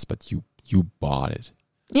hands, but you bought it.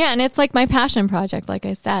 Yeah, and it's like my passion project. Like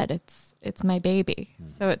I said, it's my baby.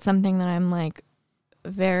 So it's something that I'm like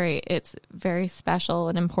it's very special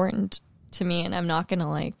and important to me, and I'm not going to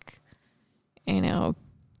like, you know,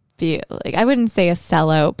 be like, I wouldn't say a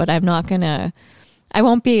sellout, but I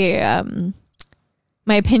won't be,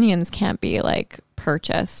 my opinions can't be like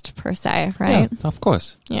purchased per se, right? Yeah, of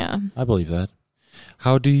course. Yeah. I believe that.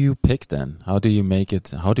 How do you pick then? How do you make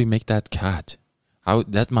it? How do you make that cut?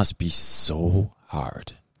 That must be so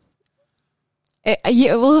hard.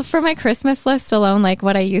 Well, for my Christmas list alone, like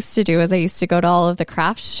what I used to do is I used to go to all of the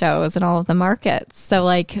craft shows and all of the markets. So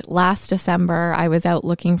like last December, I was out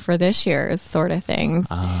looking for this year's sort of things.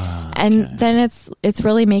 And then it's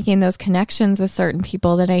really making those connections with certain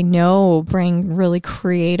people that I know bring really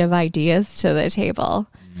creative ideas to the table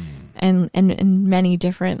and many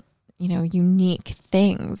different, you know, unique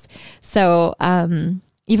things. So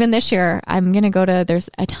even this year, I'm going to go to, there's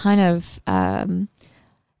a ton of,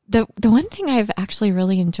 The one thing I've actually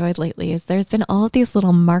really enjoyed lately is there's been all of these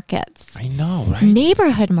little markets. I know, right?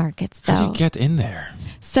 Neighborhood markets, though. How do you get in there?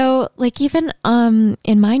 So, like even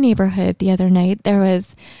in my neighborhood the other night, there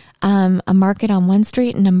was a market on one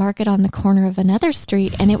street and a market on the corner of another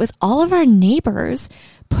street, and it was all of our neighbors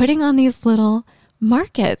putting on these little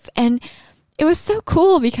markets. And it was so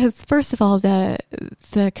cool because, first of all, the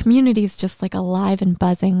community is just like alive and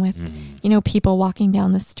buzzing with, you know, people walking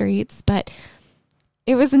down the streets, but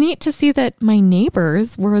it was neat to see that my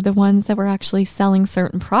neighbors were the ones that were actually selling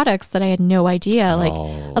certain products that I had no idea. Like,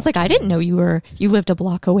 I was like, I didn't know you lived a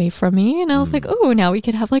block away from me. And I was like, oh, now we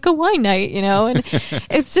could have like a wine night, you know? And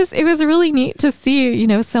it was really neat to see, you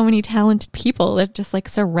know, so many talented people that just like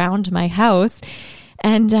surround my house.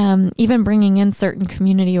 And even bringing in certain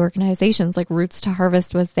community organizations like Roots to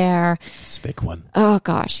Harvest was there. It's a big one. Oh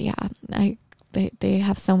gosh, yeah. They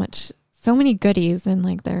have so many goodies, and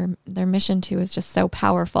like their mission too is just so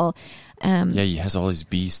powerful. Yeah, he has all his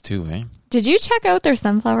bees too, eh? Did you check out their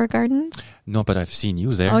sunflower garden? No, but I've seen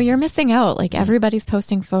you there. Oh, you're missing out. Like everybody's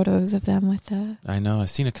posting photos of them with the... I know.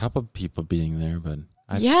 I've seen a couple of people being there, but...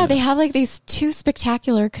 They have like these 2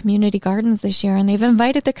 spectacular community gardens this year, and they've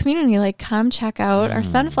invited the community, like, come check out our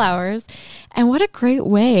sunflowers. And what a great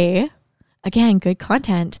way... Again, good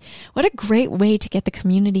content. What a great way to get the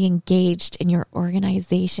community engaged in your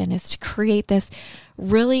organization is to create this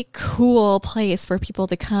really cool place for people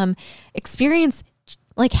to come experience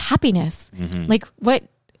like happiness. Like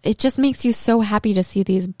it just makes you so happy to see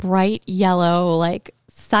these bright yellow, like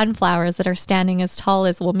sunflowers that are standing as tall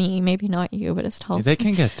as, well, me, maybe not you, but as tall. They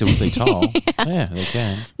can get really tall. Yeah, they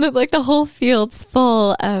can. Like the whole field's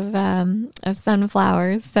full of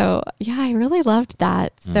sunflowers. So yeah, I really loved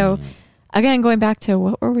that. So again, going back to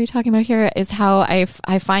what were we talking about here is how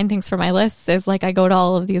I find things for my lists is like I go to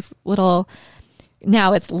all of these little,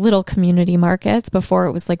 now it's little community markets. Before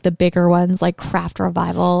it was like the bigger ones like Craft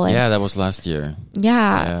Revival. And, yeah, that was last year.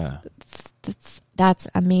 Yeah. That's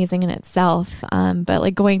amazing in itself. But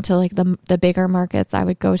like going to like the bigger markets I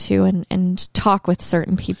would go to and talk with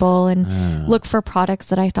certain people and look for products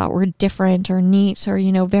that I thought were different or neat or,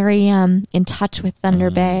 you know, very in touch with Thunder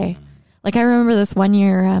Bay. Like I remember this one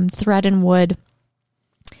year, Thread and Wood,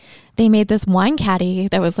 they made this wine caddy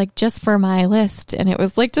that was like just for my list. And it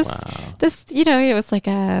was like just this, you know, it was like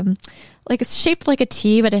it's shaped like a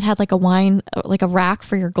T, but it had like a wine, like a rack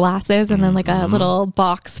for your glasses and then like a little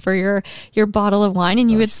box for your bottle of wine.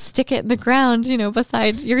 And you would stick it in the ground, you know,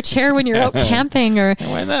 beside your chair when you're out camping or,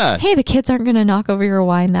 why not? Hey, the kids aren't going to knock over your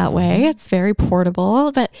wine that way. It's very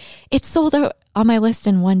portable, but it sold out on my list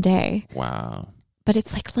in one day. Wow. But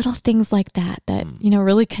it's like little things like that, you know,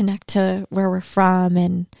 really connect to where we're from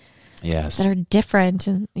and that are different.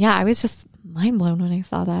 And yeah, I was just mind blown when I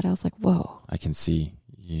saw that. I was like, whoa. I can see.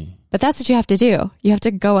 Yeah. But that's what you have to do. You have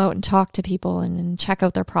to go out and talk to people and check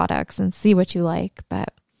out their products and see what you like.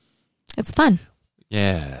 But It's fun.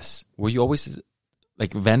 Yes. Were you always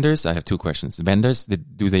like vendors? I have two questions. Vendors,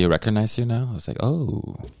 do they recognize you now? I was like,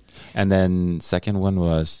 oh. And then second one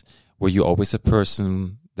was, were you always a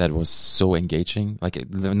person that was so engaging? Like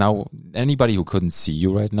now, anybody who couldn't see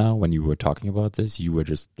you right now when you were talking about this, you were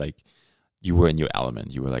just like, you were in your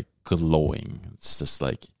element. You were like glowing. It's just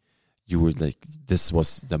like, you were like, this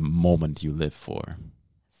was the moment you lived for.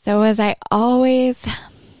 So as I always,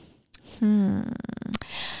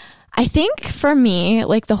 I think for me,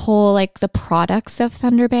 like the whole, like the products of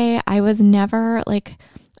Thunder Bay, I was never like,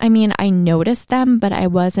 I mean, I noticed them, but I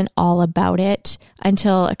wasn't all about it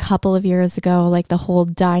until a couple of years ago, like the whole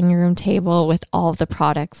dining room table with all of the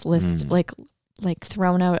products list, like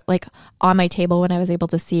thrown out, like on my table when I was able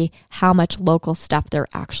to see how much local stuff there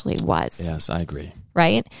actually was. Yes, I agree.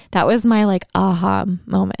 Right? That was my like aha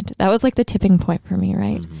moment. That was like the tipping point for me,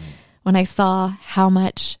 right? Mm-hmm. When I saw how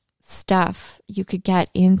much stuff you could get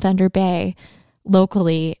in Thunder Bay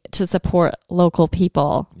locally to support local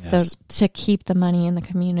people. Yes. So to keep the money in the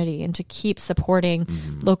community and to keep supporting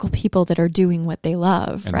local people that are doing what they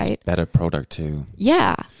love, and right? It's better product too.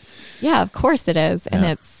 Yeah. Yeah, of course it is. Yeah.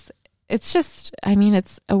 And it's just, I mean,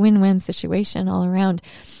 it's a win-win situation all around.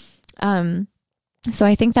 So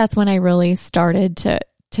I think that's when I really started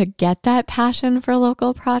to get that passion for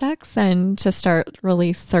local products and to start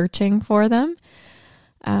really searching for them.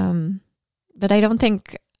 But I don't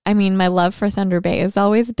think, I mean, my love for Thunder Bay has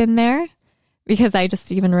always been there because I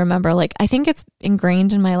just even remember, like, I think it's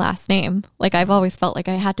ingrained in my last name. Like, I've always felt like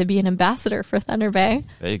I had to be an ambassador for Thunder Bay.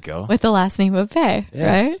 There you go. With the last name of Bay,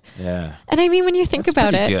 yes. Right? Yeah. And I mean, when you think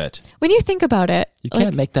about it, good. When you think about it, you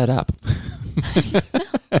can't make that up.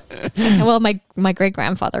 Well, my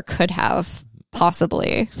great-grandfather could have,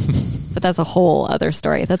 possibly, but that's a whole other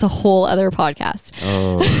story. That's a whole other podcast.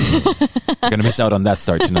 Oh, you're going to miss out on that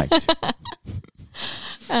story tonight.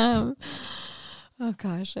 Oh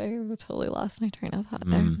gosh, I totally lost my train of thought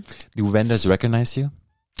there. Do vendors recognize you?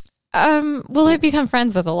 Well, I've become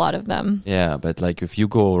friends with a lot of them. Yeah, but like if you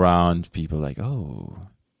go around, people like, oh,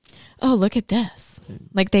 look at this.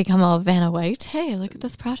 Like they come all Vanna White. Hey, look at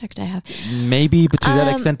this product I have. Maybe, but to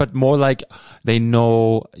that extent, but more like they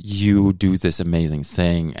know you do this amazing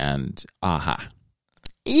thing and aha.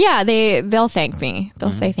 Yeah, they'll thank me.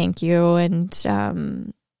 They'll say thank you. And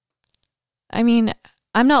I mean,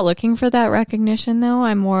 I'm not looking for that recognition though.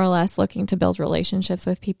 I'm more or less looking to build relationships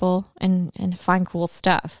with people and find cool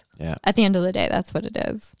stuff. Yeah. At the end of the day, that's what it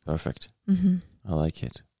is. Perfect. Mm-hmm. I like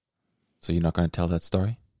it. So you're not going to tell that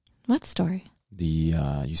story? What story?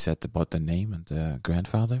 You said about the name and the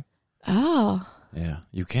grandfather. Oh. Yeah.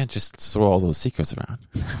 You can't just throw all those secrets around.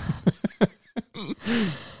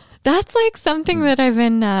 That's like something that I've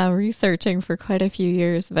been researching for quite a few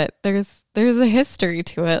years, but there's a history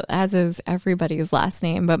to it, as is everybody's last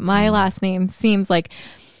name. But my last name seems like,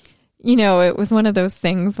 it was one of those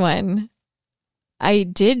things when I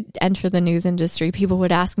did enter the news industry, people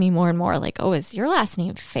would ask me more and more like, oh, is your last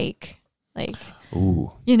name fake? Like,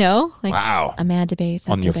 ooh, like wow. Amanda Bay,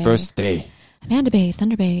 Thunder on your Bay. First day. Amanda Bay,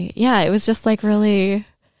 Thunder Bay. Yeah, it was just like really...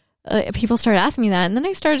 people started asking me that, and then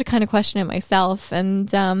I started to kind of question it myself.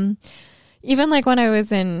 And even like when I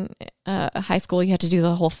was in high school, you had to do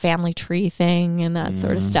the whole family tree thing and that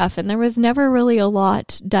sort of stuff. And there was never really a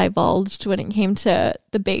lot divulged when it came to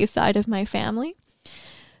the Bay side of my family.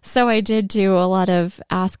 So I did do a lot of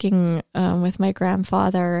asking with my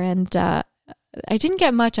grandfather, and I didn't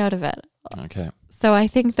get much out of it. Okay. So I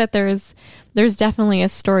think that there's definitely a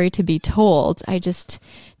story to be told. I just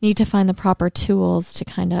need to find the proper tools to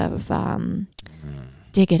kind of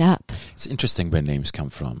dig it up. It's interesting where names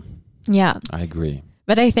come from. Yeah. I agree.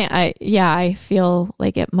 But I think I feel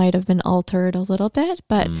like it might have been altered a little bit,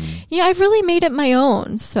 but yeah, I've really made it my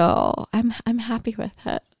own. So I'm happy with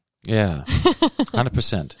it. Yeah.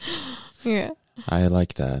 100%. Yeah. I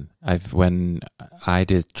like that. When I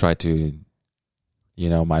did try to,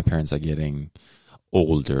 my parents are getting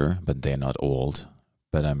older, but they're not old.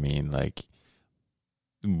 But I mean, like,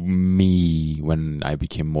 me, when I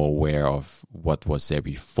became more aware of what was there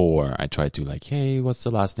before, I tried to like, hey, what's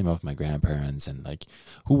the last name of my grandparents? And like,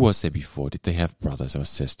 who was there before? Did they have brothers or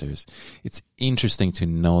sisters? It's interesting to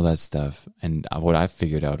know that stuff. And what I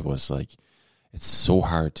figured out was like, it's so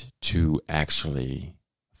hard to actually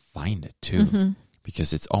find it too.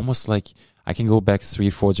 Because it's almost like I can go back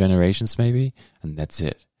 3-4 generations maybe, and that's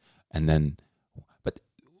it. And then, but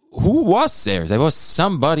who was there? There was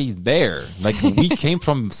somebody there. Like we came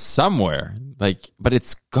from somewhere. Like, but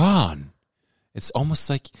it's gone. It's almost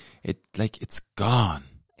like it's gone.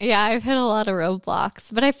 Yeah, I've hit a lot of roadblocks,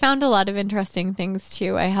 but I found a lot of interesting things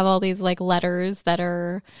too. I have all these like letters that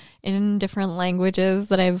are in different languages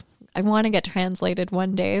that I've I want to get translated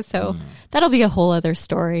one day. So that'll be a whole other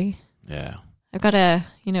story. Yeah. I've got to,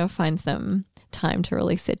 find some time to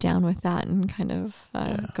really sit down with that and kind of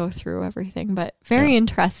go through everything. But very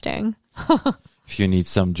interesting. If you need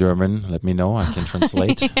some German, let me know. I can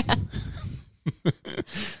translate. Have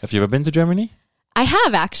you ever been to Germany? I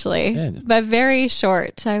have, actually, but very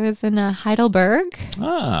short. I was in Heidelberg.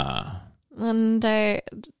 And I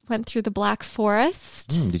went through the Black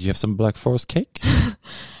Forest. Did you have some Black Forest cake?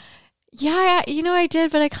 Yeah, I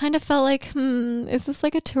did, but I kind of felt like, is this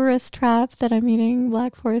like a tourist trap that I'm eating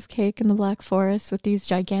Black Forest cake in the Black Forest with these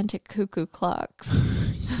gigantic cuckoo clocks?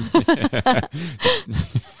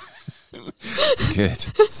 It's good.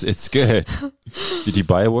 It's good. Did you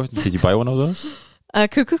buy one of those? A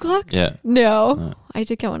cuckoo clock? Yeah. No. I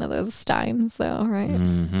did get one of those Steins though, right?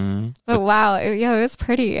 Mm-hmm. But wow, it was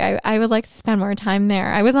pretty. I would like to spend more time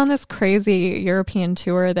there. I was on this crazy European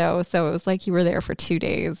tour though, so it was like you were there for 2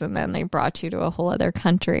 days and then they brought you to a whole other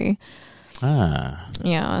country.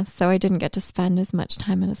 Yeah, so I didn't get to spend as much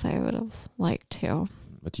time as I would have liked to.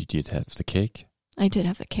 But you did have the cake? I did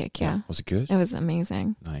have the cake, yeah. Was it good? It was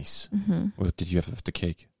amazing. Nice. Mm-hmm. What did you have with the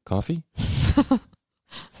cake? Coffee?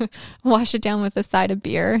 Wash it down with a side of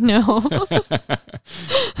beer. No.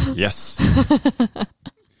 Yes.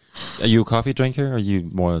 Are you a coffee drinker? Or are you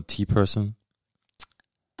more a tea person?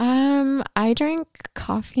 I drink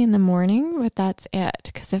coffee in the morning, but that's it.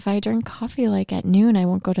 Because if I drink coffee like at noon, I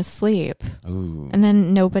won't go to sleep. Ooh. And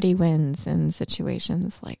then nobody wins in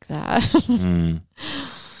situations like that.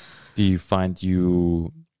 Do you find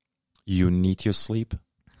you need your sleep?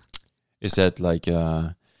 Is that like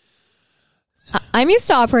I'm used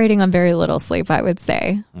to operating on very little sleep, I would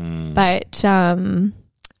say. But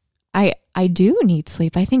I do need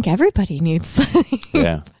sleep. I think everybody needs sleep.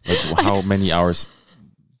 Yeah. Like how many hours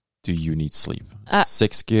do you need sleep?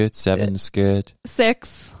 6 good? 7 is good?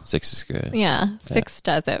 6. 6 is good. Yeah. 6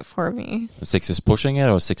 does it for me. 6 is pushing it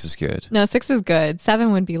or 6 is good? No, 6 is good.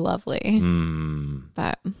 7 would be lovely.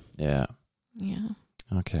 But yeah. Yeah.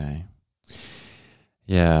 Okay.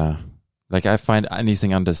 Yeah. Like I find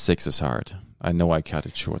anything under 6 is hard. I know I cut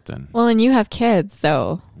it short then. Well, and you have kids,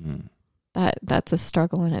 so that's a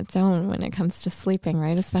struggle in its own when it comes to sleeping,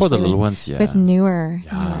 right? Especially for the little ones, yeah. With newer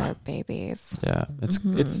babies. Yeah. It's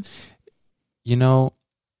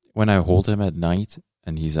when I hold him at night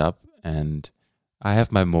and he's up and I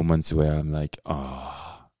have my moments where I'm like,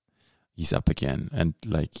 oh, he's up again. And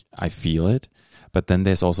like I feel it. But then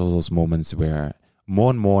there's also those moments where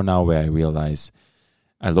more and more now where I realize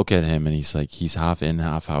I look at him and he's half in,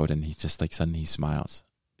 half out, and he just like suddenly smiles.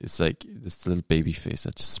 It's like this little baby face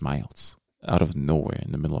that just smiles out of nowhere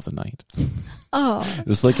in the middle of the night. Oh.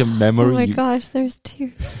 It's like a memory. Oh my gosh, there's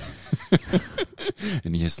tears.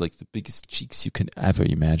 And he has like the biggest cheeks you can ever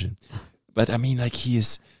imagine. But I mean, like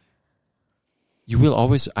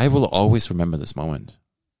I will always remember this moment,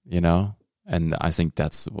 And I think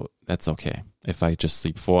that's okay. If I just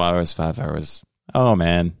sleep 4 hours, 5 hours, oh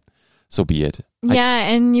man, so be it. Yeah,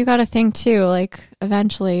 and you got to think too, like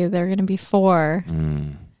eventually they're going to be 4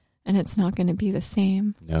 and it's not going to be the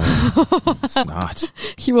same. No, it's not.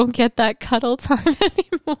 You won't get that cuddle time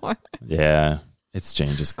anymore. Yeah, it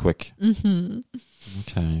changes quick. Mm-hmm.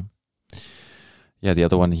 Okay. Yeah, the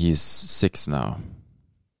other one, he's 6 now.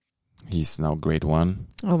 He's now grade 1.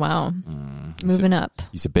 Oh, wow. Moving up.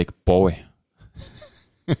 He's a big boy.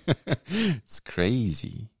 It's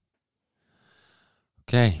crazy.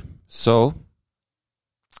 Okay, so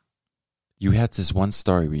you had this one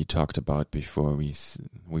story we talked about before we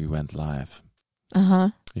went live. Uh-huh.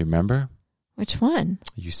 You remember? Which one?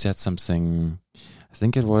 You said something, I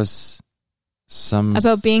think it was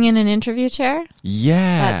about being in an interview chair?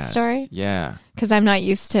 Yeah. That story? Yeah. Because I'm not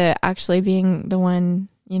used to actually being the one,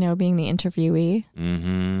 being the interviewee.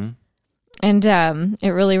 Mm-hmm. And it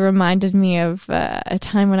really reminded me of a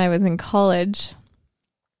time when I was in college.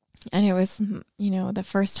 And it was, the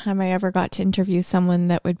first time I ever got to interview someone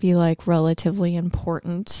that would be like relatively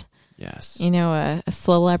important. Yes. A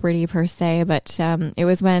celebrity per se. But it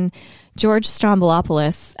was when George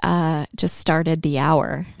Stroumboulopoulos just started The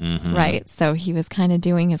Hour, right? So he was kind of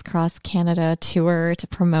doing his cross-Canada tour to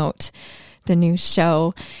promote the new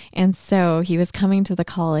show. And so he was coming to the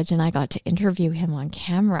college and I got to interview him on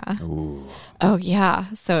camera. Ooh. Oh, yeah.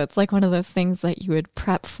 So it's like one of those things that you would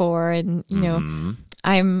prep for. And,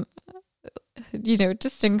 I'm,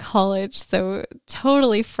 just in college, so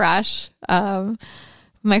totally fresh.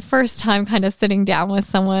 My first time kind of sitting down with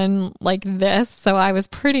someone like this. So I was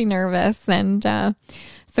pretty nervous. And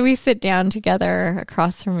so we sit down together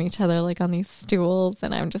across from each other, like on these stools.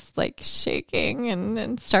 And I'm just like shaking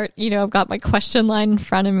and start, I've got my question line in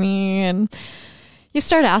front of me. And you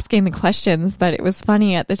start asking the questions, but it was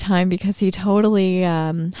funny at the time because he totally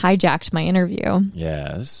hijacked my interview.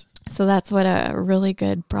 Yes. So that's what a really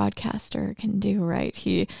good broadcaster can do, right?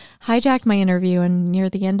 He hijacked my interview, and near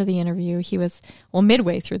the end of the interview,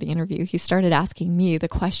 midway through the interview, he started asking me the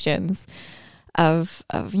questions of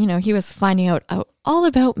he was finding out all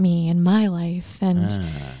about me and my life.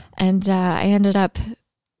 And I ended up,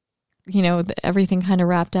 everything kind of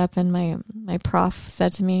wrapped up, and my prof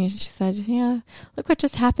said to me, she said, yeah, look what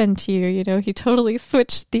just happened to you. He totally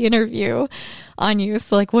switched the interview on you.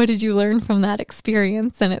 So like, what did you learn from that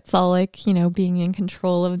experience? And it's all like, being in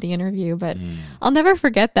control of the interview. But I'll never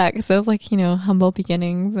forget that, because it was like, humble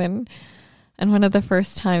beginnings, and one of the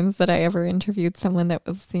first times that I ever interviewed someone that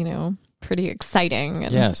was, pretty exciting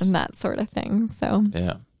and that sort of thing. So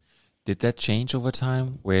yeah. Did that change over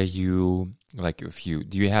time, where you, do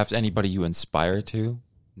you have anybody you inspire to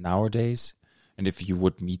nowadays? And if you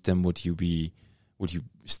would meet them, would you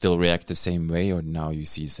still react the same way, or now you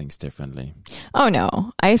see things differently? Oh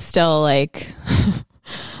no, I still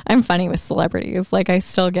I'm funny with celebrities. Like, I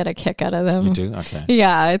still get a kick out of them. You do? Okay.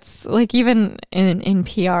 Yeah, it's like, even in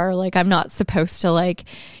PR, like, I'm not supposed to,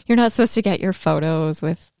 you're not supposed to get your photos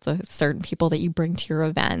with the certain people that you bring to your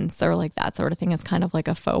events, or like that sort of thing. Is kind of like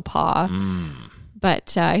a faux pas.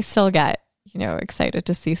 But I still get, excited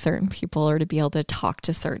to see certain people, or to be able to talk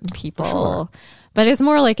to certain people. Sure. But it's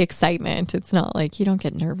more like excitement. It's not like, you don't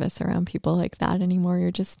get nervous around people like that anymore.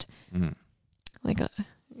 You're just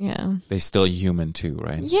yeah. They're still human too,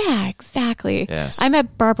 right? Yeah, exactly. Yes. I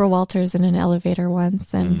met Barbara Walters in an elevator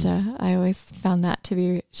once, and I always found that to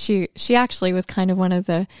be, she actually was kind of one of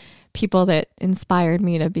the people that inspired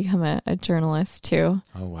me to become a journalist too.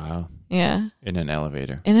 Oh, wow. Yeah. In an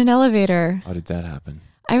elevator. How did that happen?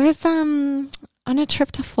 I was on a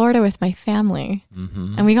trip to Florida with my family,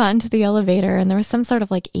 and we got into the elevator, and there was some sort of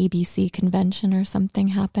like ABC convention or something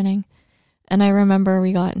happening. And I remember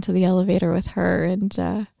we got into the elevator with her, and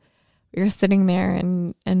we were sitting there,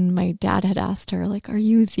 and my dad had asked her, like, are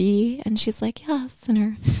you the? And she's like, yes. And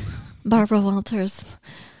her Barbara Walters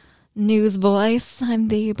news voice. I'm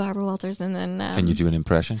the Barbara Walters. And then... Can you do an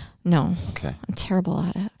impression? No. Okay. I'm terrible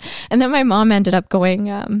at it. And then my mom ended up going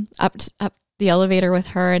up the elevator with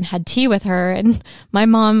her and had tea with her. And my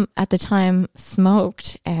mom at the time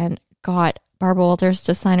smoked and got Barbara Walters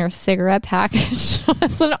to sign her cigarette package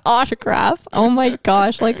as an autograph. Oh my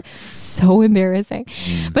gosh, like, so embarrassing.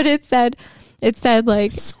 But it said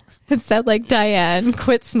like Diane,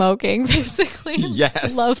 quit smoking, basically.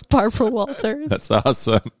 Yes. Love Barbara Walters. That's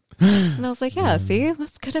awesome. And I was like, yeah, see,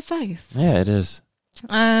 that's good advice. Yeah, it is.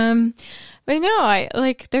 But no,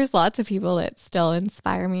 there's lots of people that still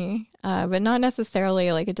inspire me, but not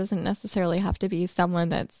necessarily, like, it doesn't necessarily have to be someone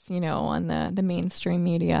that's, on the mainstream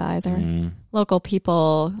media either. Local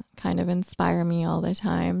people kind of inspire me all the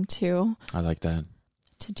time too. I like that.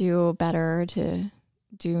 To do better, to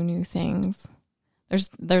do new things.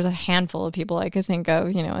 There's a handful of people I could think of,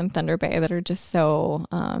 in Thunder Bay that are just so,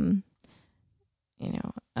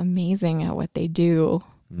 amazing at what they do.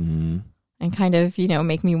 And kind of,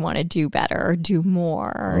 make me want to do better or do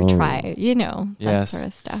more or try, that sort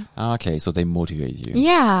of stuff. Okay, so they motivate you.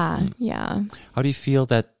 Yeah, yeah. How do you feel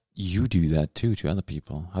that you do that too to other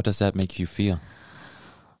people? How does that make you feel?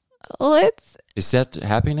 Well, is that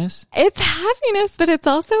happiness? It's happiness, but it's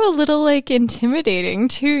also a little like intimidating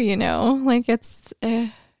too, like it's to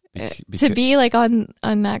be like on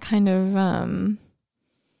that kind of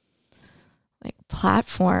like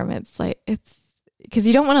platform. It's like, it's because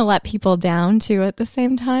you don't want to let people down too at the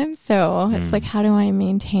same time. So it's like, how do I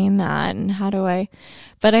maintain that? And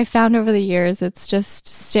but I found over the years, it's just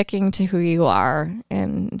sticking to who you are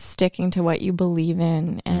and sticking to what you believe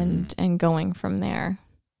in and going from there.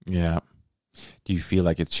 Yeah. Do you feel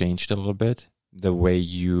like it's changed a little bit? The way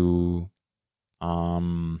you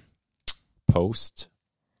post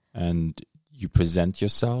and you present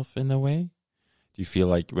yourself in a way? Do you feel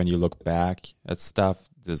like when you look back at stuff,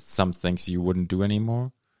 there's some things you wouldn't do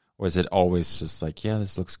anymore? Or is it always just like, yeah,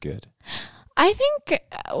 this looks good? I think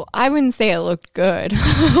I wouldn't say it looked good.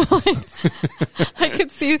 I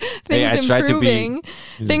could see things improving.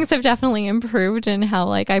 Things have definitely improved in how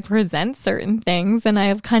like I present certain things, and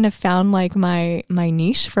I've kind of found like my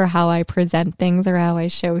niche for how I present things or how I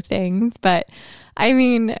show things. But I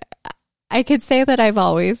mean, I could say that I've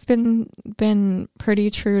always been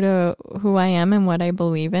pretty true to who I am and what I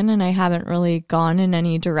believe in, and I haven't really gone in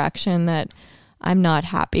any direction that I'm not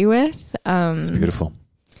happy with. It's beautiful.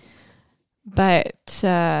 But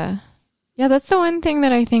yeah, that's the one thing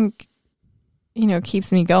that I think,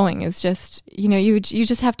 keeps me going is just, you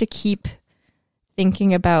just have to keep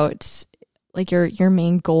thinking about like your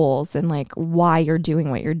main goals and like why you're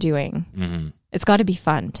doing what you're doing. Mm-hmm. It's got to be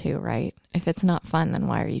fun too, right? If it's not fun, then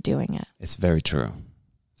why are you doing it? It's very true.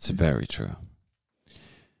 It's very true.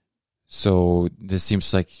 So this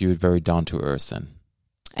seems like you're very down to earth then.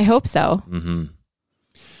 I hope so. Mm-hmm.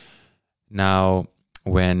 Now,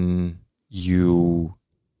 when you...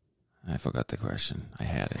 I forgot the question. I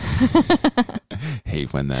had it.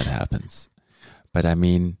 Hate when that happens. But I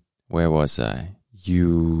mean, where was I?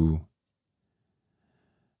 You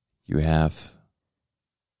have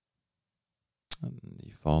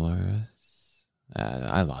the followers.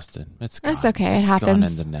 I lost it. It's gone. That's okay. It's it happens. gone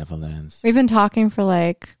in the Netherlands. We've been talking for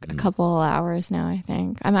like a couple hours now, I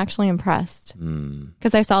think. I'm actually impressed.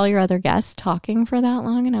 Because I saw your other guests talking for that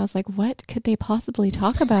long, and I was like, what could they possibly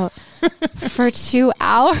talk about for 2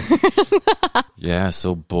 hours? Yeah,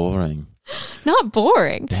 so boring. Not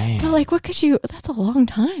boring. Damn. But like, what could you... That's a long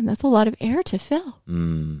time. That's a lot of air to fill.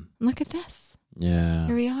 Look at this. Yeah.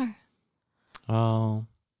 Here we are. Well,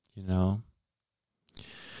 you know...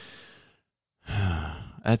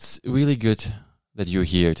 It's really good that you're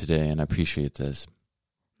here today, and I appreciate this.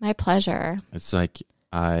 My pleasure. It's like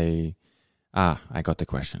I got the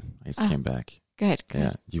question. I just came back. Good.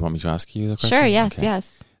 Yeah. Do you want me to ask you the question? Sure, yes, okay.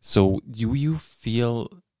 yes. So do you feel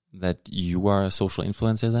that you are a social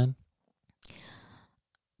influencer then?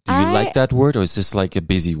 Do you like that word, or is this like a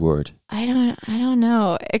busy word? I don't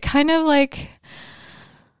know. It kind of like...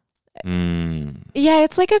 Yeah,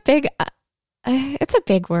 it's like a big... it's a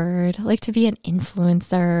big word, like to be an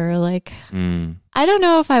influencer. Like, I don't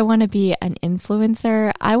know if I want to be an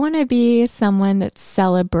influencer. I want to be someone that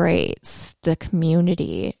celebrates the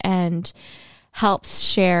community and helps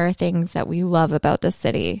share things that we love about the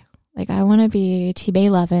city. Like, I want to be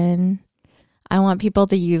T-Bay-11. I want people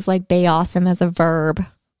to use like bayawesome as a verb.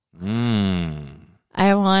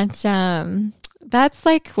 I want, that's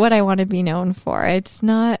like what I want to be known for. It's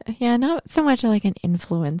not so much like an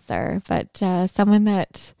influencer, but someone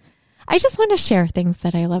that I just want to share things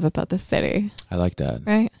that I love about the city. I like that.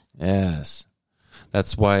 Right? Yes.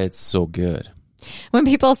 That's why it's so good. When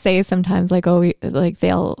people say sometimes like, oh, like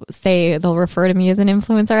they'll refer to me as an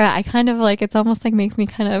influencer, I kind of like, it's almost like makes me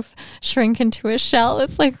kind of shrink into a shell.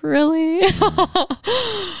 It's like, really?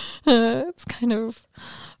 It's kind of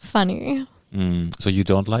funny. So you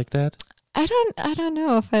don't like that? I don't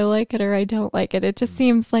know if I like it or I don't like it. It just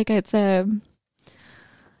seems like it's a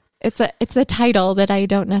title that I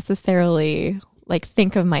don't necessarily like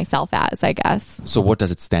think of myself as, I guess. So what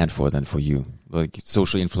does it stand for then for you? Like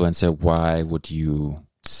social influencer, why would you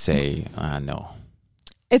say no?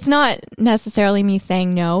 It's not necessarily me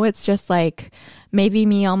saying no. It's just like maybe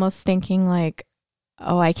me almost thinking like,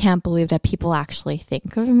 oh, I can't believe that people actually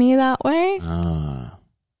think of me that way.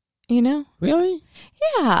 You know? Really?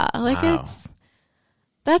 Yeah. Like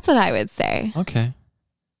that's what I would say. Okay.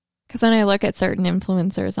 Because when I look at certain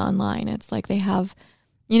influencers online, it's like they have,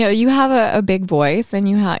 you know, you have a big voice and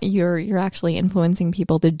you're actually influencing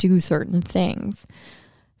people to do certain things.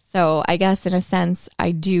 So I guess in a sense,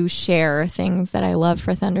 I do share things that I love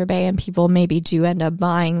for Thunder Bay, and people maybe do end up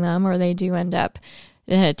buying them, or they do end up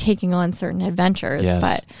taking on certain adventures. Yes.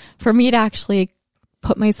 But for me to actually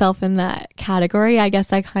put myself in that category, I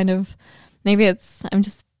guess I kind of, it's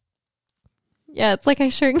like I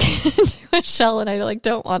shrink into a shell, and I like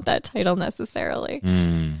don't want that title necessarily.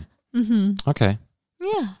 Okay.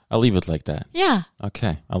 Yeah. I'll leave it like that. Yeah.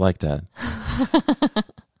 Okay. I like that.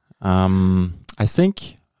 I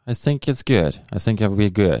think it's good. I think we're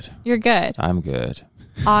good. You're good. I'm good.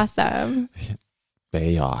 Awesome.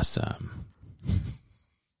 Bayawesome.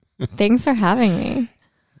 Thanks for having me.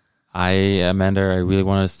 Amanda, I really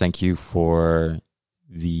want to thank you for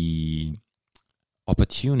the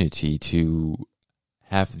opportunity to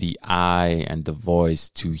have the eye and the voice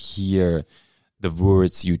to hear the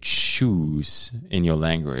words you choose in your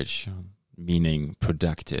language, meaning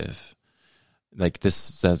productive. Like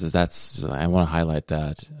that's I want to highlight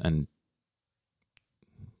that, and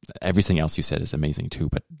everything else you said is amazing too,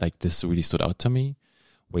 but like this really stood out to me,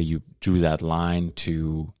 where you drew that line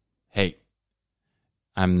to, hey,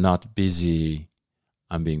 I'm not busy,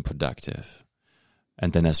 I'm being productive.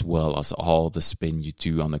 And then as well as all the spin you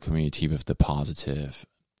do on the community with the positive.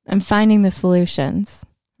 And finding the solutions,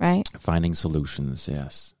 right? Finding solutions,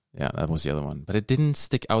 yes. Yeah, that was the other one. But it didn't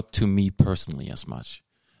stick out to me personally as much.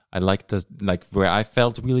 I liked where I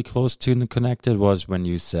felt really close to and connected was when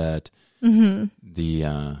you said what's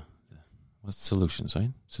solutions,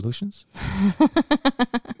 right? Solutions?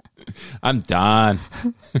 I'm done.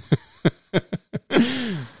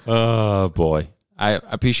 Oh boy. I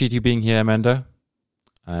appreciate you being here, Amanda.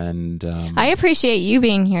 And I appreciate you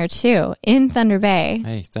being here too in Thunder Bay.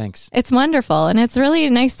 Hey, thanks. It's wonderful. And it's really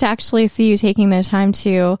nice to actually see you taking the time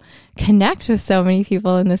to connect with so many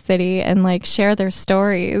people in the city and like share their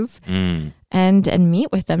stories and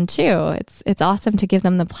meet with them too. It's awesome to give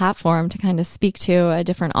them the platform to kind of speak to a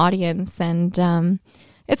different audience. And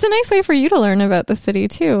it's a nice way for you to learn about the city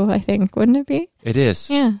too, I think, wouldn't it be? It is.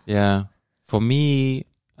 Yeah. Yeah. For me,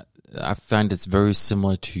 I find it's very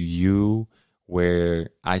similar to you, where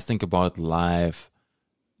I think about life.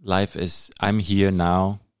 Life is, I'm here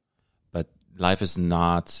now, but life is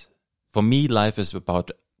not, for me, life is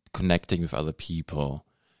about connecting with other people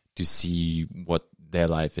to see what their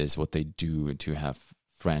life is, what they do, and to have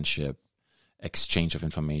friendship, exchange of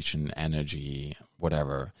information, energy,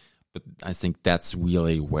 whatever. But I think that's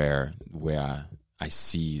really where I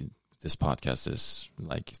see this podcast is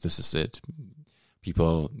like, this is it.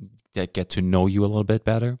 People that get to know you a little bit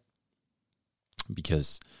better.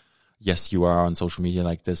 Because yes, you are on social media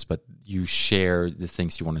like this, but you share the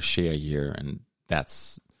things you want to share here, and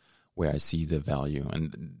that's where I see the value,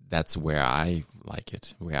 and that's where I like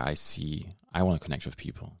it, where I want to connect with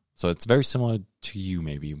people. So it's very similar to you,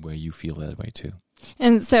 maybe, where you feel that way too.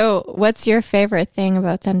 And so what's your favorite thing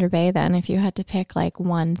about Thunder Bay then, if you had to pick like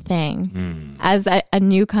one thing as a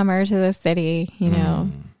newcomer to the city, you know?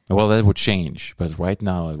 Well, that would change, but right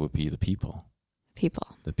now it would be the people.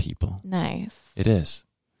 The people. Nice. It is.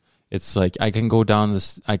 It's like I can go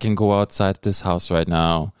outside this house right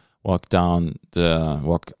now, walk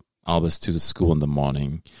Albus to the school in the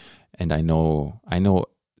morning, and I know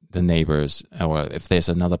the neighbors, or if there's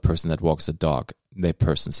another person that walks a dog, that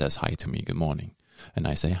person says hi to me, good morning. And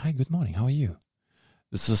I say, hi, good morning, how are you?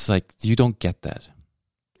 This is like, you don't get that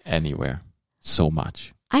anywhere so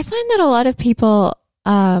much. I find that a lot of people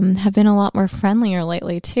have been a lot more friendlier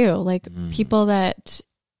lately too. Like people that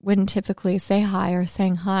wouldn't typically say hi are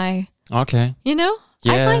saying hi. Okay. You know?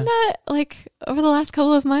 Yeah. I find that like over the last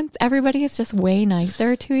couple of months, everybody is just way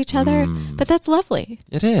nicer to each other. But that's lovely.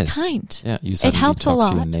 It is. Kind. Yeah. It helps a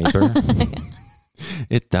lot. To your neighbor.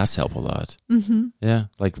 It does help a lot. Mm-hmm. Yeah.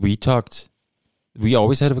 Like we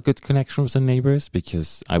always had a good connection with the neighbors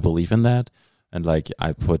because I believe in that. And like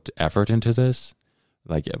I put effort into this.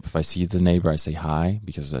 Like if I see the neighbor, I say hi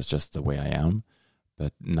because that's just the way I am.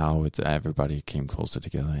 But now everybody came closer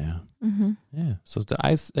together. Yeah. Mm-hmm. Yeah. So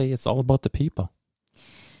I say it's all about the people.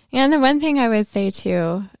 Yeah. And the one thing I would say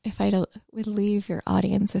too, if I would leave your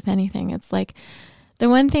audience with anything, it's like the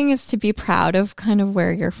one thing is to be proud of kind of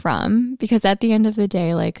where you're from, because at the end of the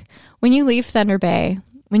day, like when you leave Thunder Bay,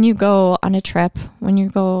 when you go on a trip, when you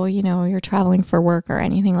go, you know, you're traveling for work or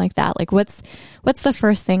anything like that, like what's the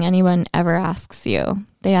first thing anyone ever asks you?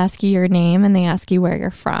 They ask you your name and they ask you where you're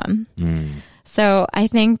from. So I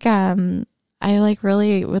think I like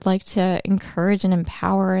really would like to encourage and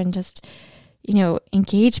empower and just, you know,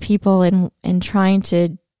 engage people in trying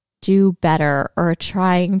to do better or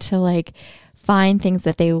trying to like find things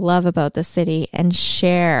that they love about the city and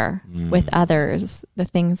share with others the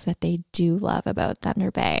things that they do love about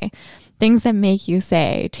Thunder Bay. Things that make you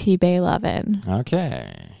say, T-Bay lovin'.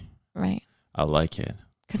 Okay. Right. I like it.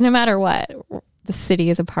 Because no matter what, the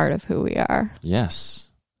city is a part of who we are.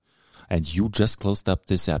 Yes. And you just closed up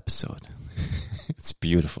this episode. It's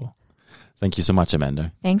beautiful. Thank you so much,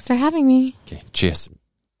 Amanda. Thanks for having me. Okay. Cheers.